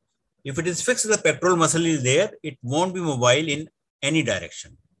that. If it is fixed, the pectoral muscle is there, it won't be mobile in any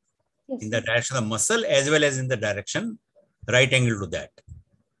direction. In the direction of the muscle as well as in the direction right angle to that.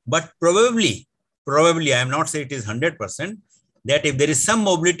 But probably, I am not saying it is 100%, that if there is some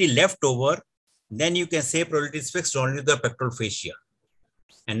mobility left over, then you can say probably it is fixed only to the pectoral fascia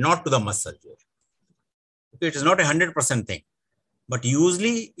and not to the muscle. Okay, it is not a 100% thing. But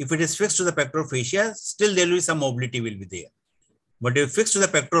usually, if it is fixed to the pectoral fascia, still there will be some mobility will be there. But if fixed to the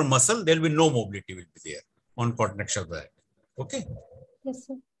pectoral muscle, there will be no mobility will be there on context of that. Okay? Yes,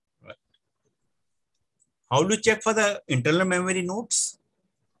 sir. Right. How do you check for the internal memory nodes?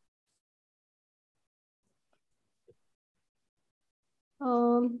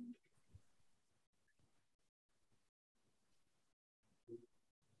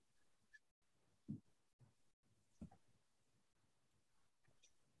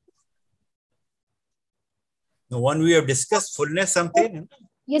 The one we have discussed, fullness something?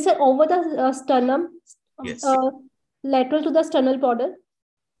 Yes, sir. Over the sternum. Yes. Lateral to the sternal border.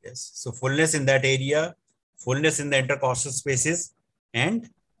 Yes. So fullness in that area, fullness in the intercostal spaces, and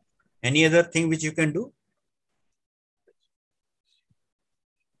any other thing which you can do?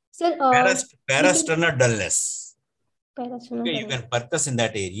 Sir, parasternal dullness. Okay, you can percuss in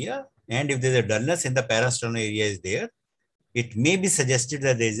that area, and if there is a dullness in the parasternal area is there, it may be suggested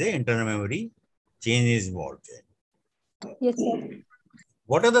that there is a internal memory change is involved. Yes, sir.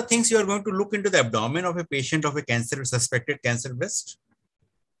 What are the things you are going to look into the abdomen of a patient of a suspected cancer breast?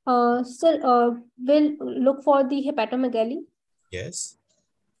 Sir, we'll look for the hepatomegaly. Yes.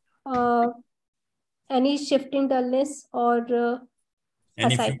 Any shifting dullness or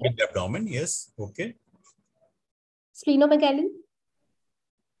any fluid in the abdomen? Yes. Okay. Splenomegaly.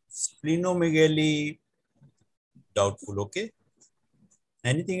 Splenomegaly, doubtful. Okay.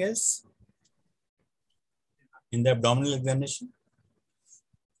 Anything else in the abdominal examination?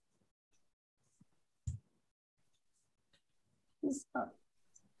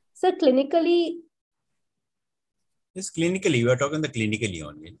 So clinically. Yes, clinically. You are talking the clinically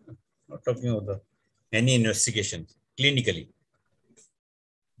only. Not talking about any investigation. Clinically.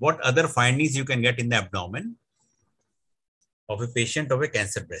 What other findings you can get in the abdomen of a patient of a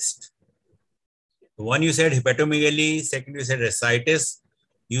cancer breast? One you said hepatomegaly, second you said ascites,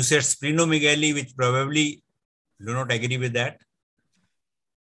 you said splenomegaly, which probably do not agree with that.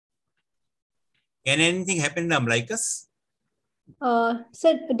 Can anything happen in the umbilicus?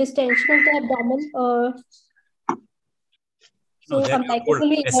 Sir, distension of the abdomen. So umbilicus will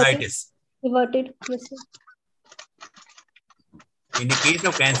be everted. Yes, sir. In the case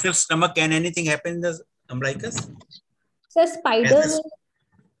of cancer stomach, can anything happen in the umbilicus? Sir, spider.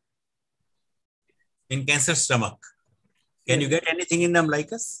 In cancer stomach. Can you get anything in the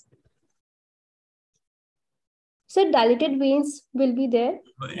umbilicus? Sir, dilated veins will be there.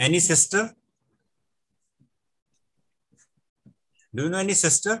 Any sister? Do you know any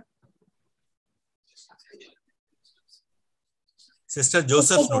sister? Sister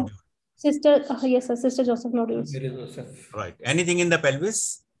Joseph's nodule. Sister, yes, sir. Sister Joseph nodules. Right. Anything in the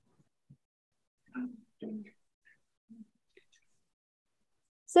pelvis?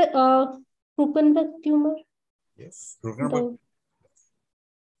 Sir, Krukenberg tumor. Yes. Krukenberg.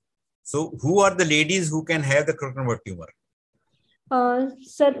 So, who are the ladies who can have the Krukenberg tumor?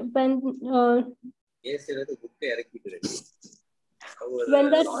 Sir, when the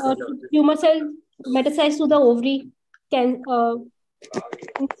tumor cell metastasized to the ovary,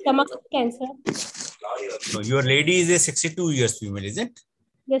 stomach cancer. So, your lady is a 62 years female, is it?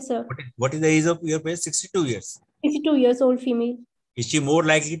 Yes, sir. What is the age of your patient? 62 years. 62 years old female. Is she more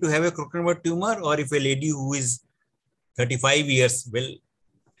likely to have a Krukenberg tumor, or if a lady who is 35 years will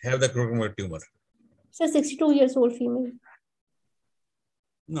have the Krukenberg tumor? Sir, 62 years old female.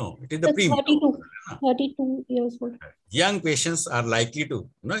 No, it is the premium. 32 years old. Young patients are likely to.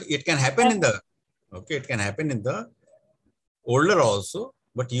 No, it can happen in the. Okay, it can happen in the older also,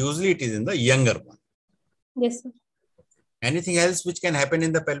 but usually it is in the younger one. Yes, sir. Anything else which can happen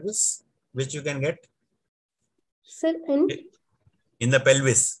in the pelvis, which you can get? Sir, in the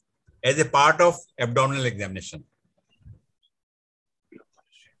pelvis as a part of abdominal examination.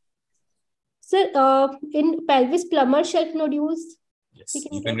 Sir, in pelvis plumber shelf nodules. Yes,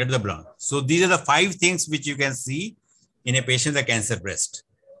 you can get the blood. So these are the 5 things which you can see in a patient with a cancer breast: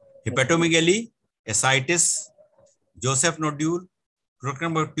 hepatomegaly, ascites, Joseph nodule,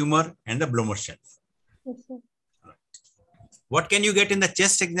 Krukenberg tumor, and the Blomer shelf. Yes, sir. What can you get in the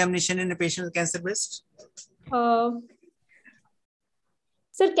chest examination in a patient with cancer breast?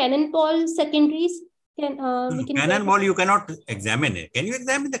 Sir, cannonball secondaries. Cannonball you cannot examine it. Can you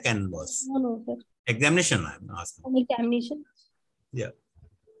examine the cannonballs? No, sir. Examination, I'm asking. Examination. Yeah.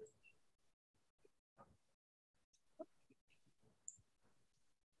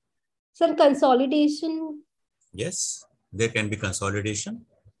 Sir, consolidation. Yes, there can be consolidation.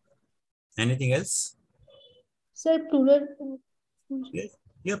 Anything else? Sir, pleural. Yes.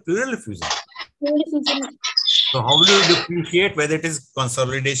 Yeah, pleural effusion. Pleural effusion. So how do you differentiate whether it is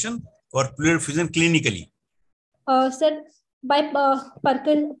consolidation or pleural effusion clinically? Sir, by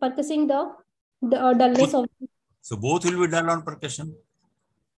percussing the dullness of. So both will be dull on percussion.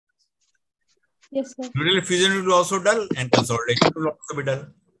 Yes, sir. Pleural effusion will be also dull and consolidation will also be dull.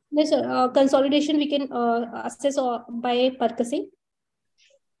 Yes, sir. Consolidation we can assess by percussing.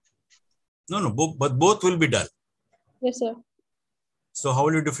 No, but both will be dull. Yes, sir. So how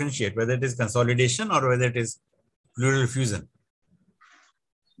will you differentiate whether it is consolidation or whether it is pleural effusion?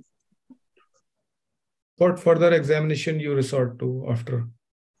 What further examination you resort to after?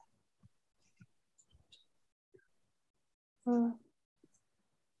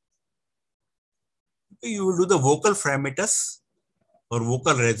 You will do the vocal fragmentus or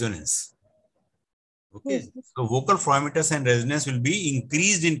vocal resonance. Okay, so vocal fragmentus and resonance will be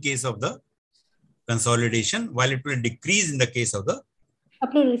increased in case of the consolidation, while it will decrease in the case of the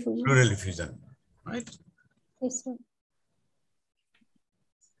pleural effusion. Right? Yes, sir.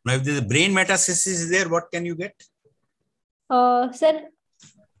 Now, if there is a brain metastasis is there, what can you get? Sir,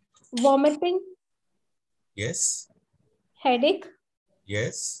 vomiting. Yes. Headache.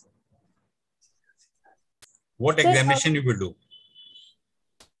 Yes. What examination you will do?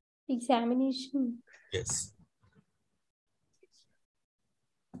 Examination. Yes.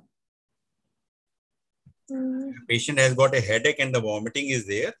 The patient has got a headache and the vomiting is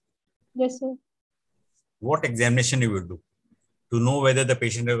there. Yes, sir. What examination you will do to know whether the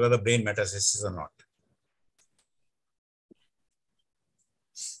patient has got a brain metastasis or not?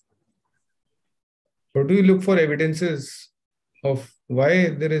 How do you look for evidences of why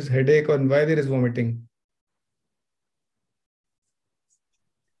there is headache or why there is vomiting?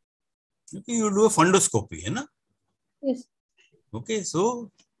 Okay, you do a fundoscopy, you know? Yes. Okay,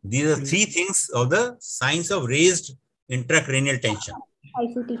 so these are 3 things of the signs of raised intracranial tension.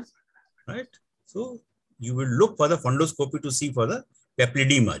 ICT. Right? So you will look for the fundoscopy to see for the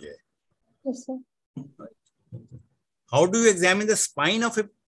papilledema. Yes, sir. How do you examine the spine of a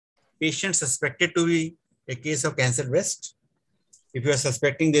patient suspected to be a case of cancer breast? If you are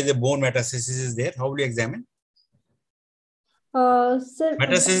suspecting there is a bone metastasis is there, how will you examine? Sir,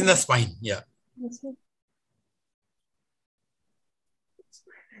 Metastasis in the spine, yeah. Yes, sir.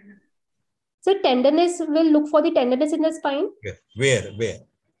 So tenderness, will look for the tenderness in the spine. Where?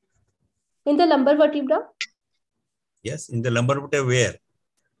 In the lumbar vertebra. Yes, in the lumbar vertebra where?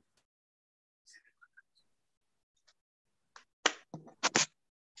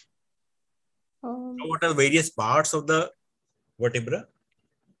 What are various parts of the vertebra?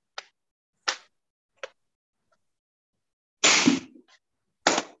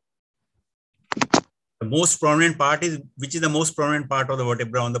 The most prominent part is, which is the most prominent part of the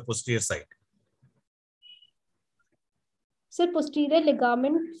vertebra on the posterior side? Sir, posterior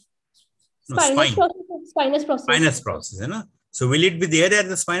ligament, No, spine. Spinous process. Spinous process, you know? So will it be there at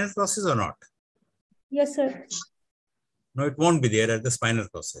the spinal process or not? Yes, sir. No, it won't be there at the spinal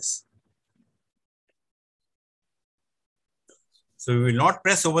process. So we will not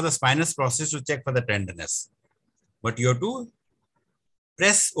press over the spinous process to check for the tenderness, but you have to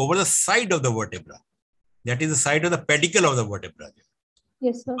press over the side of the vertebra. That is the side of the pedicle of the vertebra.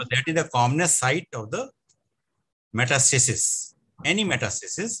 Yes, sir. But that is the commonest site of the metastasis. Any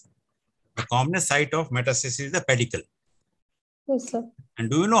metastasis, the commonest site of metastasis is the pedicle. Yes, sir.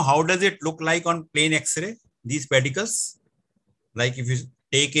 And do you know how does it look like on plain X-ray, these pedicles? Like if you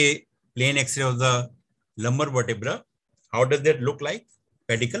take a plain X-ray of the lumbar vertebra, how does that look like,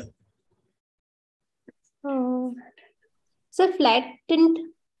 pedicle? Sir, flattened.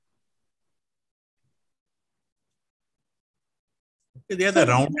 They are the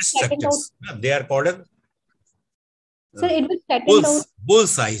rounded structures. They are called as Sir, it will flatten down. Bull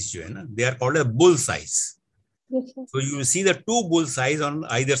size. They are called as bull size. Yes, sir. So you will see the two bull size on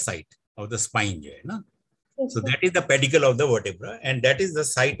either side of the spine. Yes, so sir. that is the pedicle of the vertebra, and that is the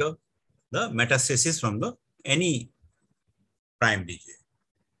site of the metastasis from the any primary.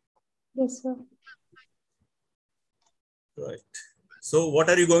 Yes, sir. Right. So what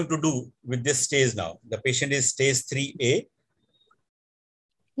are you going to do with this stage now? The patient is stage 3A.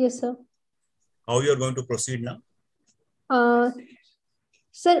 Yes, sir. How you are going to proceed now?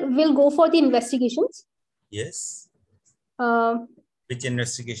 Sir, we'll go for the investigations. Yes. Which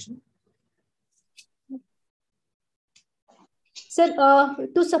investigation? Sir,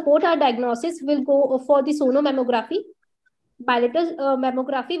 to support our diagnosis, we'll go for the sonomammography, bilateral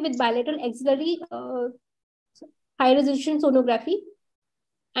mammography with bilateral axillary high resolution sonography,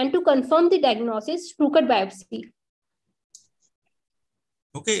 and to confirm the diagnosis, true-cut biopsy.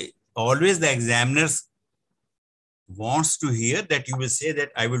 Okay, always the examiners wants to hear that you will say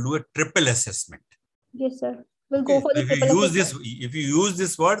that I will do a triple assessment. Yes, sir. We'll go for the triple assessment. If you use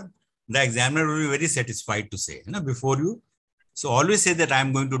this word, the examiner will be very satisfied to say, before you. So always say that I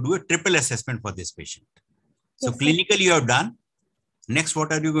am going to do a triple assessment for this patient. So yes, clinically you have done. Next,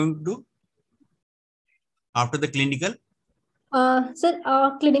 what are you going to do after the clinical? Sir,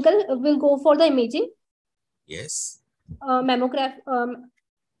 clinical, we'll go for the imaging. Yes. Mammography.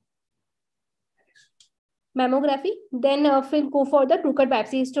 Then we'll go for the true-cut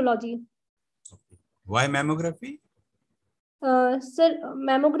biopsy histology. Okay. Why mammography? Sir,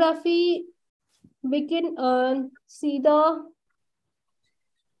 mammography, we can see the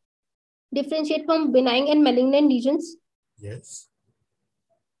differentiate from benign and malignant lesions. Yes.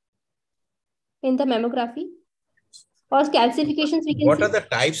 In the mammography. Or calcifications we can What see. are the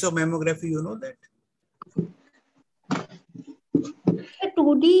types of mammography? You know that?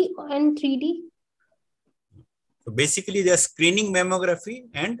 2D and 3D. So basically, there's screening mammography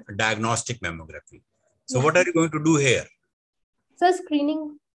and diagnostic mammography. So what are you going to do here? So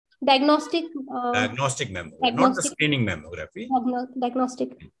screening, diagnostic. Diagnostic mammography, not the screening mammography.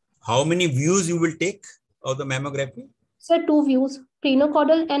 Diagnostic. How many views you will take of the mammography? So 2 views,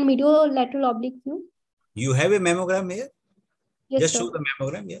 crinocaudal and mediolateral oblique view. You have a mammogram here? Yes, just sir. show the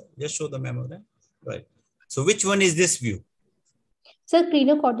mammogram. Yeah, just show the mammogram. Right. So which one is this view? Sir,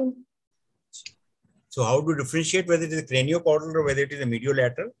 crinocaudal. So how to differentiate whether it is a craniocaudal or whether it is a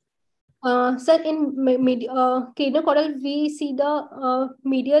mediolateral? Sir, in crinocaudal, we see the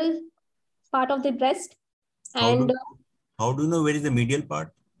medial part of the breast. And how do you know where is the medial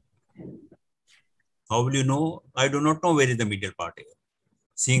part? How will you know? I do not know where is the medial part here.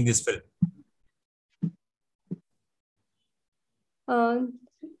 Seeing this film.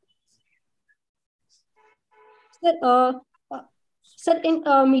 Sir, in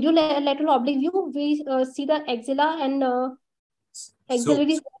mediolateral oblique view, we see the axilla and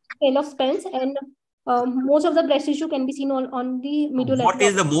axillary scale of spans, and most of the breast tissue can be seen on the mediolateral. What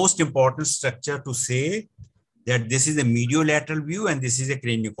is the most important structure to say that this is a mediolateral view and this is a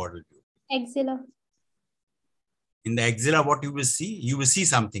craniocaudal view? Axilla. In the axilla, what you will see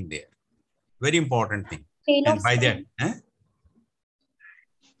something there. Very important thing. Scale and by that,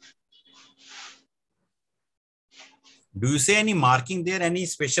 do you say any marking there, any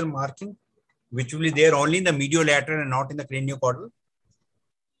special marking, which will be there only in the mediolateral and not in the craniocaudal?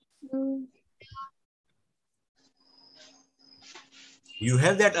 You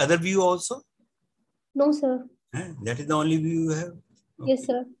have that other view also? No, sir. That is the only view you have? Okay. Yes,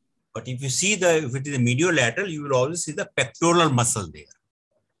 sir. But if you see if it is a mediolateral, you will always see the pectoral muscle there.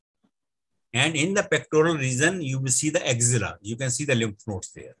 And in the pectoral region, you will see the axilla. You can see the lymph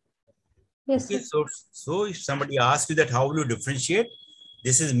nodes there. Yes, okay, so if somebody asks you that how will you differentiate,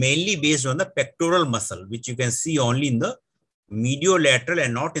 this is mainly based on the pectoral muscle, which you can see only in the mediolateral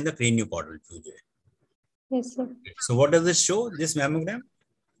and not in the craniocaudal fusee. Yes, sir. So what does this show, this mammogram?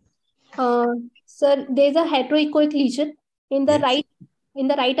 Sir, there is a heteroechoic lesion in the right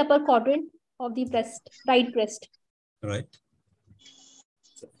upper quadrant of the breast, right breast. Right.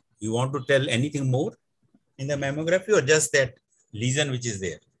 So you want to tell anything more in the mammography or just that lesion which is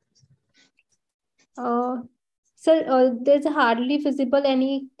there? Sir, there's hardly visible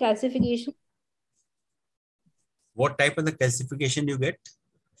any calcification. What type of the calcification you get?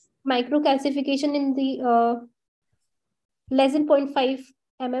 Microcalcification in the less than 0.5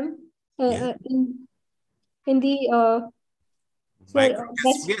 mm in the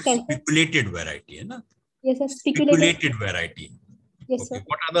speculated variety, na? Yes, sir. Speculated variety. Yes, okay. Sir.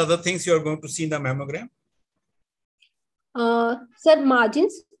 What are the other things you are going to see in the mammogram? Sir,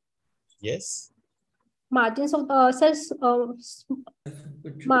 margins. Yes. Margins of sir,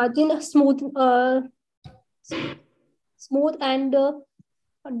 margin smooth and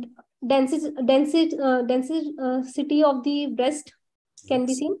density of the breast can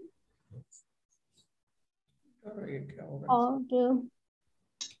be seen.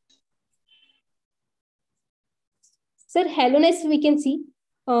 Sir, hallowness we can see.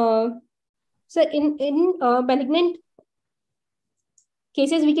 Sir, in malignant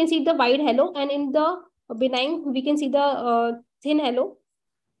cases we can see the wide halo, and in the benign we can see the thin halo.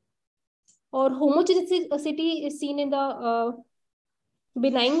 Or homogeneity is seen in the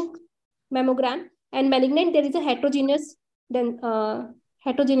benign mammogram, and malignant there is a heterogeneity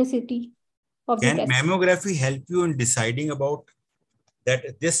of the breast. Can mammography help you in deciding about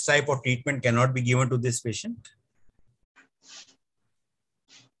that this type of treatment cannot be given to this patient?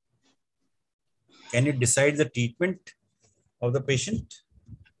 Can it decide the treatment of the patient?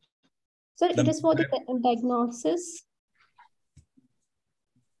 Sir, it is for the diagnosis.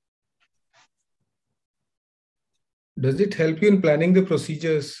 Does it help you in planning the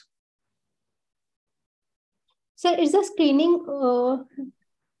procedures? Sir, it's a screening. No,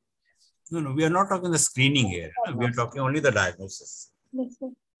 we are not talking the screening here. We are talking only the diagnosis. Yes, sir.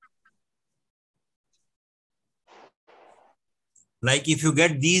 Like if you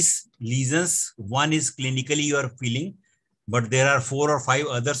get these lesions, one is clinically you are feeling, but there are 4 or 5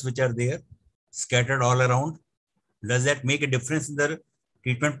 others which are there, scattered all around. Does that make a difference in the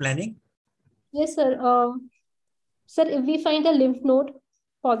treatment planning? Yes, sir. Sir, if we find a lymph node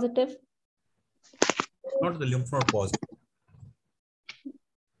positive. Not the lymph node positive.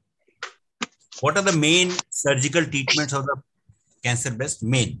 What are the main surgical treatments of the cancer breast?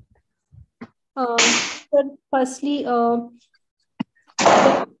 Main. Sir, firstly,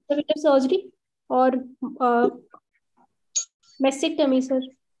 conservative surgery or mastectomy, sir.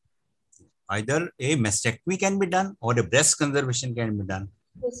 Either a mastectomy can be done or a breast conservation can be done.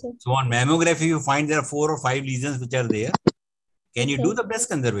 Yes, sir. So on mammography, you find there are 4 or 5 lesions which are there. Can you do the breast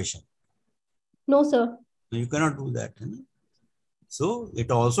conservation? No, sir. You cannot do that. So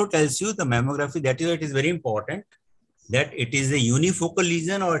it also tells you the mammography, that is why it is very important that it is a unifocal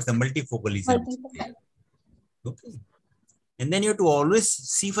lesion or it's a multifocal lesion. Okay. And then you have to always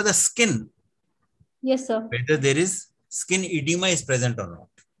see for the skin. Yes, sir. Whether there is skin edema is present or not.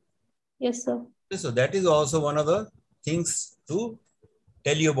 Yes, sir. So that is also one of the things to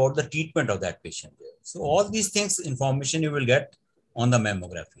tell you about the treatment of that patient. So all these things, information you will get on the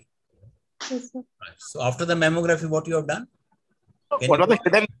mammography. Yes, sir. Right. So after the mammography, what you have done? What are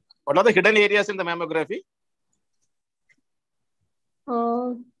the hidden areas in the mammography?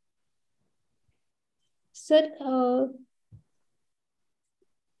 Sir,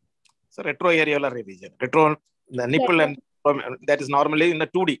 so retroareolar region, the nipple, and that is normally in the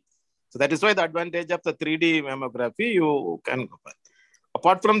 2D. So that is why the advantage of the 3D mammography you can.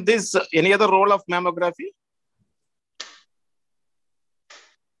 Apart from this, any other role of mammography?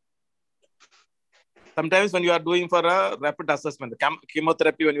 Sometimes when you are doing for a rapid assessment, the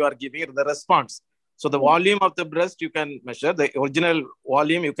chemotherapy, when you are giving it, the response. So the volume of the breast you can measure, the original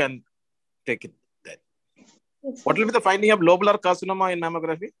volume you can take it there. What will be the finding of lobular carcinoma in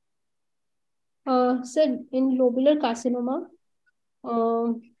mammography? Sir, in lobular carcinoma,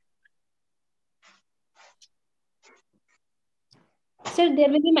 sir, there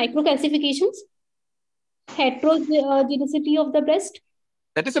will be microcalcifications, heterogeneity of the breast.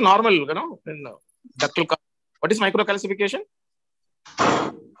 That is a normal, in ductal. What is microcalcification?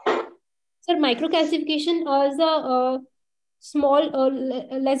 Sir, microcalcification is the small,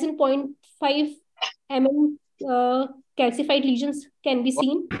 less than 0.5 mm calcified lesions can be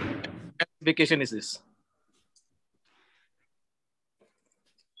seen. What classification is this?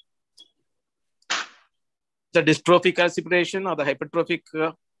 The dystrophic calcification or the hypertrophic?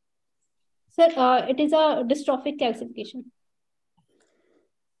 Sir, it is a dystrophic calcification.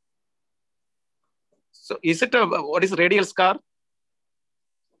 So is it what is radial scar?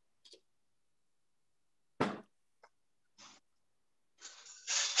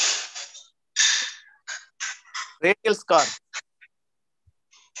 Radial scar.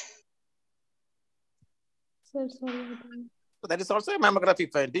 Sir, sorry. So that is also a mammography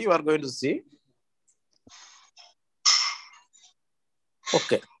finding you are going to see.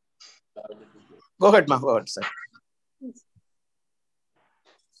 Okay. Go ahead, ma'am. Go ahead, sir. Yes.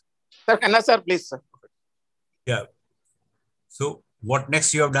 Sir, Kanna sir, please, sir. Yeah. So what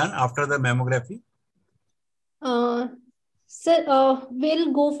next you have done after the mammography? Sir,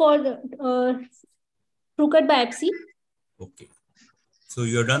 we'll go for true cut biopsy. Okay. So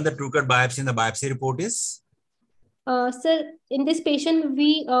you have done the true cut biopsy and the biopsy report is? Sir, in this patient,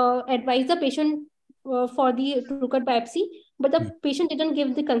 we advise the patient for the true cut biopsy, but the patient didn't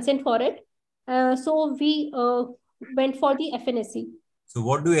give the consent for it. So we went for the FNSC. So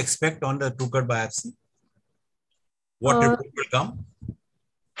what do you expect on the true cut biopsy? What report will come?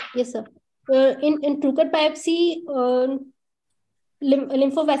 Yes, sir. In true cut biopsy,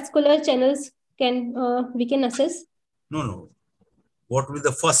 lymphovascular channels we can assess. No. What will be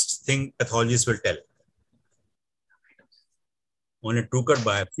the first thing pathologist will tell? On a true cut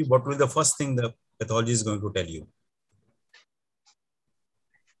biopsy, what will be the first thing the pathologist is going to tell you?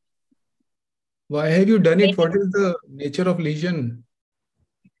 Why have you done it? What is the nature of lesion?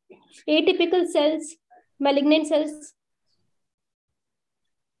 Atypical cells, malignant cells,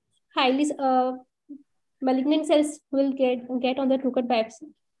 highly malignant cells will get on the true cut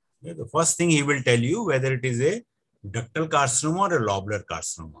biopsy. Yeah, the first thing he will tell you whether it is a ductal carcinoma or a lobular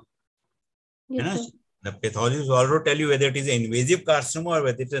carcinoma. Yes, the pathologist will also tell you whether it is an invasive carcinoma or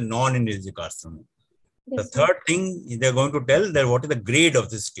whether it is a non-invasive carcinoma. Yes, the third thing they're going to tell that what is the grade of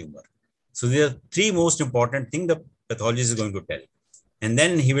this tumor. So there are three most important things the pathologist is going to tell. And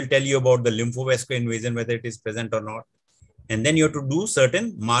then he will tell you about the lymphovascular invasion, whether it is present or not. And then you have to do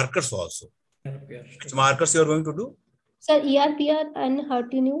certain markers also. Which markers you are going to do? Sir, ERPR and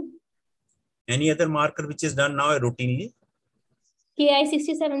HER2/neu. Any other marker which is done now routinely?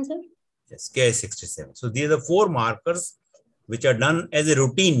 Ki-67, sir. Yes, Ki-67. So these are the four markers which are done as a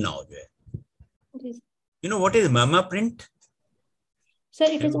routine now. Yes. You know what is mamma print? Sir,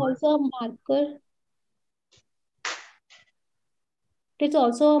 it is also a marker. It is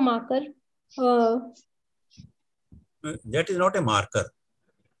also a marker. That is not a marker.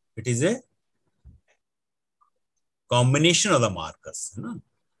 It is a combination of the markers.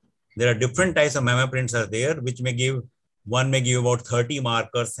 There are different types of mamma prints are there, which may give, one may give about 30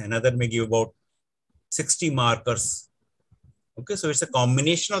 markers, another may give about 60 markers. Okay, so it's a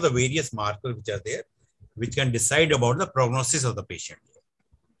combination of the various markers which are there, which can decide about the prognosis of the patient.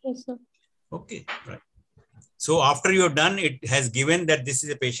 Yes, sir. Okay, right. So after you have done, it has given that this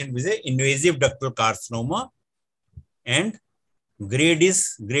is a patient with an invasive ductal carcinoma and grade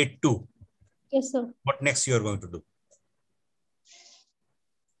is grade 2. Yes, sir. What next you are going to do?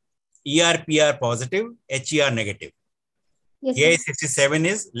 ERPR positive, HER negative. Yes, Ki-67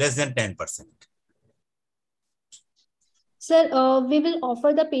 is less than 10%. Sir, we will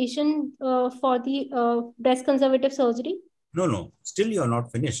offer the patient for the breast conservative surgery. No. Still you are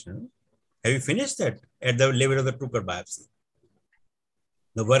not finished. No? Have you finished that at the level of the true cut biopsy?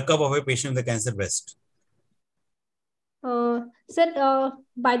 The workup of a patient with a cancer breast. Sir,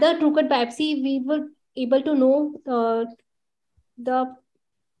 by the true cut biopsy, we will able to know the.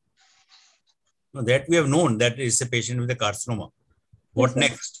 No, that we have known that it's a patient with a carcinoma. What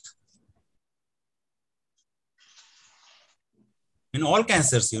next? In all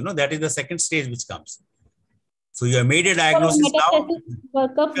cancers, that is the second stage which comes. So you have made a diagnosis now.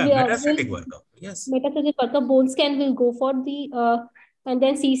 Workup, metastatic workup. Yes. Metastatic workup, bone scan will go for the and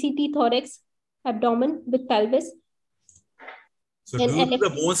then CCT thorax, abdomen with pelvis. So do you do the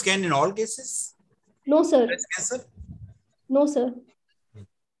bone scan in all cases? No, sir. Breast cancer? No, sir.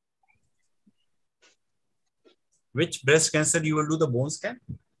 Which breast cancer you will do the bone scan?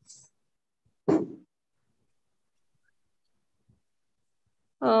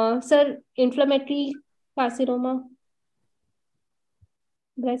 Sir, inflammatory carcinoma,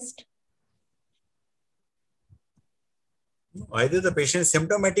 breast. Either the patient is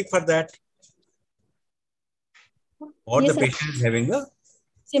symptomatic for that, or yes, the patient is having a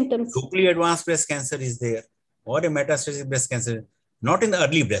symptoms. locally advanced breast cancer is there. or a metastatic breast cancer, not in the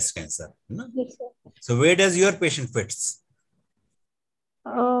early breast cancer. No? Yes, sir. So where does your patient fits?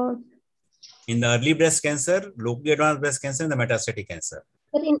 In the early breast cancer, locally advanced breast cancer, and the metastatic cancer.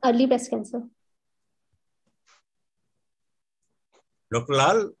 But in early breast cancer. Dr.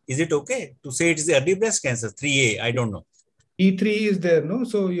 Lal, is it okay to say it is the early breast cancer? 3A, I don't know. E3 is there, no?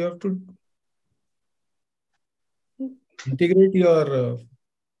 So you have to integrate your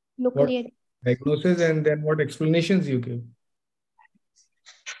Locally diagnosis and then what explanations you give.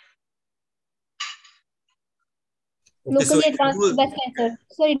 Okay, locally so advanced breast cancer.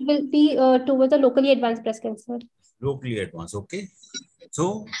 So it will be towards the locally advanced breast cancer. Locally advanced, okay.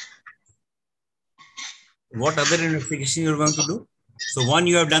 So what other investigation you're going to do? So one,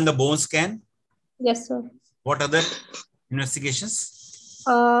 you have done the bone scan. Yes, sir. What other investigations?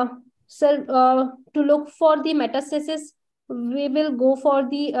 Sir, to look for the metastasis, we will go for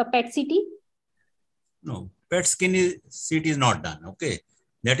the PET CT. No, PET CT is not done, okay.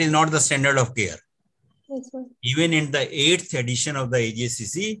 That is not the standard of care. Yes, sir. Even in the 8th edition of the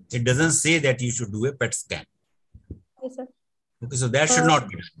AJCC, it doesn't say that you should do a PET scan. Yes, sir. Okay, so that should not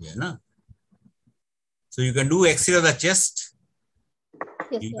be done here, no? So you can do X-ray of the chest.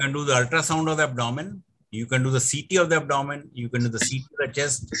 Yes, you sir. can do the ultrasound of the abdomen. You can do the CT of the abdomen. You can do the CT of the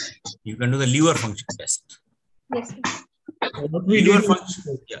chest. You can do the liver function test. Yes, sir. What we did,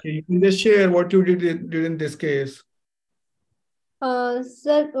 you can just share what you did during this case.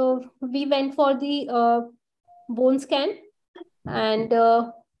 Sir, we went for the bone scan and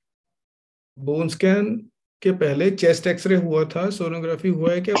bone scan के पहले chest X-ray हुआ था, sonography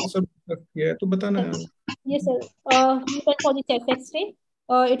हुआ है क्या, वो सब किया है तो बताना यार. Yes, sir. We went for the chest X-ray.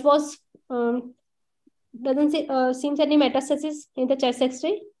 It was doesn't seems any metastasis in the chest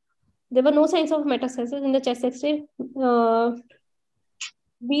X-ray. There were no signs of metastasis in the chest X-ray.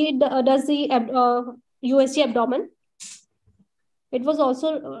 We does the USG abdomen. It was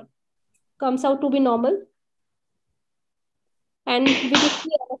also comes out to be normal. And we did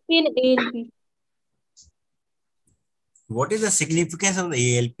the LFP and ALP. What is the significance of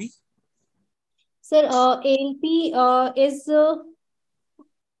the ALP? Sir, ALP is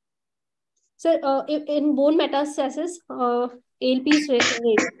sir, in bone metastasis, ALP is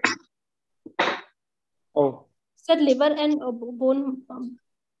raised. Oh. Sir, liver and bone,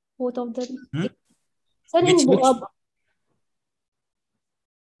 both of them. Sir, Which, in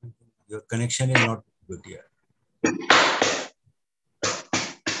your connection is not good here.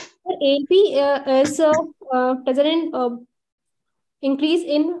 ALP is present in increase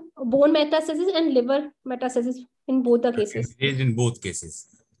in bone metastasis and liver metastasis in both the cases. It is in both cases.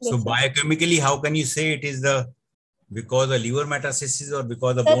 Yes, so sir. biochemically, how can you say it is because of liver metastasis or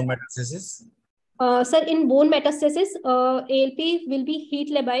because of Sir, bone metastasis? Sir, in bone metastasis, ALP will be heat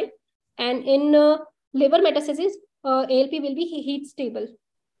labile, and in liver metastasis, ALP will be heat stable.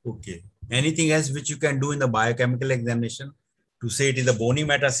 Okay. Anything else which you can do in the biochemical examination to say it is a bony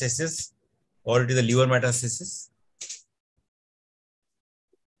metastasis or it is a liver metastasis?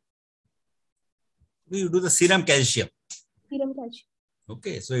 You do the serum calcium. Serum calcium.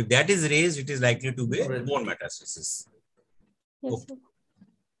 Okay. So if that is raised, it is likely to be a bone metastasis. Yes, okay. sir.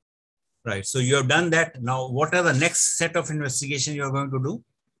 Right. So you have done that. Now, what are the next set of investigations you are going to do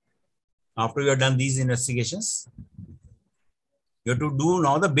after you have done these investigations? You have to do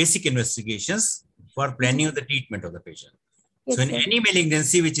now the basic investigations for planning of the treatment of the patient. Yes, so in sir. any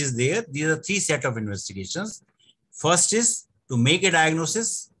malignancy which is there, these are 3 sets of investigations. First is to make a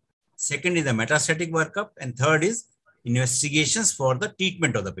diagnosis. Second is the metastatic workup. And third is investigations for the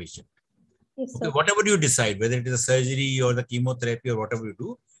treatment of the patient. Yes, okay, sir. whatever you decide, whether it is a surgery or the chemotherapy or whatever you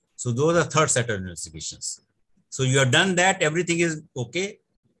do. So those are third set of investigations. So you have done that, everything is okay.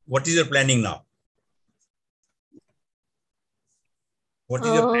 What is your planning now? What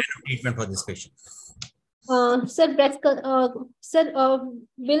is your plan of treatment for this patient? Sir,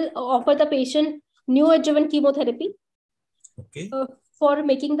 will offer the patient neoadjuvant chemotherapy. Okay. For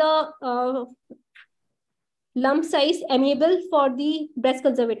making the lump size amenable for the breast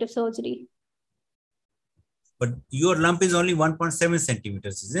conservative surgery. But your lump is only 1.7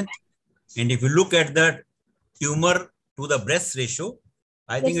 centimeters, isn't it? And if you look at the tumor to the breast ratio,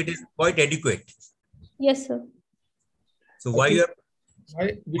 I think it is quite adequate. Yes, sir. So why you are...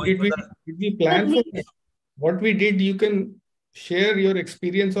 Did we plan for that? What we did, you can share your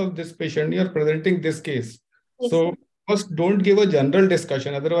experience of this patient. You are presenting this case. Yes, so sir. first, don't give a general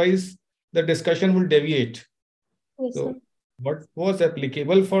discussion. Otherwise, the discussion will deviate. Yes, so sir. what was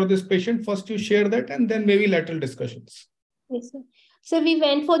applicable for this patient? First, you share that and then maybe lateral discussions. Yes, sir. So we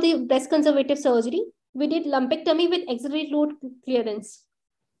went for the breast conservative surgery. We did lumpectomy with axillary fluid clearance.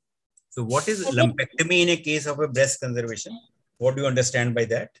 So what is lumpectomy in a case of a breast conservation? What do you understand by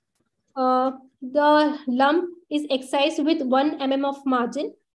that? The lump is excised with 1 mm of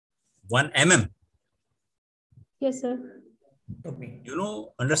margin. 1 mm? Yes, sir. You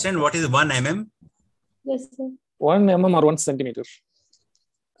know, understand what is 1 mm? Yes, sir. 1 mm or 1 centimeter?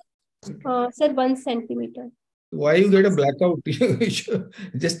 Sir, 1 centimeter. Why you get a blackout?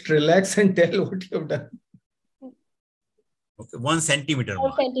 Just relax and tell what you have done. Okay, 1 centimeter.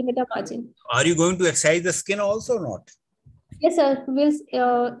 1 centimeter margin. Are you going to excise the skin also or not? Yes, sir. We'll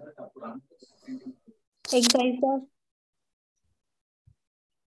excise that.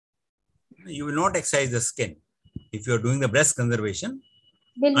 You will not excise the skin if you are doing the breast conservation.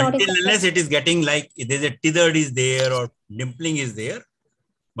 Until unless it is getting like there's a tethered is there or dimpling is there,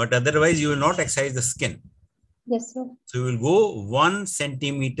 but otherwise you will not excise the skin. Yes, sir. So you will go 1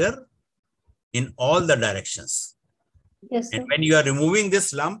 centimeter in all the directions. Yes, sir. And when you are removing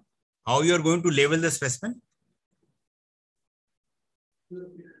this lump, how you are going to label the specimen?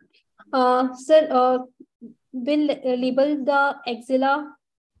 Sir, will label the axilla?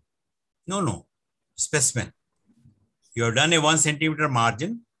 No. Specimen. You have done a 1 centimeter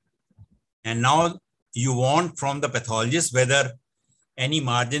margin, and now you want from the pathologist whether any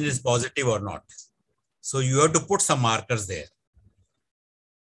margin is positive or not. So you have to put some markers there.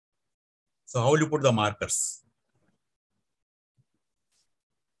 So how will you put the markers?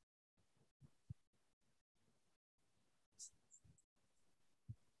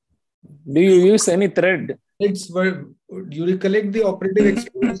 Do you use any thread? It's where you recollect the operative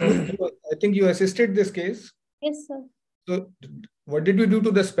experience. I think you assisted this case. Yes, sir. So what did we do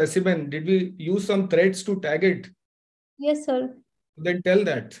to the specimen? Did we use some threads to tag it? Yes, sir. Then tell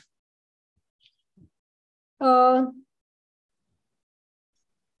that.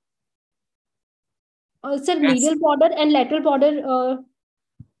 Sir, medial border and lateral border.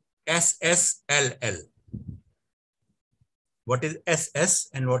 SSLL. What is SS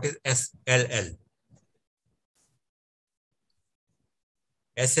and what is SLL?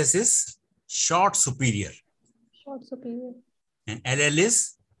 SS is short superior. Short superior. And LL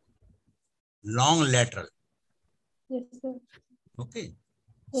is long lateral. Yes, sir. Okay.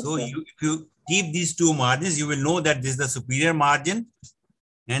 Yes, so sir. if you keep these two margins, you will know that this is the superior margin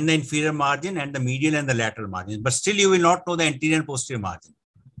and the inferior margin and the medial and the lateral margin. But still you will not know the anterior and posterior margin.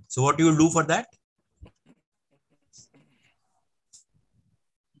 So what you will do for that?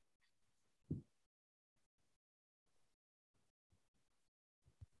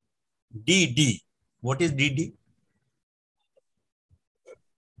 DD. What is DD?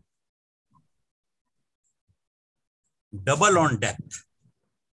 Double on depth.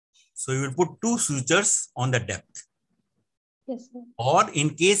 So you will put 2 sutures on the depth. Yes, sir. Or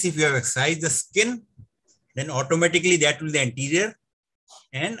in case if you have excised the skin, then automatically that will be the anterior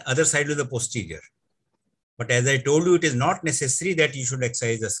and other side will be the posterior. But as I told you, it is not necessary that you should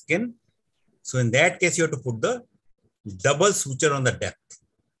excise the skin. So in that case, you have to put the double suture on the depth.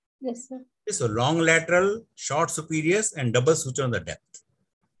 Yes, sir. So long lateral, short superiors, and double suture on the depth.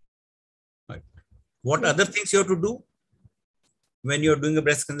 Right. What other things you have to do when you are doing a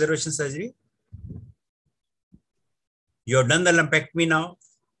breast conservation surgery? You have done the lumpectomy now.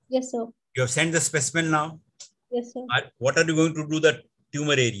 Yes, sir. You have sent the specimen now. Yes, sir. What are you going to do the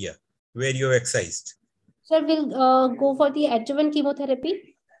tumor area where you have excised? Sir, we'll go for the adjuvant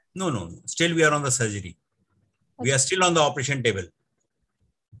chemotherapy. No. Still we are on the surgery. Okay. We are still on the operation table.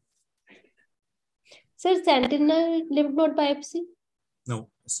 Sir, sentinel lymph node biopsy? No,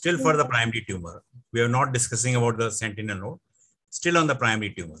 still for the primary tumor. We are not discussing about the sentinel node. Still on the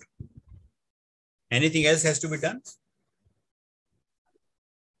primary tumor. Anything else has to be done?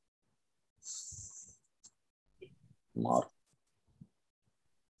 Mark.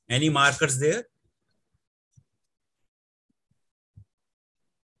 Any markers there?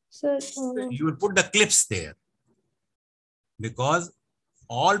 Sir, you will put the clips there because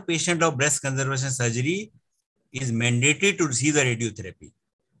all patients of breast conservation surgery is mandatory to receive the radiotherapy.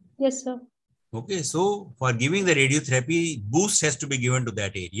 Yes, sir. Okay, so for giving the radiotherapy, boost has to be given to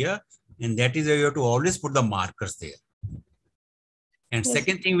that area, and that is where you have to always put the markers there. And yes.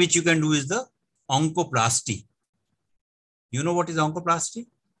 Second thing which you can do is the oncoplasty. You know what is oncoplasty?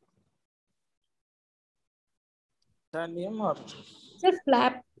 Sir,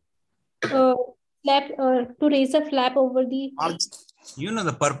 flap. To raise a flap over the... You know,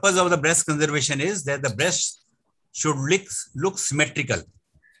 the purpose of the breast conservation is that the breast should look symmetrical.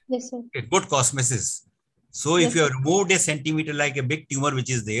 Yes, sir. A good cosmesis. So yes, if you have removed a centimeter like a big tumor which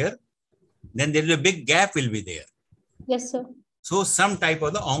is there, then there is a big gap will be there. Yes, sir. So some type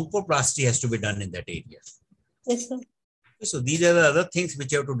of the oncoplasty has to be done in that area. Yes, sir. So these are the other things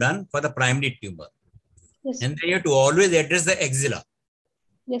which you have to done for the primary tumor. Yes. And then you have to always address the axilla.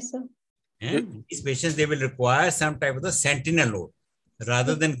 Yes, sir. And these patients, they will require some type of the sentinel node.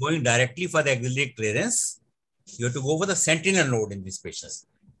 Rather than going directly for the axillary clearance, you have to go for the sentinel node in these patients.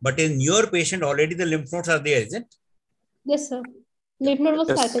 But in your patient, already the lymph nodes are there, isn't it? Yes, sir. Lymph node was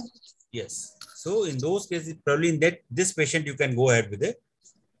started. Yes. So in those cases, probably in this patient, you can go ahead with the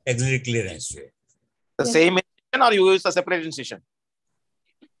axillary clearance. The same incision, or you use a separate incision?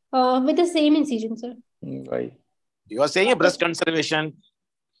 With the same incision, sir. Right. You are saying a breast conservation,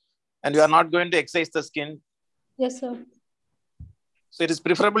 and you are not going to excise the skin. Yes, sir. So it is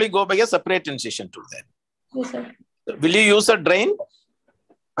preferably go by a separate incision tool then. Yes, sir. Will you use a drain?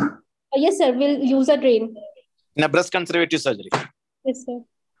 Yes, sir. We'll use a drain. In a breast conservative surgery? Yes, sir.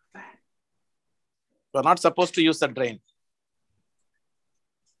 You are not supposed to use a drain.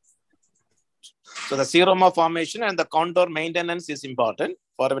 So the seroma formation and the contour maintenance is important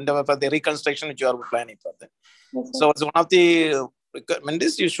for the reconstruction which you are planning for them. Yes, so it's one of the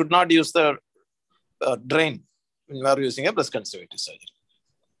recommenders, you should not use the drain when you are using a breast conservative surgery.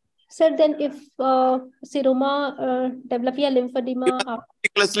 Sir, then if seroma develop a lymphedema,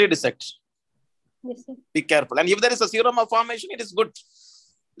 meticulously dissect. Yes, sir. Be careful. And if there is a seroma formation, it is good.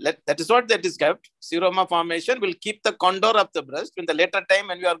 That is what that is kept. Seroma formation will keep the contour of the breast. In the later time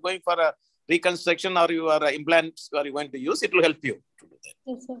when you are going for a reconstruction or your implants you are going to use, it will help you to do that.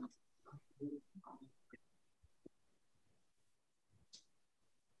 Yes, sir.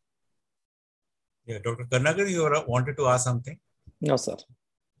 Yeah, Dr. Karnagar, you wanted to ask something? No, sir.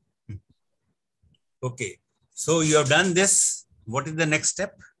 Okay. So you have done this. What is the next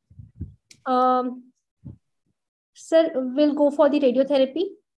step? Sir, we'll go for the radiotherapy.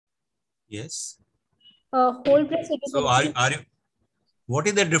 Yes. Whole breast radiotherapy. So are you, what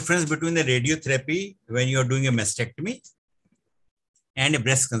is the difference between the radiotherapy when you are doing a mastectomy and a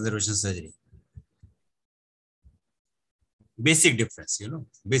breast conservation surgery? Basic difference,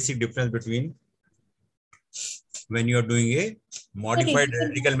 basic difference between when you are doing a modified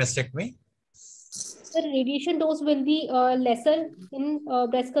radical mastectomy. The radiation dose will be lesser in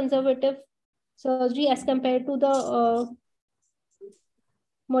breast conservative surgery as compared to the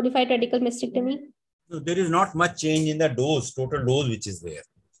modified radical mastectomy. So there is not much change in the dose, total dose which is there.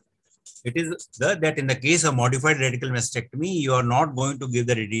 It is that in the case of modified radical mastectomy, you are not going to give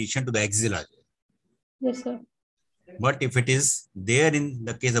the radiation to the axilla. Yes, sir. But if it is there in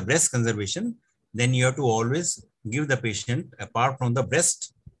the case of breast conservation, then you have to always give the patient, apart from the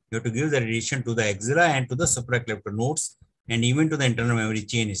breast, you have to give the radiation to the axilla and to the supraclavicular nodes, and even to the internal memory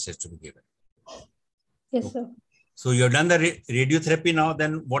chain is just to be given. Yes, sir. So you have done the radiotherapy now,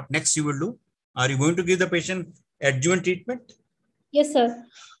 then what next you will do? Are you going to give the patient adjuvant treatment? Yes, sir.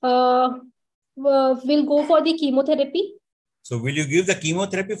 We'll go for the chemotherapy. So will you give the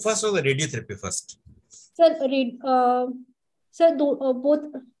chemotherapy first or the radiotherapy first? Sir, both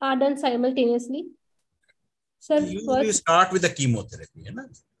are done simultaneously. Sir, you start with the chemotherapy.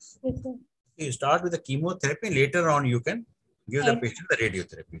 Yes, sir. You start with the chemotherapy, later on you can give the patient the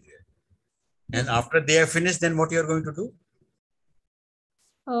radiotherapy there. And after they are finished, then what you are going to do?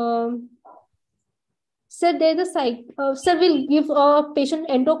 Sir, there's a site. Sir, we'll give a patient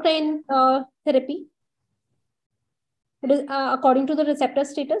endocrine therapy. It is according to the receptor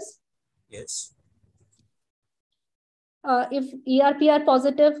status. Yes. If ERPR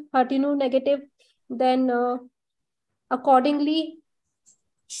positive, HER2 negative, then accordingly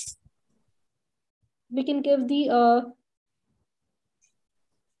we can give the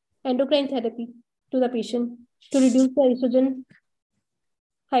endocrine therapy to the patient to reduce the estrogen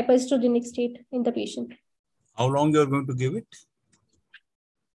hyperestrogenic state in the patient. How long you are going to give it?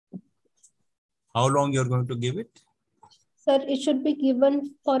 How long you are going to give it? Sir, it should be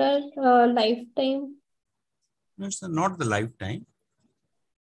given for a lifetime. No, it's not the lifetime.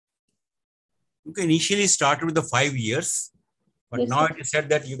 You can initially start with the 5 years, but yes, now sir, it is said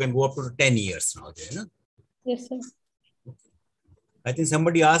that you can go up to 10 years now. There, no? Yes, sir. I think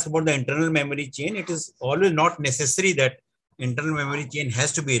somebody asked about the internal memory chain. It is always not necessary that internal memory chain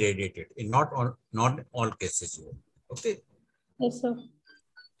has to be irradiated in not all cases. Okay. Yes, sir.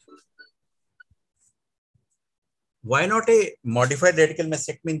 Why not a modified radical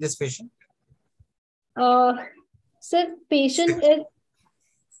mastectomy in this patient? Sir, patient is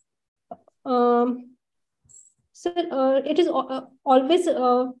sir, it is always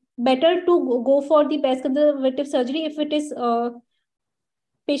better to go for the breast conservative surgery if it is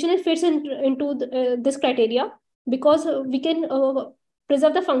patient fits into this criteria, because we can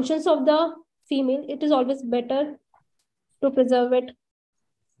preserve the functions of the female. It is always better to preserve it.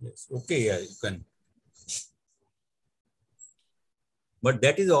 Yes. Okay. Yeah, you can. But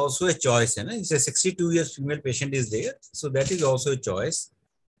that is also a choice. It's a 62 years female patient is there. So that is also a choice.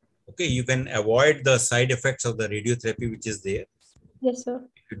 Okay, you can avoid the side effects of the radiotherapy which is there. Yes, sir.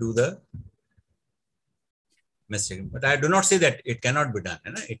 If you do the mastectomy. But I do not say that it cannot be done.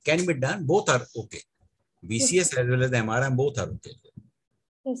 It can be done. Both are okay. BCS as well as the MRM, both are okay.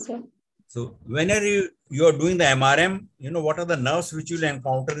 Yes, sir. So whenever you are doing the MRM, what are the nerves which you will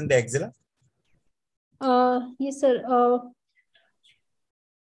encounter in the axilla? Yes, sir.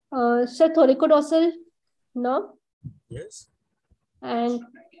 Sir, thoracodorsal nerve. Yes. And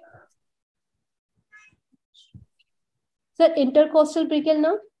sir, intercostal brachial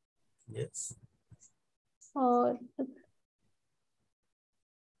nerve. Yes. Long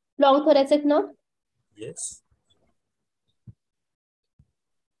thoracic nerve. Yes.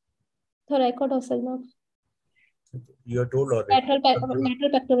 Thoracodorsal nerve. You are told already. Lateral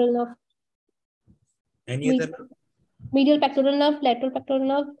pectoral nerve. Any other nerve? Medial pectoral nerve, lateral pectoral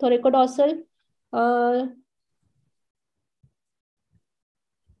nerve, thoracodorsal.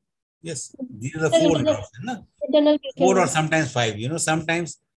 Yes, these are the four nerves. 4 or sometimes 5.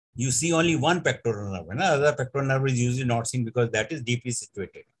 Sometimes you see only one pectoral nerve. Other pectoral nerve is usually not seen because that is deeply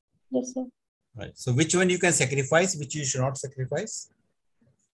situated. Yes, sir. Right. So which one you can sacrifice, which you should not sacrifice?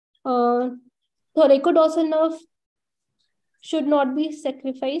 Thoracodorsal nerve should not be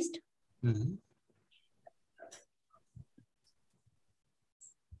sacrificed. Mm-hmm.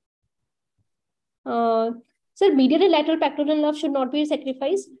 Sir, medial and lateral pectoral nerve should not be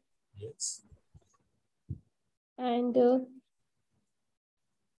sacrificed. Yes. And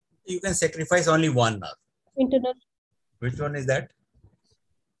you can sacrifice only one nerve. Internal. Which one is that?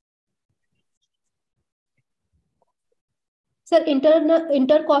 Sir,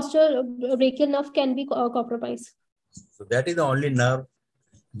 intercostal brachial nerve can be compromised. So that is the only nerve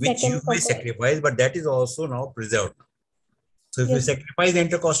which you may sacrifice, but that is also now preserved. So if you sacrifice the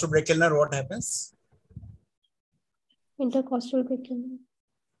intercostal brachial nerve, what happens? Intercostal brachial nerve.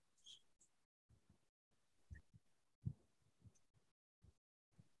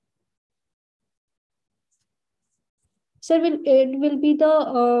 Sir, it will be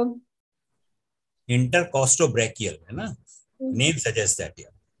the intercostobrachial, name suggests that. Yeah.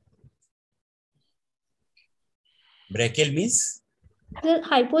 Brachial means the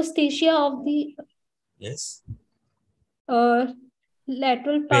hypostasia of the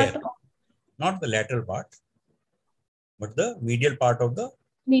lateral part. Not the lateral part, but the medial part of the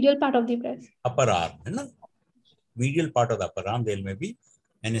breast. Upper arm. Medial part of the upper arm, there may be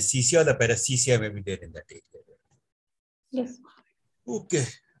anesthesia, the paresthesia may be there in that area. Yes. Okay.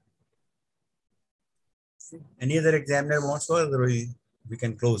 Any other examiner wants to, or we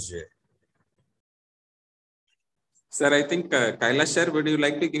can close here? Sir, I think Kailash sir, would you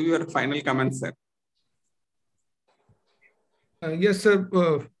like to give your final comments, sir? Yes, sir.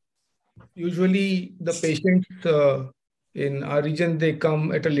 Usually the patients in our region, they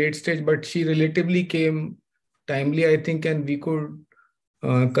come at a late stage, but she relatively came timely, I think, and we could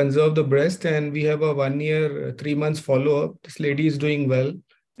conserve the breast, and we have a 1 year, 3 months follow-up. This lady is doing well,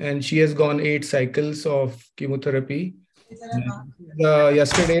 and she has gone 8 cycles of chemotherapy.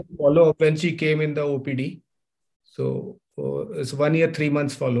 Yesterday follow-up when she came in the OPD. So it's 1 year, 3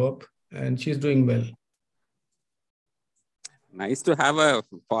 months follow-up, and she's doing well. Nice to have a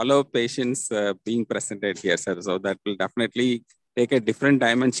follow-up patients being presented here, sir. So that will definitely take a different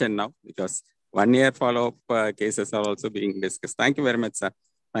dimension now, because 1 year follow-up cases are also being discussed. Thank you very much, sir.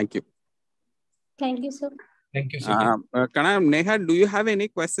 Thank you. Thank you, sir. Thank you, sir. Neha, do you have any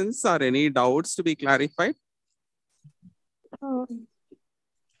questions or any doubts to be clarified?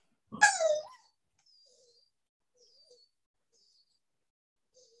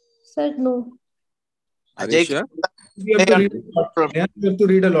 Sir, no. Are you sure? You have to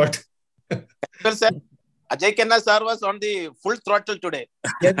read a lot. Well, sir, Ajay Khanna sir was on the full throttle today.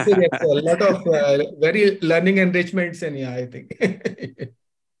 Yes, sir, yes, sir. A lot of very learning enrichments in here, I think.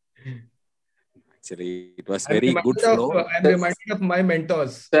 Actually, it was very good flow. I'm reminded of my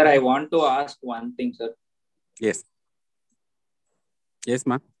mentors. Sir, I want to ask one thing, sir. Yes. Yes,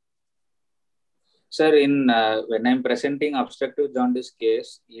 ma'am. Sir, when I'm presenting obstructive jaundice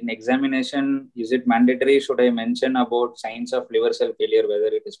case, in examination, is it mandatory? Should I mention about signs of liver cell failure, whether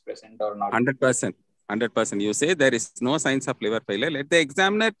it is present or not? 100%. 100%. You say there is no signs of liver failure. Let the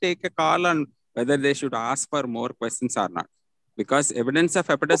examiner take a call on whether they should ask for more questions or not. Because evidence of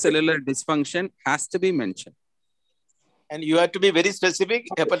hepatocellular dysfunction has to be mentioned. And you have to be very specific.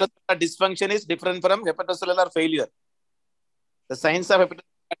 Hepatocellular dysfunction is different from hepatocellular failure. The signs of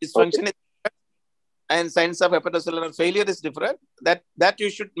hepatocellular dysfunction is different, and signs of hepatocellular failure is different. That you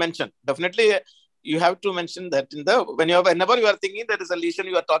should mention. Definitely, you have to mention that in the, whenever you are thinking there is a lesion,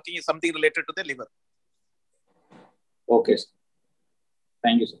 you are talking is something related to the liver. Okay, sir.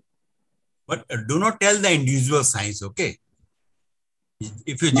 Thank you, sir. But do not tell the individual signs, okay?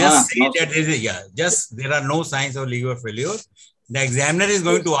 If you just say that there is there are no signs of liver failure, the examiner is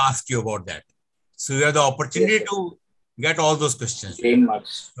going to ask you about that. So you have the opportunity to get all those questions. Gain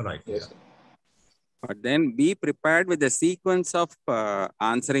marks. Right. Yes, sir. But then be prepared with the sequence of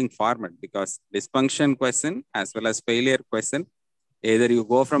answering format, because dysfunction question as well as failure question, either you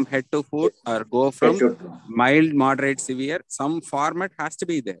go from head to foot or go from mild, moderate, severe, some format has to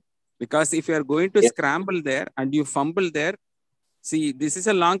be there. Because if you are going to scramble there and you fumble there, see, this is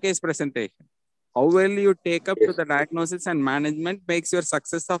a long case presentation. How well you take up to the diagnosis and management makes your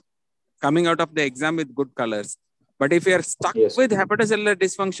success of coming out of the exam with good colors. But if you are stuck with hepatocellular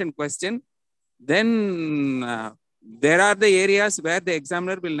dysfunction question, then there are the areas where the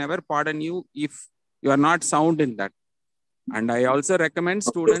examiner will never pardon you if you are not sound in that. And I also recommend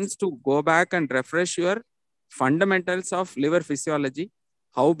students to go back and refresh your fundamentals of liver physiology,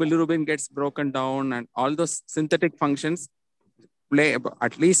 how bilirubin gets broken down and all those synthetic functions.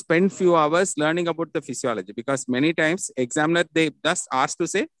 At least spend few hours learning about the physiology, because many times examiner, they just ask to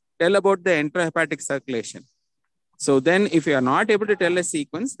say, tell about the enterohepatic circulation. So then if you are not able to tell a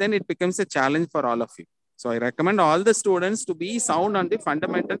sequence, then it becomes a challenge for all of you. So I recommend all the students to be sound on the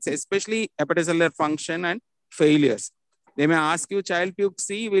fundamentals, especially hepatocellular function and failures. They may ask you child puke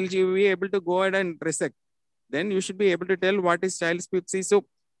C, will you be able to go ahead and resect? Then you should be able to tell what is child's puke C. So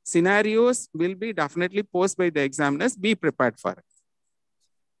scenarios will be definitely posed by the examiners. Be prepared for it.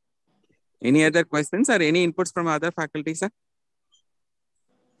 Any other questions or any inputs from other faculty, sir?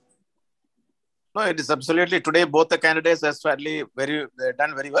 No, it is absolutely. Today, both the candidates have done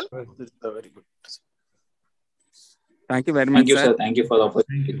very well. This is very good. Thank you very much, sir. Thank you, sir. Thank you for the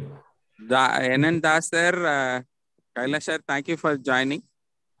opportunity. NN Das, sir, Kailash, sir, thank you for joining.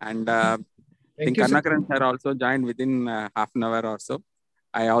 And I think Karnakaran sir also joined within half an hour or so.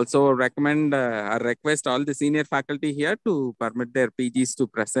 I also recommend or request all the senior faculty here to permit their PGs to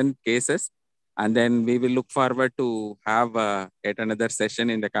present cases. And then we will look forward to have yet another session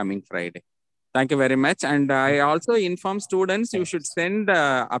in the coming Friday. Thank you very much. And I also inform students you should send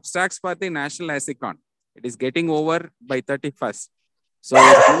abstracts for the National ASICON. It is getting over by 31st. So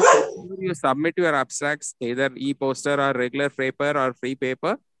you submit your abstracts, either e-poster or regular paper or free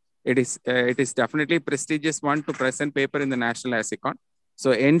paper. It is definitely prestigious one to present paper in the National ASICON.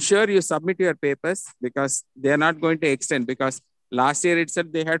 So ensure you submit your papers, because they are not going to extend, because last year itself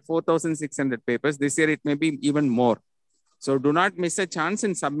they had 4,600 papers. This year it may be even more. So do not miss a chance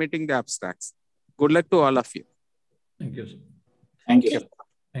in submitting the abstracts. Good luck to all of you. Thank you, sir. Thank you.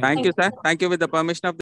 Thank you, sir. Thank you. With the permission of